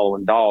he was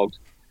following dogs.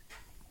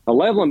 A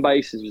leveling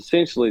base is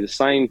essentially the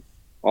same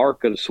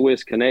Arc of the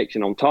Swiss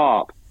connection on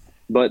top,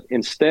 but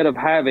instead of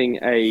having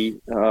a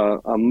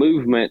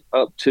movement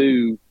up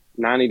to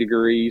 90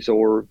 degrees,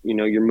 or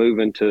you're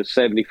moving to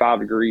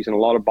 75 degrees in a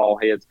lot of ball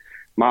heads,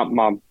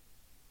 my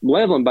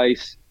leveling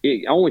base,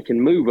 it only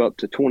can move up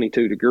to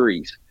 22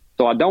 degrees.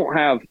 So I don't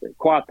have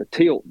quite the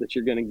tilt that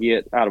you're going to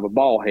get out of a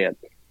ball head.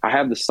 I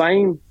have the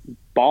same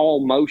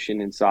ball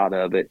motion inside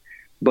of it,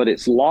 but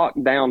it's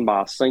locked down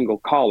by a single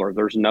collar.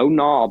 There's no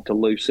knob to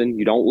loosen.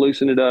 You don't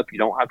loosen it up. You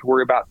don't have to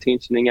worry about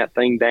tensioning that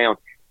thing down.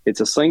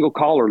 It's a single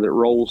collar that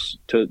rolls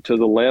to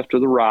the left or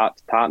the right,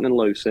 tighten and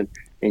loosen,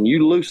 and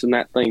you loosen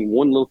that thing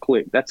one little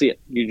click. That's it.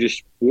 You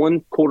just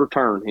 1/4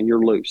 turn and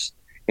you're loose,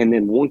 and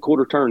then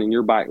 1/4 turn and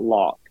you're back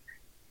locked.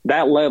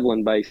 That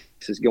leveling base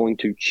is going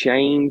to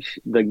change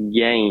the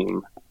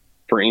game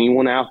for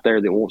anyone out there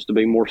that wants to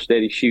be more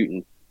steady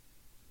shooting.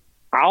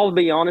 I'll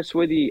be honest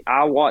with you,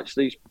 I watch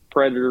these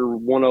Predator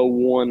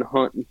 101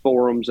 hunting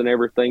forums and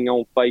everything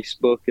on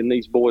Facebook, and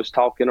these boys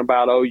talking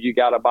about, oh, you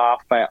got to buy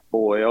a Fat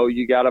Boy, oh,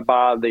 you got to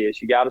buy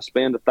this, you got to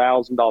spend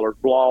 $1,000,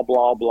 blah,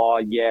 blah, blah,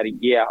 yada,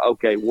 yeah,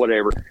 okay,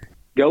 whatever.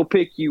 Go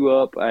pick you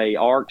up a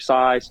arc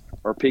size,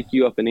 or pick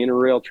you up an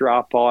inter-rail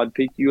tripod,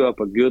 pick you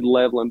up a good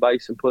leveling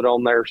base and put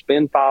on there,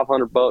 spend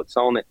 $500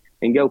 on it,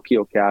 and go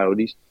kill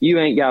coyotes. You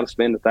ain't got to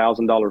spend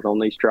 $1,000 on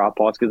these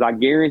tripods, because I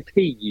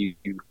guarantee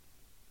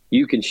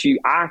you can shoot.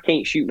 I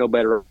can't shoot no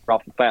better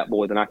off a Fat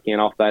Boy than I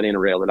can off that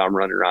inter-rail that I'm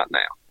running right now.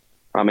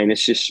 I mean,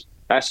 that's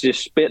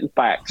just spitting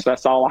facts.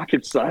 That's all I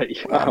can say.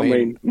 I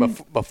mean,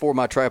 before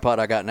my tripod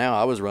I got now,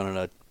 I was running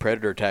a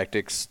Predator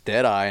Tactics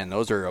Deadeye, and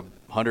those are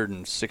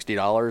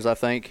 $160, I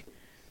think,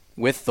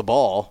 with the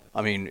ball.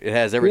 I mean, it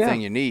has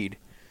everything you need,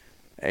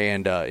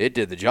 and it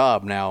did the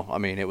job. Now, I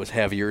mean, it was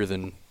heavier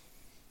than,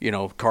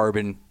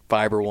 carbon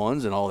fiber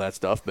ones and all that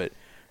stuff, but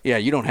yeah,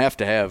 you don't have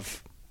to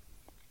have.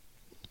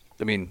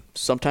 I mean,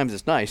 sometimes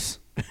it's nice.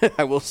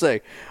 I will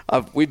say,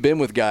 we've been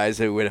with guys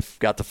who have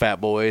got the Fat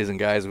Boys and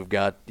guys who've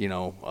got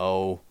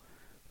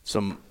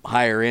some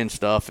higher end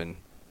stuff, and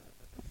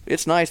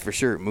it's nice for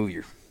sure. Move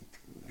your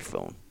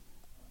phone.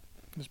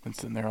 It's been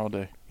sitting there all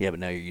day. Yeah, but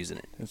now you're using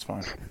it. It's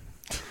fine.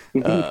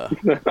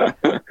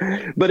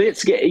 But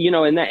it's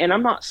and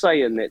I'm not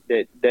saying that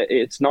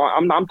it's not.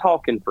 I'm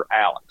talking for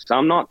Alex.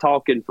 I'm not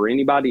talking for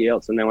anybody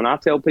else. And then when I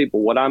tell people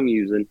what I'm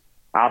using,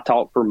 I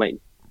talk for me.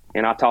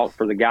 And I talk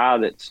for the guy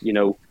that's,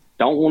 don't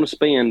want to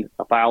spend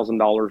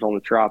 $1,000 on a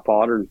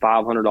tripod or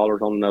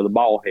 $500 on another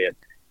ball head.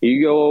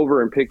 You go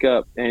over and pick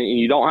up, and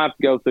you don't have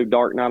to go through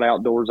Dark Knight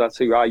Outdoors. That's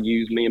who I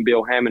use. Me and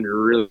Bill Hammond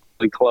are really,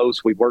 really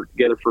close. We've worked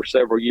together for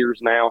several years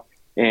now,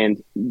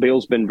 and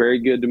Bill's been very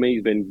good to me.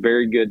 He's been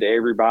very good to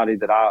everybody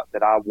that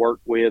I work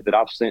with, that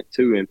I've sent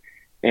to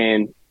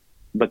him.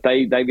 But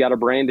they've got a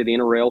branded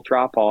inter-rail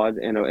tripod,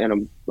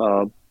 and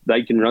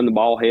they can run the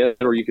ball head,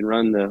 or you can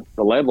run the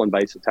leveling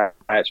base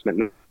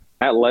attachment.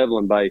 That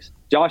leveling base,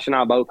 Josh and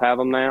I both have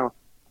them now,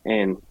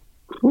 and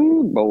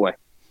boy,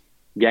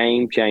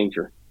 game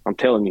changer. I'm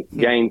telling you,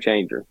 game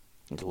changer.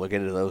 To look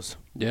into those.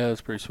 Yeah,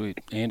 that's pretty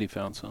sweet. Andy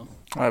found some.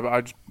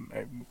 I just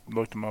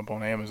looked them up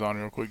on Amazon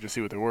real quick to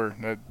see what they were.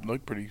 That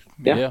looked pretty.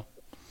 Yeah.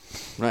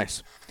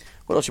 Nice.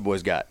 What else you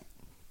boys got,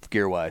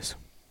 gear wise?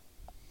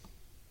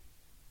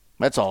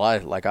 That's all I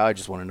like. I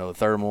just want to know the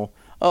thermal.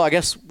 Oh, I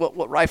guess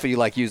what rifle you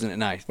like using at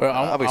night? Well,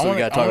 obviously we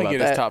got to talk about get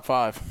that. his top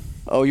 5.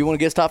 Oh, you want to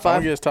get his top 5? I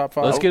want to get his top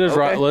 5. Let's get his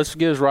okay. Let's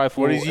get his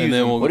rifle. What he's using.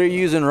 Then what are you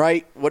using?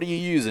 Right? What are you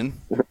using?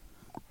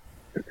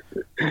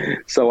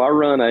 So I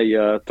run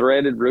a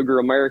threaded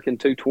Ruger American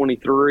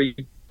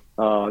 223.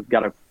 Got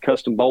a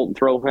custom bolt and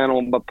throw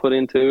handle put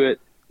into it.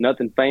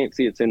 Nothing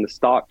fancy. It's in the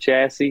stock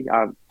chassis.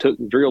 I took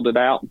and drilled it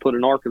out and put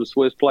an Arc of the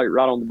Swiss plate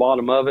right on the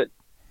bottom of it,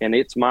 and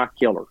it's my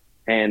killer.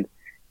 And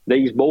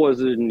these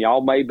boys, and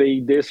y'all may be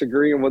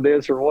disagreeing with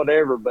this or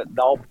whatever, but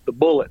all the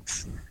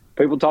bullets.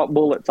 People talk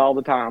bullets all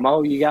the time.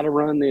 Oh, you got to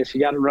run this, you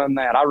got to run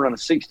that. I run a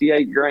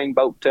 68 grain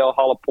boat tail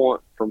hollow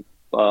point from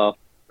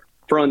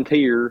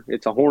Frontier.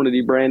 It's a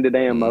Hornady branded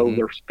ammo. Mm-hmm.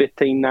 There's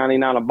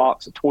 $15.99 a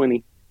box of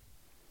 20.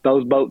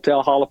 Those boat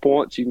tail hollow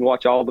points, you can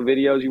watch all the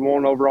videos you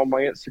want over on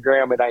my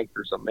Instagram. It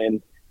anchors them,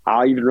 and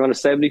I'll even run a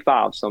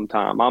 75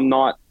 sometime. I'm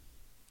not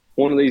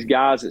one of these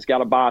guys that's got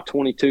to buy a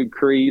 22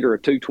 Creed or a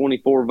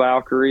 224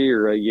 Valkyrie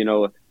or a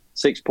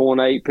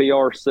 6.8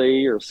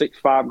 PRC or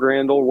 6.5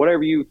 Grendel,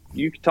 whatever. You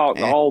can talk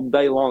all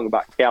day long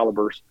about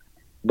calibers,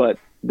 but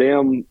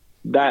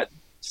that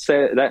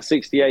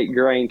 68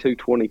 grain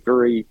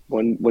 223,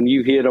 when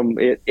you hit them,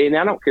 and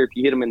I don't care if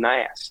you hit them in the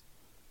ass,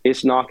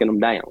 it's knocking them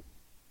down.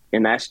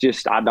 And that's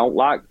just, I don't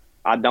like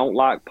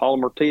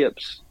polymer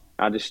tips.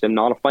 I just am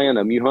not a fan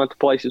of them. You hunt the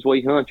places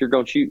we hunt, you're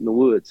going to shoot in the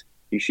woods.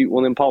 You shoot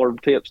one of them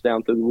polymer tips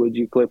down through the woods,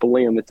 you clip a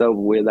limb, it's over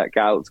with. That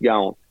coyote's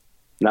gone.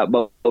 And that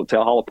boat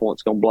tail hollow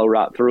point's going to blow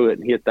right through it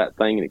and hit that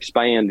thing and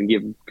expand and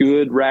give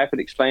good rapid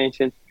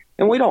expansion.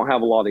 And we don't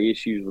have a lot of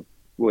issues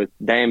with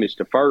damage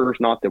to furs.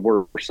 Not that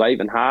we're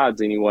saving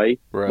hides anyway,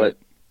 right. But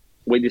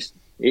we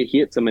it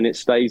hits them and it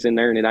stays in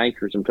there and it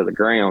anchors them to the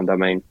ground. I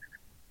mean,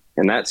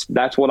 and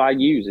that's what I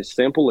use. It's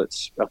simple,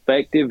 it's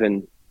effective,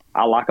 and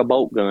I like a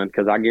bolt gun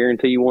because I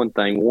guarantee you one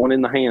thing: one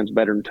in the hand's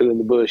better than two in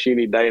the bush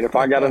any day. And if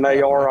I got an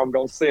AR, I'm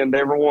gonna send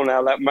every one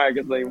out of that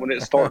magazine when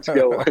it starts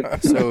going.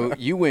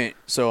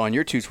 So on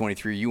your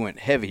 223, you went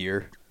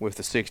heavier with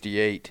the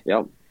 68.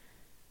 Yep.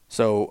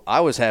 So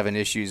I was having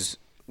issues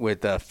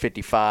with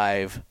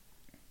 55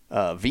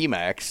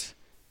 VMAX,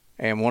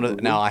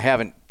 and now I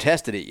haven't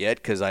tested it yet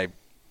because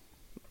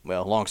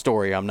long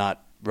story, I'm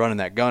not running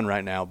that gun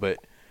right now, but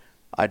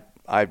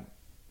I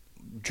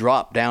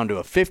dropped down to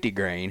a 50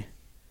 grain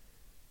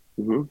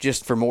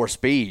just for more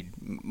speed,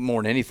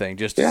 more than anything,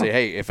 just to say,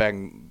 hey, if I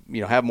can,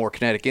 have more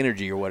kinetic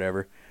energy or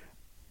whatever.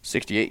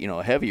 68,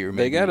 heavier.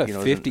 They maybe, got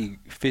a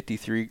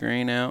 53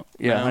 grain out.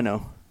 Yeah, now. I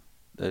know.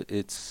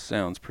 It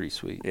sounds pretty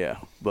sweet. Yeah,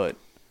 but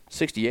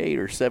 68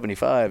 or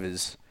 75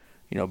 is,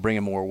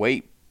 bringing more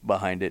weight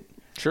behind it.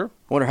 Sure.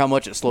 I wonder how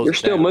much it slows You're it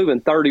still down.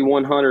 moving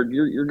 3,100.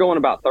 You're going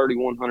about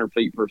 3,100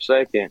 feet per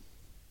second.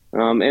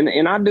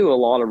 And I do a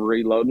lot of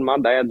reloading. My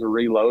dad's a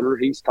reloader.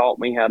 He's taught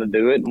me how to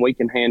do it, and we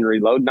can hand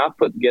reload. And I've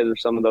put together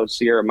some of those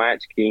Sierra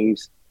Match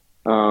Kings,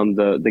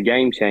 the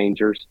game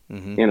changers,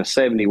 in a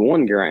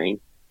 71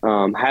 grain.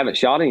 Haven't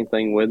shot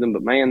anything with them,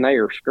 but man, they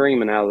are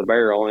screaming out of the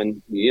barrel,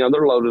 and they're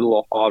loaded a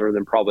little harder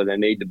than probably they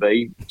need to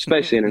be,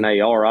 especially in an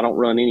AR. I don't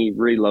run any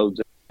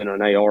reloads in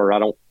an AR.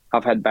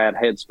 I've had bad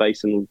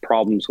headspace and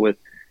problems with,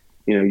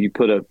 you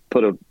put a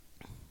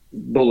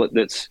bullet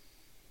that's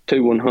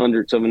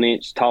 2/100ths of an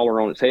inch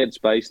taller on its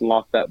headspace and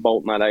lock that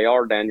bolt in that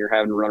AR down. You're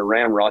having to run a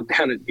ramrod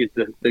down it to get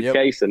the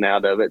casing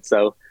out of it.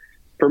 So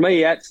for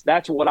me,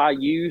 that's what I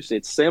use.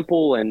 It's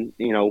simple, and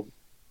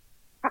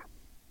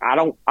I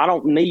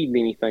don't need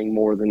anything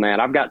more than that.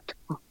 I've got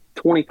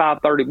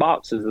 25, 30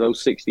 boxes of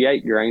those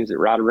 68 grains that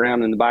ride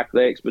around in the back of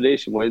the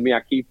Expedition with me. I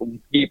keep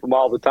them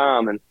all the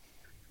time. And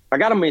I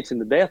got to mention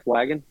the Death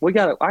Wagon. I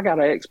got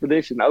an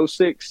Expedition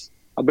 06.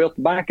 I built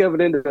the back of it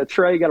into a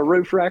tray, got a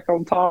roof rack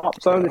on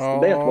top. So it's the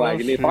Death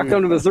Wagon. If I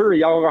come to Missouri,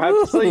 y'all are going to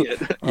have to see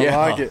it. Yeah,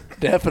 I like it.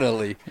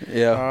 Definitely.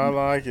 Yeah. I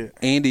like it.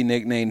 Andy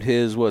nicknamed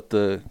his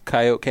the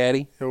Coyote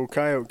Caddy? The old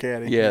Coyote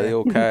Caddy. Yeah, the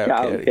old Coyote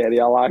Caddy.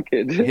 Caddy, I like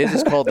it. His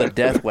is called the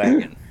Death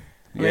Wagon.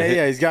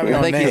 Yeah, he's got me on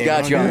I think name. he's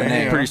got you on the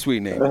name. Pretty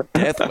sweet name.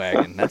 Death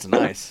Wagon. That's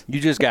nice. You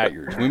just got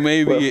yours. We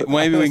maybe we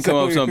can come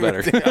up with something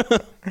better.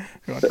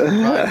 You want to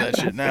revise that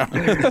shit now.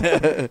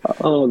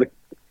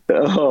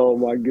 Oh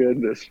my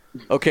goodness.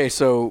 Okay,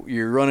 so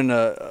you're running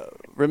a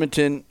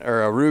Remington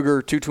or a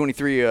Ruger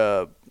 223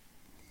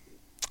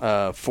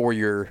 for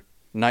your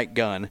night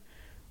gun.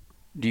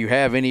 Do you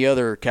have any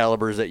other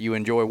calibers that you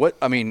enjoy?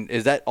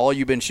 Is that all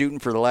you've been shooting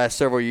for the last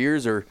several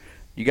years, or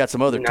you got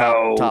some other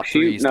top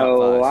threes,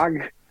 top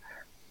fives?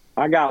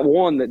 I got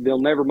one that they'll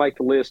never make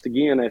the list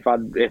again. If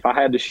I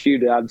had to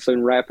shoot it, I'd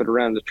soon wrap it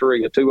around the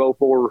tree. A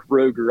 204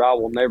 Ruger. I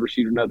will never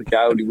shoot another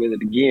coyote with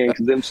it again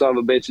because them son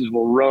of a bitches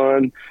will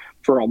run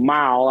for a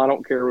mile. I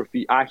don't care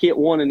I hit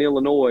one in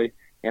Illinois,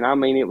 and I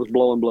mean, it was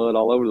blowing blood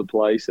all over the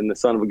place, and the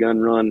son of a gun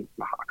run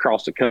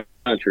across the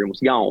country and was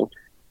gone.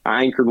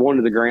 I anchored one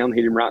to the ground,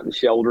 hit him right in the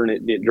shoulder,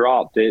 and it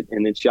dropped it,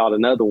 and then shot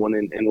another one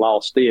and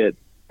lost it,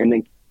 and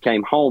then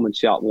came home and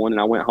shot one,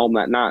 and I went home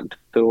that night and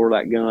tore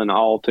that gun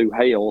all to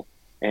hell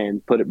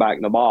and put it back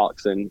in the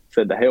box and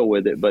said to hell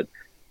with it. But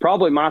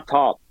probably my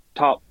top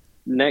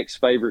next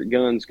favorite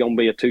gun's going to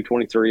be a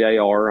 223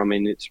 AR. I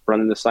mean, it's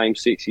running the same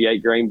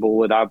 68 grain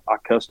bullet. I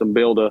custom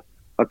built a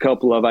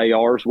couple of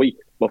ARs.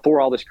 Before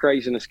all this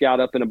craziness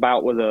got up and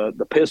about with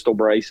the pistol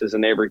braces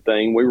and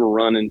everything, we were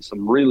running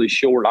some really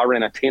short. I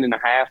ran a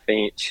 10.5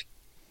 inch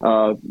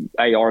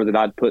AR that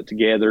I'd put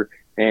together,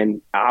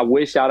 and I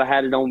wish I'd have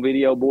had it on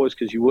video, boys,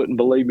 because you wouldn't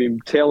believe me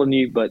telling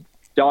you, but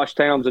Josh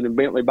Townsend and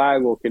Bentley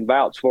Bagwell can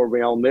vouch for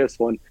me on this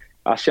one.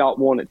 I shot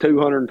one at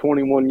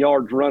 221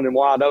 yards running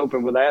wide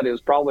open with that. It was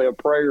probably a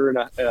prayer and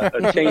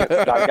a chance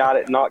that I got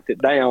it and knocked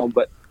it down,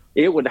 but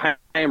it would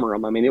hammer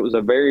them. I mean, it was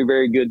a very,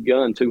 very good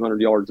gun,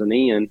 200 yards and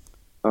in.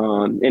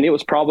 And it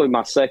was probably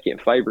my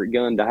second favorite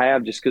gun to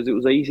have just because it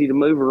was easy to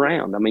move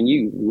around. I mean,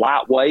 you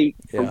lightweight.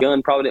 The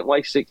gun probably didn't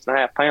weigh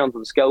 6.5 pounds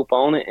with a scope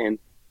on it, and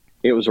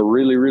it was a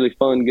really, really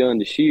fun gun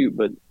to shoot,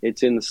 but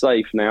it's in the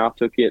safe now. I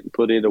took it and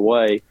put it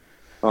away.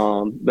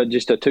 But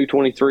just a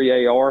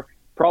 223 AR.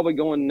 Probably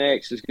going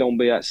next is going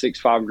to be that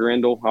 6.5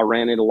 Grendel. I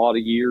ran it a lot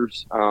of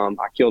years. I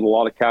killed a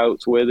lot of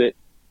coyotes with it.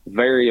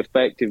 Very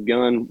effective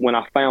gun when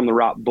I found the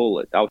right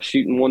bullet. I was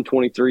shooting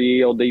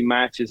 123 ELD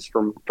matches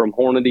from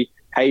Hornady.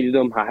 Hated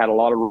them. I had a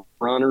lot of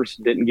runners.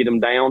 Didn't get them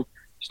down.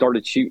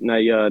 Started shooting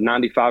a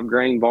 95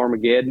 grain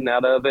Varmageddon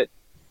out of it,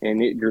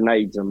 and it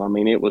grenades them. I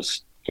mean,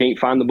 can't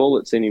find the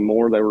bullets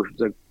anymore. There was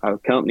a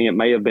company, it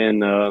may have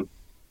been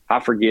I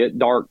forget,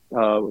 Dark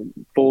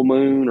Full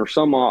Moon or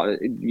some.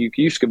 You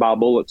used to buy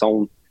bullets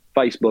on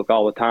Facebook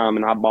all the time,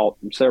 and I bought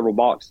several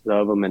boxes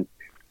of them, and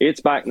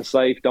it's back in the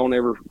safe. Don't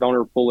ever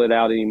pull it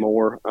out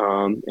anymore.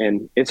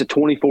 And it's a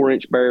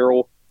 24-inch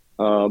barrel,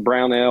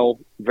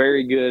 Brownell,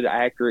 very good,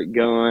 accurate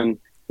gun.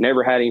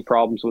 Never had any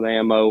problems with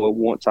ammo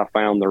once I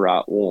found the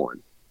right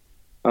one.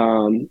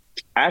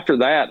 After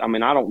that, I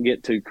mean, I don't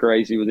get too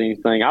crazy with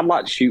anything. I'd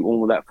like to shoot one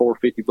with that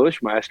 450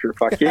 Bushmaster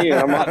if I can.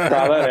 I might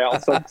try that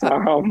out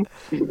sometime.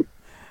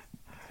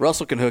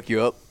 Russell can hook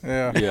you up.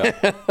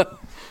 Yeah.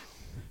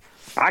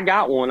 I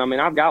got one. I mean,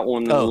 I've got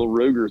one of the little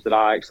Rugers that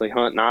I actually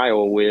hunt in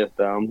Iowa with,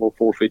 little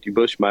 450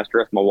 Bushmaster.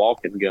 That's my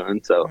walking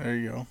gun. So There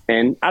you go.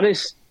 And I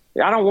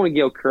don't want to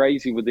go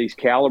crazy with these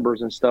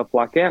calibers and stuff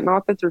like that.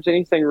 Not that there's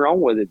anything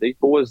wrong with it. These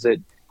boys that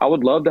I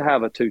would love to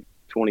have a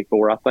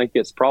 224. I think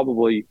it's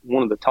probably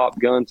one of the top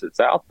guns that's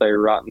out there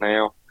right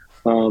now.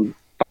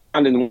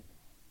 Finding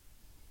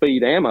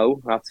speed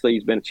ammo, I see,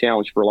 has been a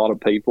challenge for a lot of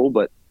people,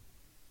 but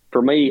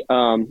for me,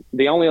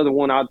 the only other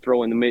one I'd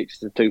throw in the mix is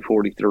the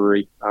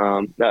 243.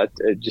 That's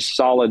just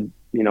solid,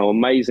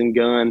 amazing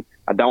gun.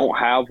 I don't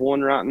have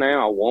one right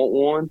now. I want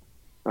one.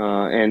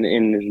 And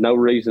there's no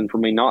reason for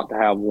me not to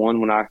have one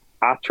when I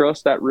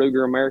trust that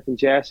Ruger American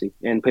chassis.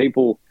 And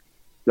people,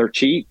 they're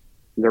cheap,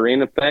 they're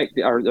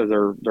ineffective,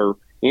 or they're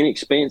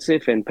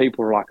inexpensive, and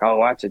people are like,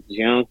 "Oh, that's a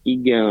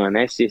junky gun.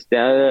 That's just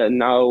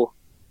no."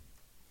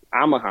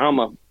 I'm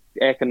a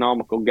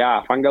economical guy.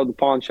 If I can go to the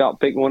pawn shop,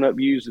 pick one up,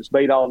 use it,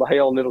 beat all the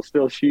hell, and it'll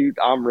still shoot,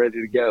 I'm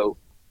ready to go.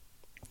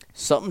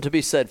 Something to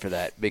be said for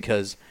that,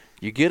 because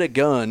you get a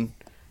gun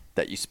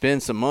that you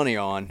spend some money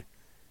on,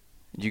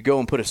 you go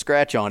and put a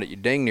scratch on it, you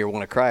dang near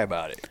want to cry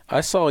about it.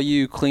 I saw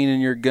you cleaning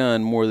your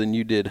gun more than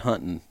you did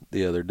hunting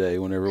the other day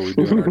whenever we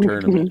were doing our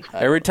tournament.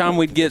 Every time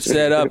we'd get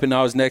set up and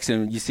I was next to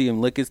him, you see him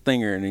lick his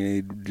finger and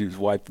he'd just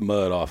wipe the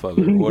mud off of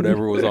it,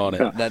 whatever was on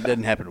it. That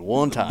didn't happen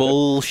one time.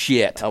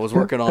 Bullshit. I was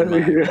working on my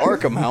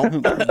Arkham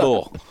mount.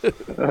 Bull.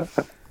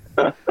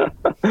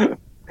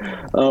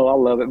 Oh, I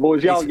love it.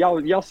 Boys,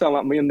 y'all sound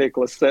like me and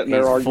Nicholas sitting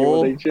there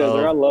arguing with each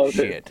other. I love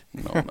it.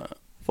 No, no.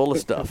 Full of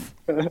stuff.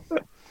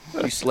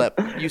 You slept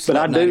I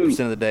 90%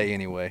 of the day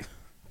anyway.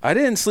 I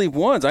didn't sleep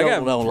once.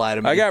 Don't lie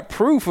to me. I got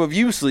proof of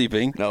you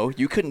sleeping. No,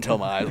 you couldn't tell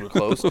my eyes were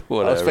closed. I was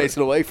Whatever.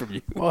 facing away from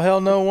you. Well,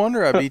 hell, no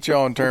wonder I beat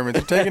y'all in tournaments.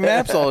 You're taking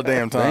naps all the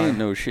damn They ain't time.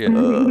 no shit.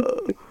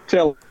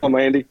 Tell him,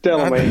 Andy.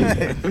 Tell him,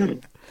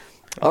 Andy.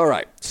 All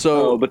right.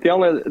 So, But the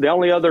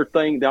only other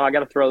thing that I got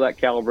to throw that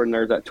caliber in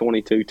there is that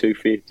 22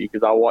 250,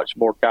 because I watched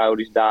more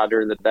coyotes die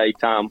during the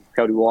daytime.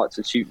 Cody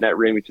Watson shooting that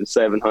Remington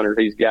 700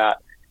 he's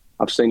got.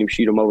 I've seen him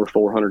shoot them over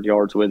 400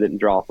 yards with it and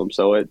drop them.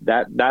 So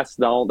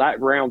that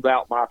rounds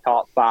out my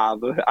top five.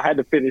 I had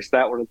to finish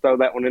that one and throw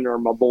that one in there, or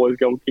my boy's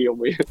gonna kill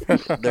me.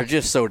 they're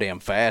just so damn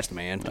fast,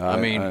 man. I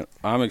mean,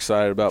 I'm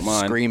excited about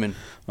mine. screaming.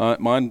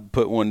 Mine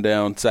put one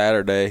down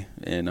Saturday,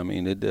 and I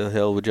mean, it did a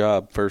hell of a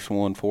job. First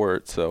one for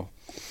it, so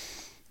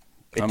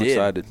It I'm did.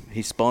 excited.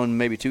 He spun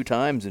maybe 2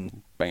 times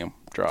and Bam,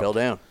 dropped. fell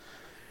down.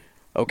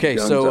 Okay,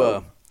 Guns so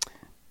up.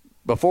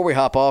 before we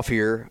hop off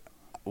here,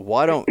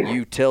 why don't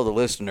you tell the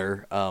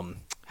listener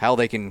how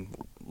they can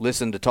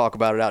listen to Talk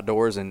About It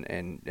Outdoors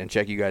and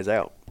check you guys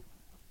out?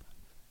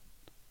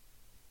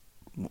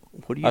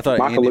 What do you I thought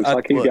Michael Andy, looks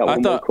like he's got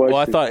one more question.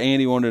 I thought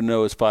Andy wanted to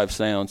know his 5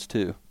 sounds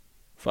too.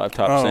 5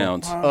 top Oh.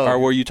 sounds. Oh. Or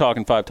were you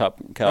talking 5 top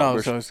Oh,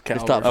 calibers? so it's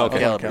top caliber. five okay.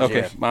 calibers,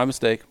 Okay. yeah. My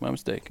mistake.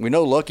 We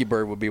know Lucky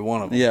Bird would be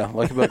one of them. Yeah,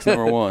 Lucky Buck's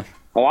number 1.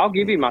 Oh, I'll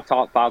give you my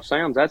top 5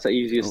 sounds. That's the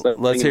easiest thing.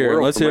 Let's in the hear it.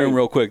 world Let's for hear me. him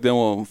real quick. Then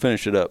we'll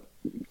finish it up.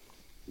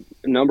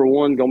 Number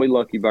 1 gonna be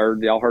Lucky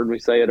Bird. Y'all heard me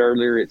say it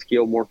earlier. It's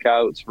killed more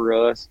coyotes for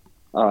us.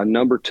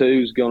 Number 2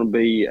 is gonna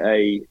be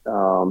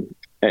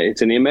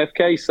it's an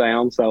MFK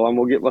sound, so I'm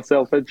gonna get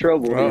myself in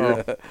trouble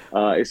here.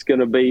 It's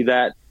gonna be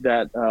that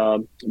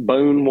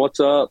Boone, what's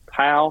up,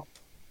 Hal?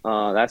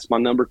 That's my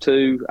number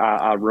 2.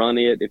 I run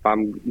it if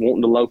I'm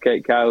wanting to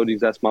locate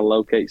coyotes. That's my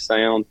locate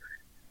sound.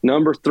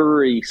 Number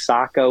 3,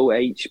 Psycho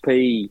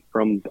HP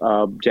from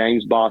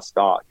James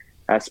Bostock.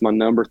 That's my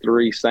number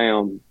 3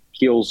 sound.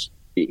 Kills.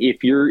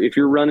 If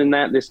you're running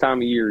that this time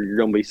of year, you're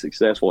going to be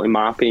successful. In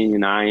my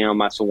opinion, I am.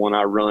 That's the one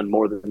I run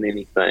more than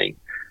anything.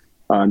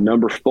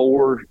 Number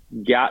 4,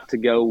 got to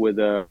go with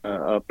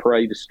a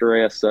Prey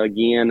Distress.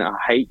 Again, I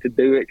hate to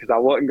do it because I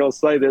wasn't going to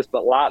say this,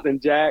 but Lightning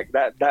Jack,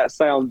 that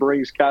sound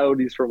brings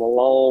coyotes from a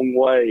long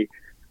way.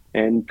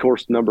 And, of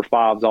course, number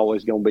 5 is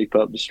always going to be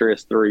Pup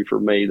Distress 3 for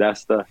me.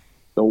 That's the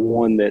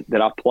one that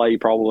I play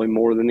probably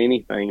more than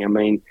anything. I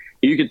mean,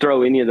 you could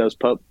throw any of those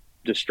Pup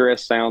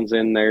Distress sounds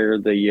in there,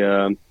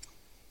 the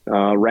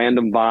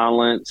Random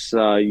Violence,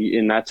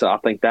 and I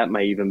think that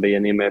may even be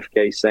an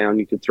MFK sound.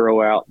 You could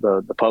throw out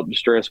the Pup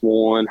Distress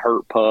 1,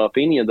 Hurt Pup,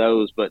 any of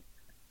those, but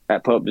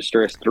that Pup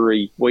Distress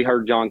 3, we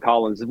heard John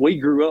Collins. We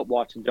grew up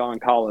watching John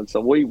Collins,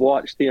 so we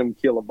watched him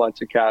kill a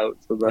bunch of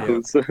coyotes of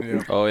those.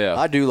 Yeah. Oh yeah.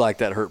 I do like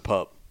that Hurt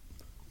Pup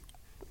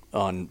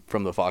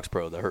from the Fox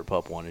Pro. The Hurt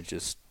Pup one.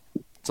 It's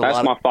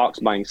That's my Fox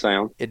Bang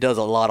sound. it does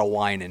a lot of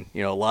whining,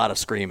 a lot of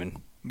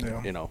screaming,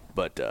 Yeah.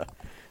 But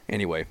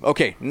anyway,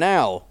 okay,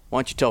 now why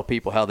don't you tell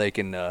people how they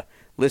can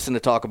listen to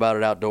Talk About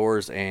It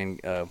Outdoors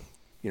and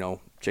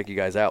check you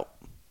guys out.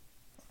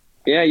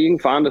 Yeah, you can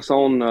find us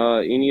on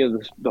any of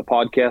the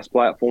podcast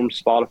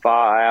platforms,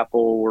 Spotify,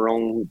 Apple. We're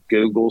on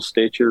Google,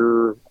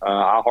 Stitcher,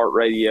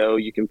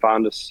 iHeartRadio. You can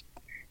find us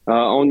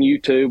On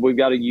YouTube. We've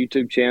got a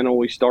YouTube channel.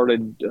 We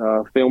started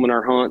filming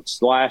our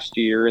hunts last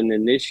year, and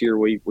then this year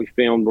we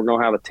filmed. We're going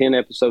to have a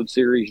 10-episode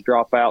series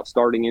drop out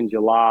starting in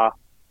July.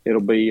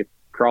 It'll be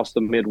across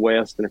the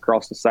Midwest and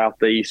across the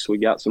Southeast. We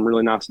got some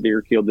really nice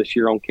deer killed this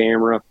year on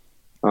camera.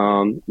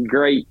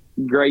 Great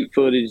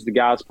footage the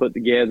guys put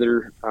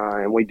together,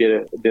 and we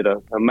did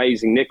a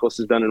amazing. Nicholas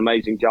has done an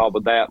amazing job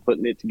with that,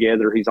 putting it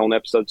together. He's on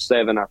episode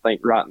 7, I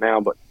think, right now,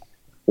 but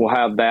we'll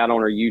have that on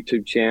our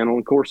YouTube channel.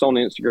 Of course, on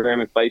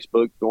Instagram and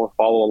Facebook, if you want to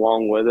follow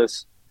along with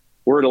us.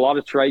 We're at a lot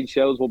of trade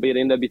shows. We'll be at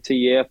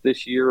NWTF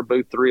this year,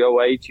 booth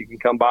 308. You can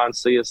come by and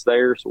see us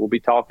there. So we'll be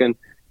talking.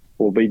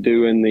 We'll be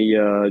doing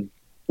the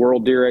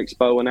World Deer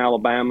Expo in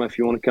Alabama. If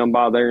you want to come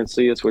by there and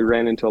see us, we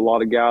ran into a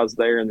lot of guys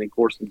there. And then, of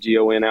course, the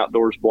GON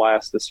Outdoors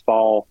Blast this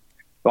fall.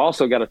 We've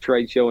also got a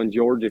trade show in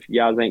Georgia. If you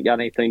guys ain't got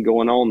anything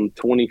going on,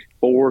 the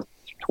 24th,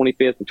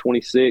 25th, and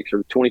 26th,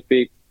 or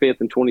 25th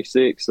and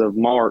 26th of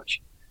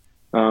March,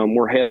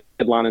 we're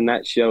headlining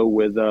that show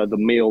with the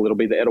Mill. It'll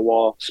be the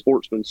Etowah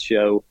Sportsman's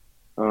Show.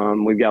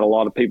 We've got a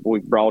lot of people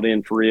we've brought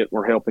in for it.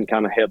 We're helping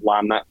kind of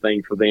headline that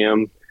thing for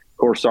them. Of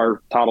course,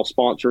 our title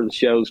sponsor of the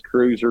show is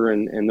Cruiser,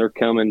 and they're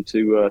coming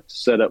to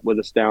set up with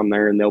us down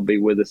there, and they'll be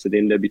with us at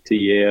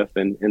NWTF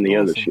and the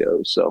other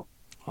shows. So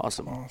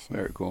awesome.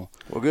 Very cool.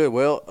 Well, good.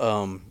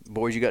 Well,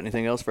 boys, you got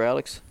anything else for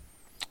Alex?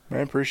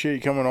 Man, appreciate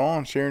you coming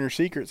on, sharing your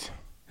secrets.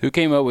 Who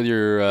came up with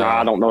your?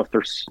 I don't know if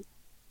there's.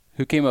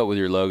 Who came up with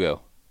your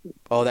logo?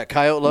 Oh, that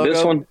coyote logo.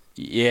 This one.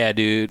 Yeah,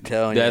 dude.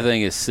 That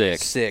thing is sick.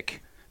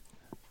 Sick.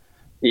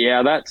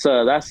 Yeah, that's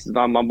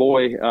my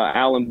boy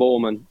Alan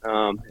Bullman,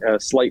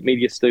 Slate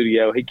Media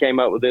Studio. He came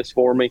up with this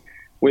for me.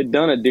 We'd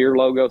done a deer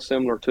logo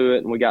similar to it,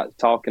 and we got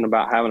talking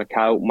about having a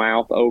coyote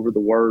mouth over the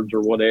words or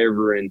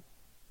whatever, and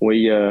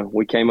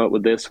we came up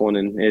with this one,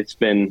 and it's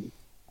been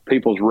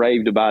people's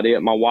raved about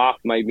it. My wife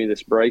made me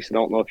this bracelet.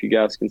 I don't know if you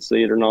guys can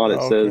see it or not.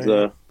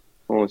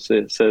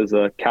 It says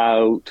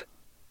coyote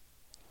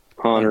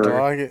hunter.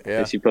 I like it. Yeah.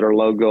 And she put her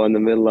logo in the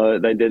middle of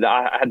it. They did.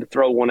 I had to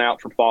throw one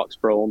out for Fox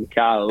Pro on the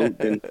coyote,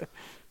 and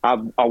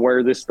I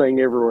wear this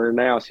thing everywhere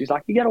now. She's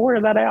like, "You got to wear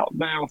that out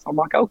now." So I'm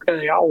like,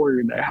 "Okay, I'll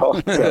wear it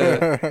out."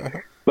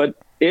 But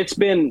it's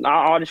been.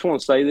 I just want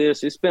to say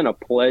this. It's been a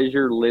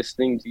pleasure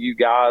listening to you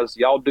guys.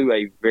 Y'all do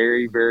a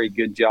very, very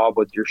good job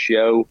with your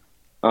show.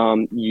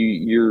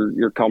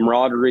 Your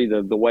camaraderie,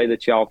 the way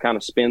that y'all kind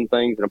of spin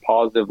things in a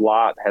positive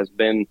light has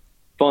been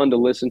fun to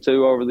listen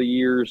to over the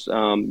years.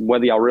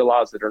 Whether y'all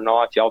realize it or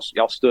not, y'all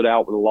stood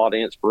out with a lot of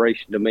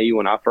inspiration to me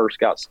when I first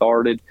got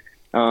started.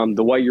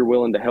 The way you're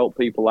willing to help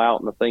people out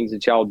and the things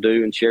that y'all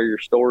do and share your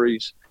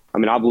stories. I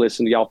mean, I've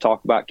listened to y'all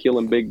talk about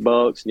killing big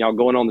bucks and y'all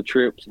going on the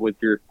trips with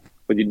your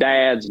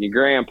dads and your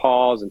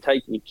grandpas and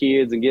taking your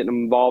kids and getting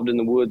them involved in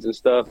the woods and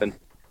stuff. And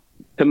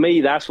to me,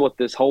 that's what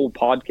this whole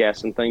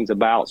podcast and thing's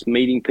about. It's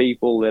meeting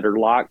people that are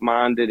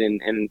like-minded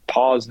and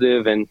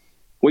positive. And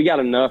we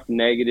got enough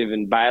negative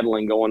and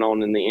battling going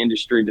on in the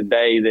industry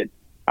today that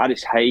I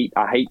just hate.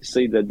 I hate to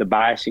see the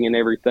bashing and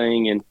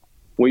everything. And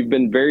we've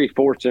been very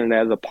fortunate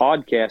as a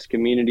podcast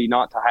community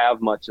not to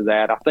have much of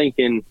that. I think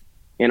in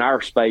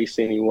our space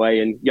anyway,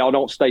 and y'all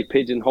don't stay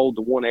pigeonholed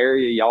to one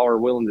area. Y'all are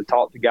willing to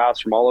talk to guys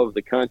from all over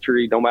the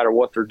country, no matter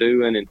what they're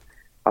doing. And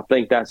I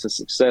think that's a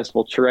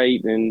successful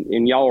trait.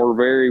 And y'all are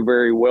very,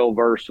 very well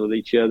versed with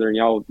each other. And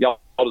y'all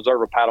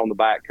deserve a pat on the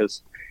back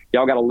because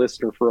y'all got a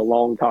listener for a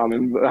long time,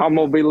 and I'm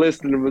going to be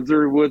listening to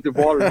Missouri Woods and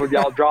Waters when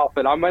y'all drop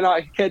it. I may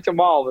not catch them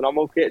all, but I'm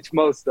going to catch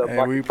most of them.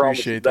 Hey, we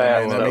appreciate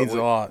that. That means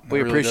a lot. We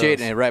really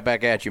appreciate it, and right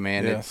back at you,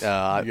 man. Yes. You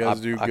guys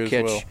do good I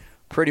catch as well.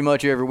 pretty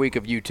much every week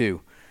of you, too.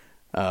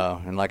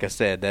 And like I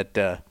said,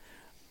 that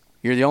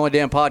you're the only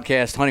damn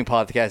hunting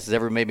podcast that's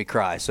ever made me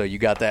cry, so you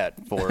got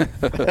that for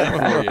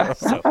you.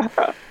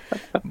 So.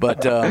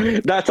 But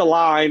that's a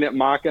lie, ain't it,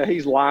 Micah?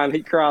 He's lying.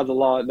 He cries a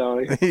lot,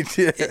 don't he?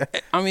 Yeah.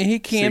 I mean, he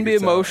can be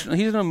emotional.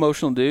 He's an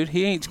emotional dude.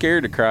 He ain't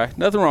scared to cry.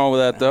 Nothing wrong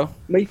with that, though.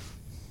 Me,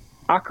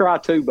 I cry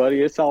too,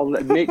 buddy. It's all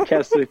Nick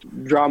has to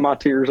dry my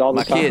tears all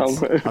the time.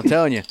 Kids, I'm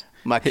telling you,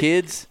 my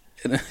kids,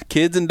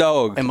 and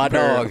dogs, and my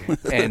dog,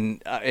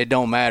 and it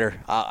don't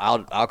matter.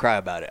 I'll cry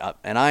about it.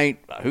 And I ain't.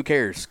 Who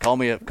cares? Call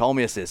me a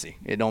sissy.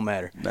 It don't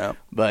matter. No.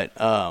 But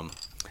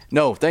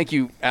no, thank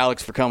you,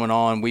 Alex, for coming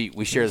on.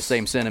 We share the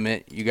same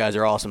sentiment. You guys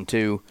are awesome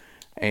too,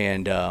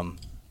 and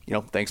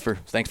thanks for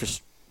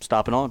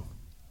stopping on.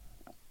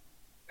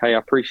 Hey, I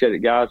appreciate it,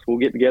 guys. We'll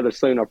get together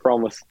soon. I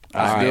promise.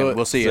 All right,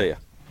 we'll see you.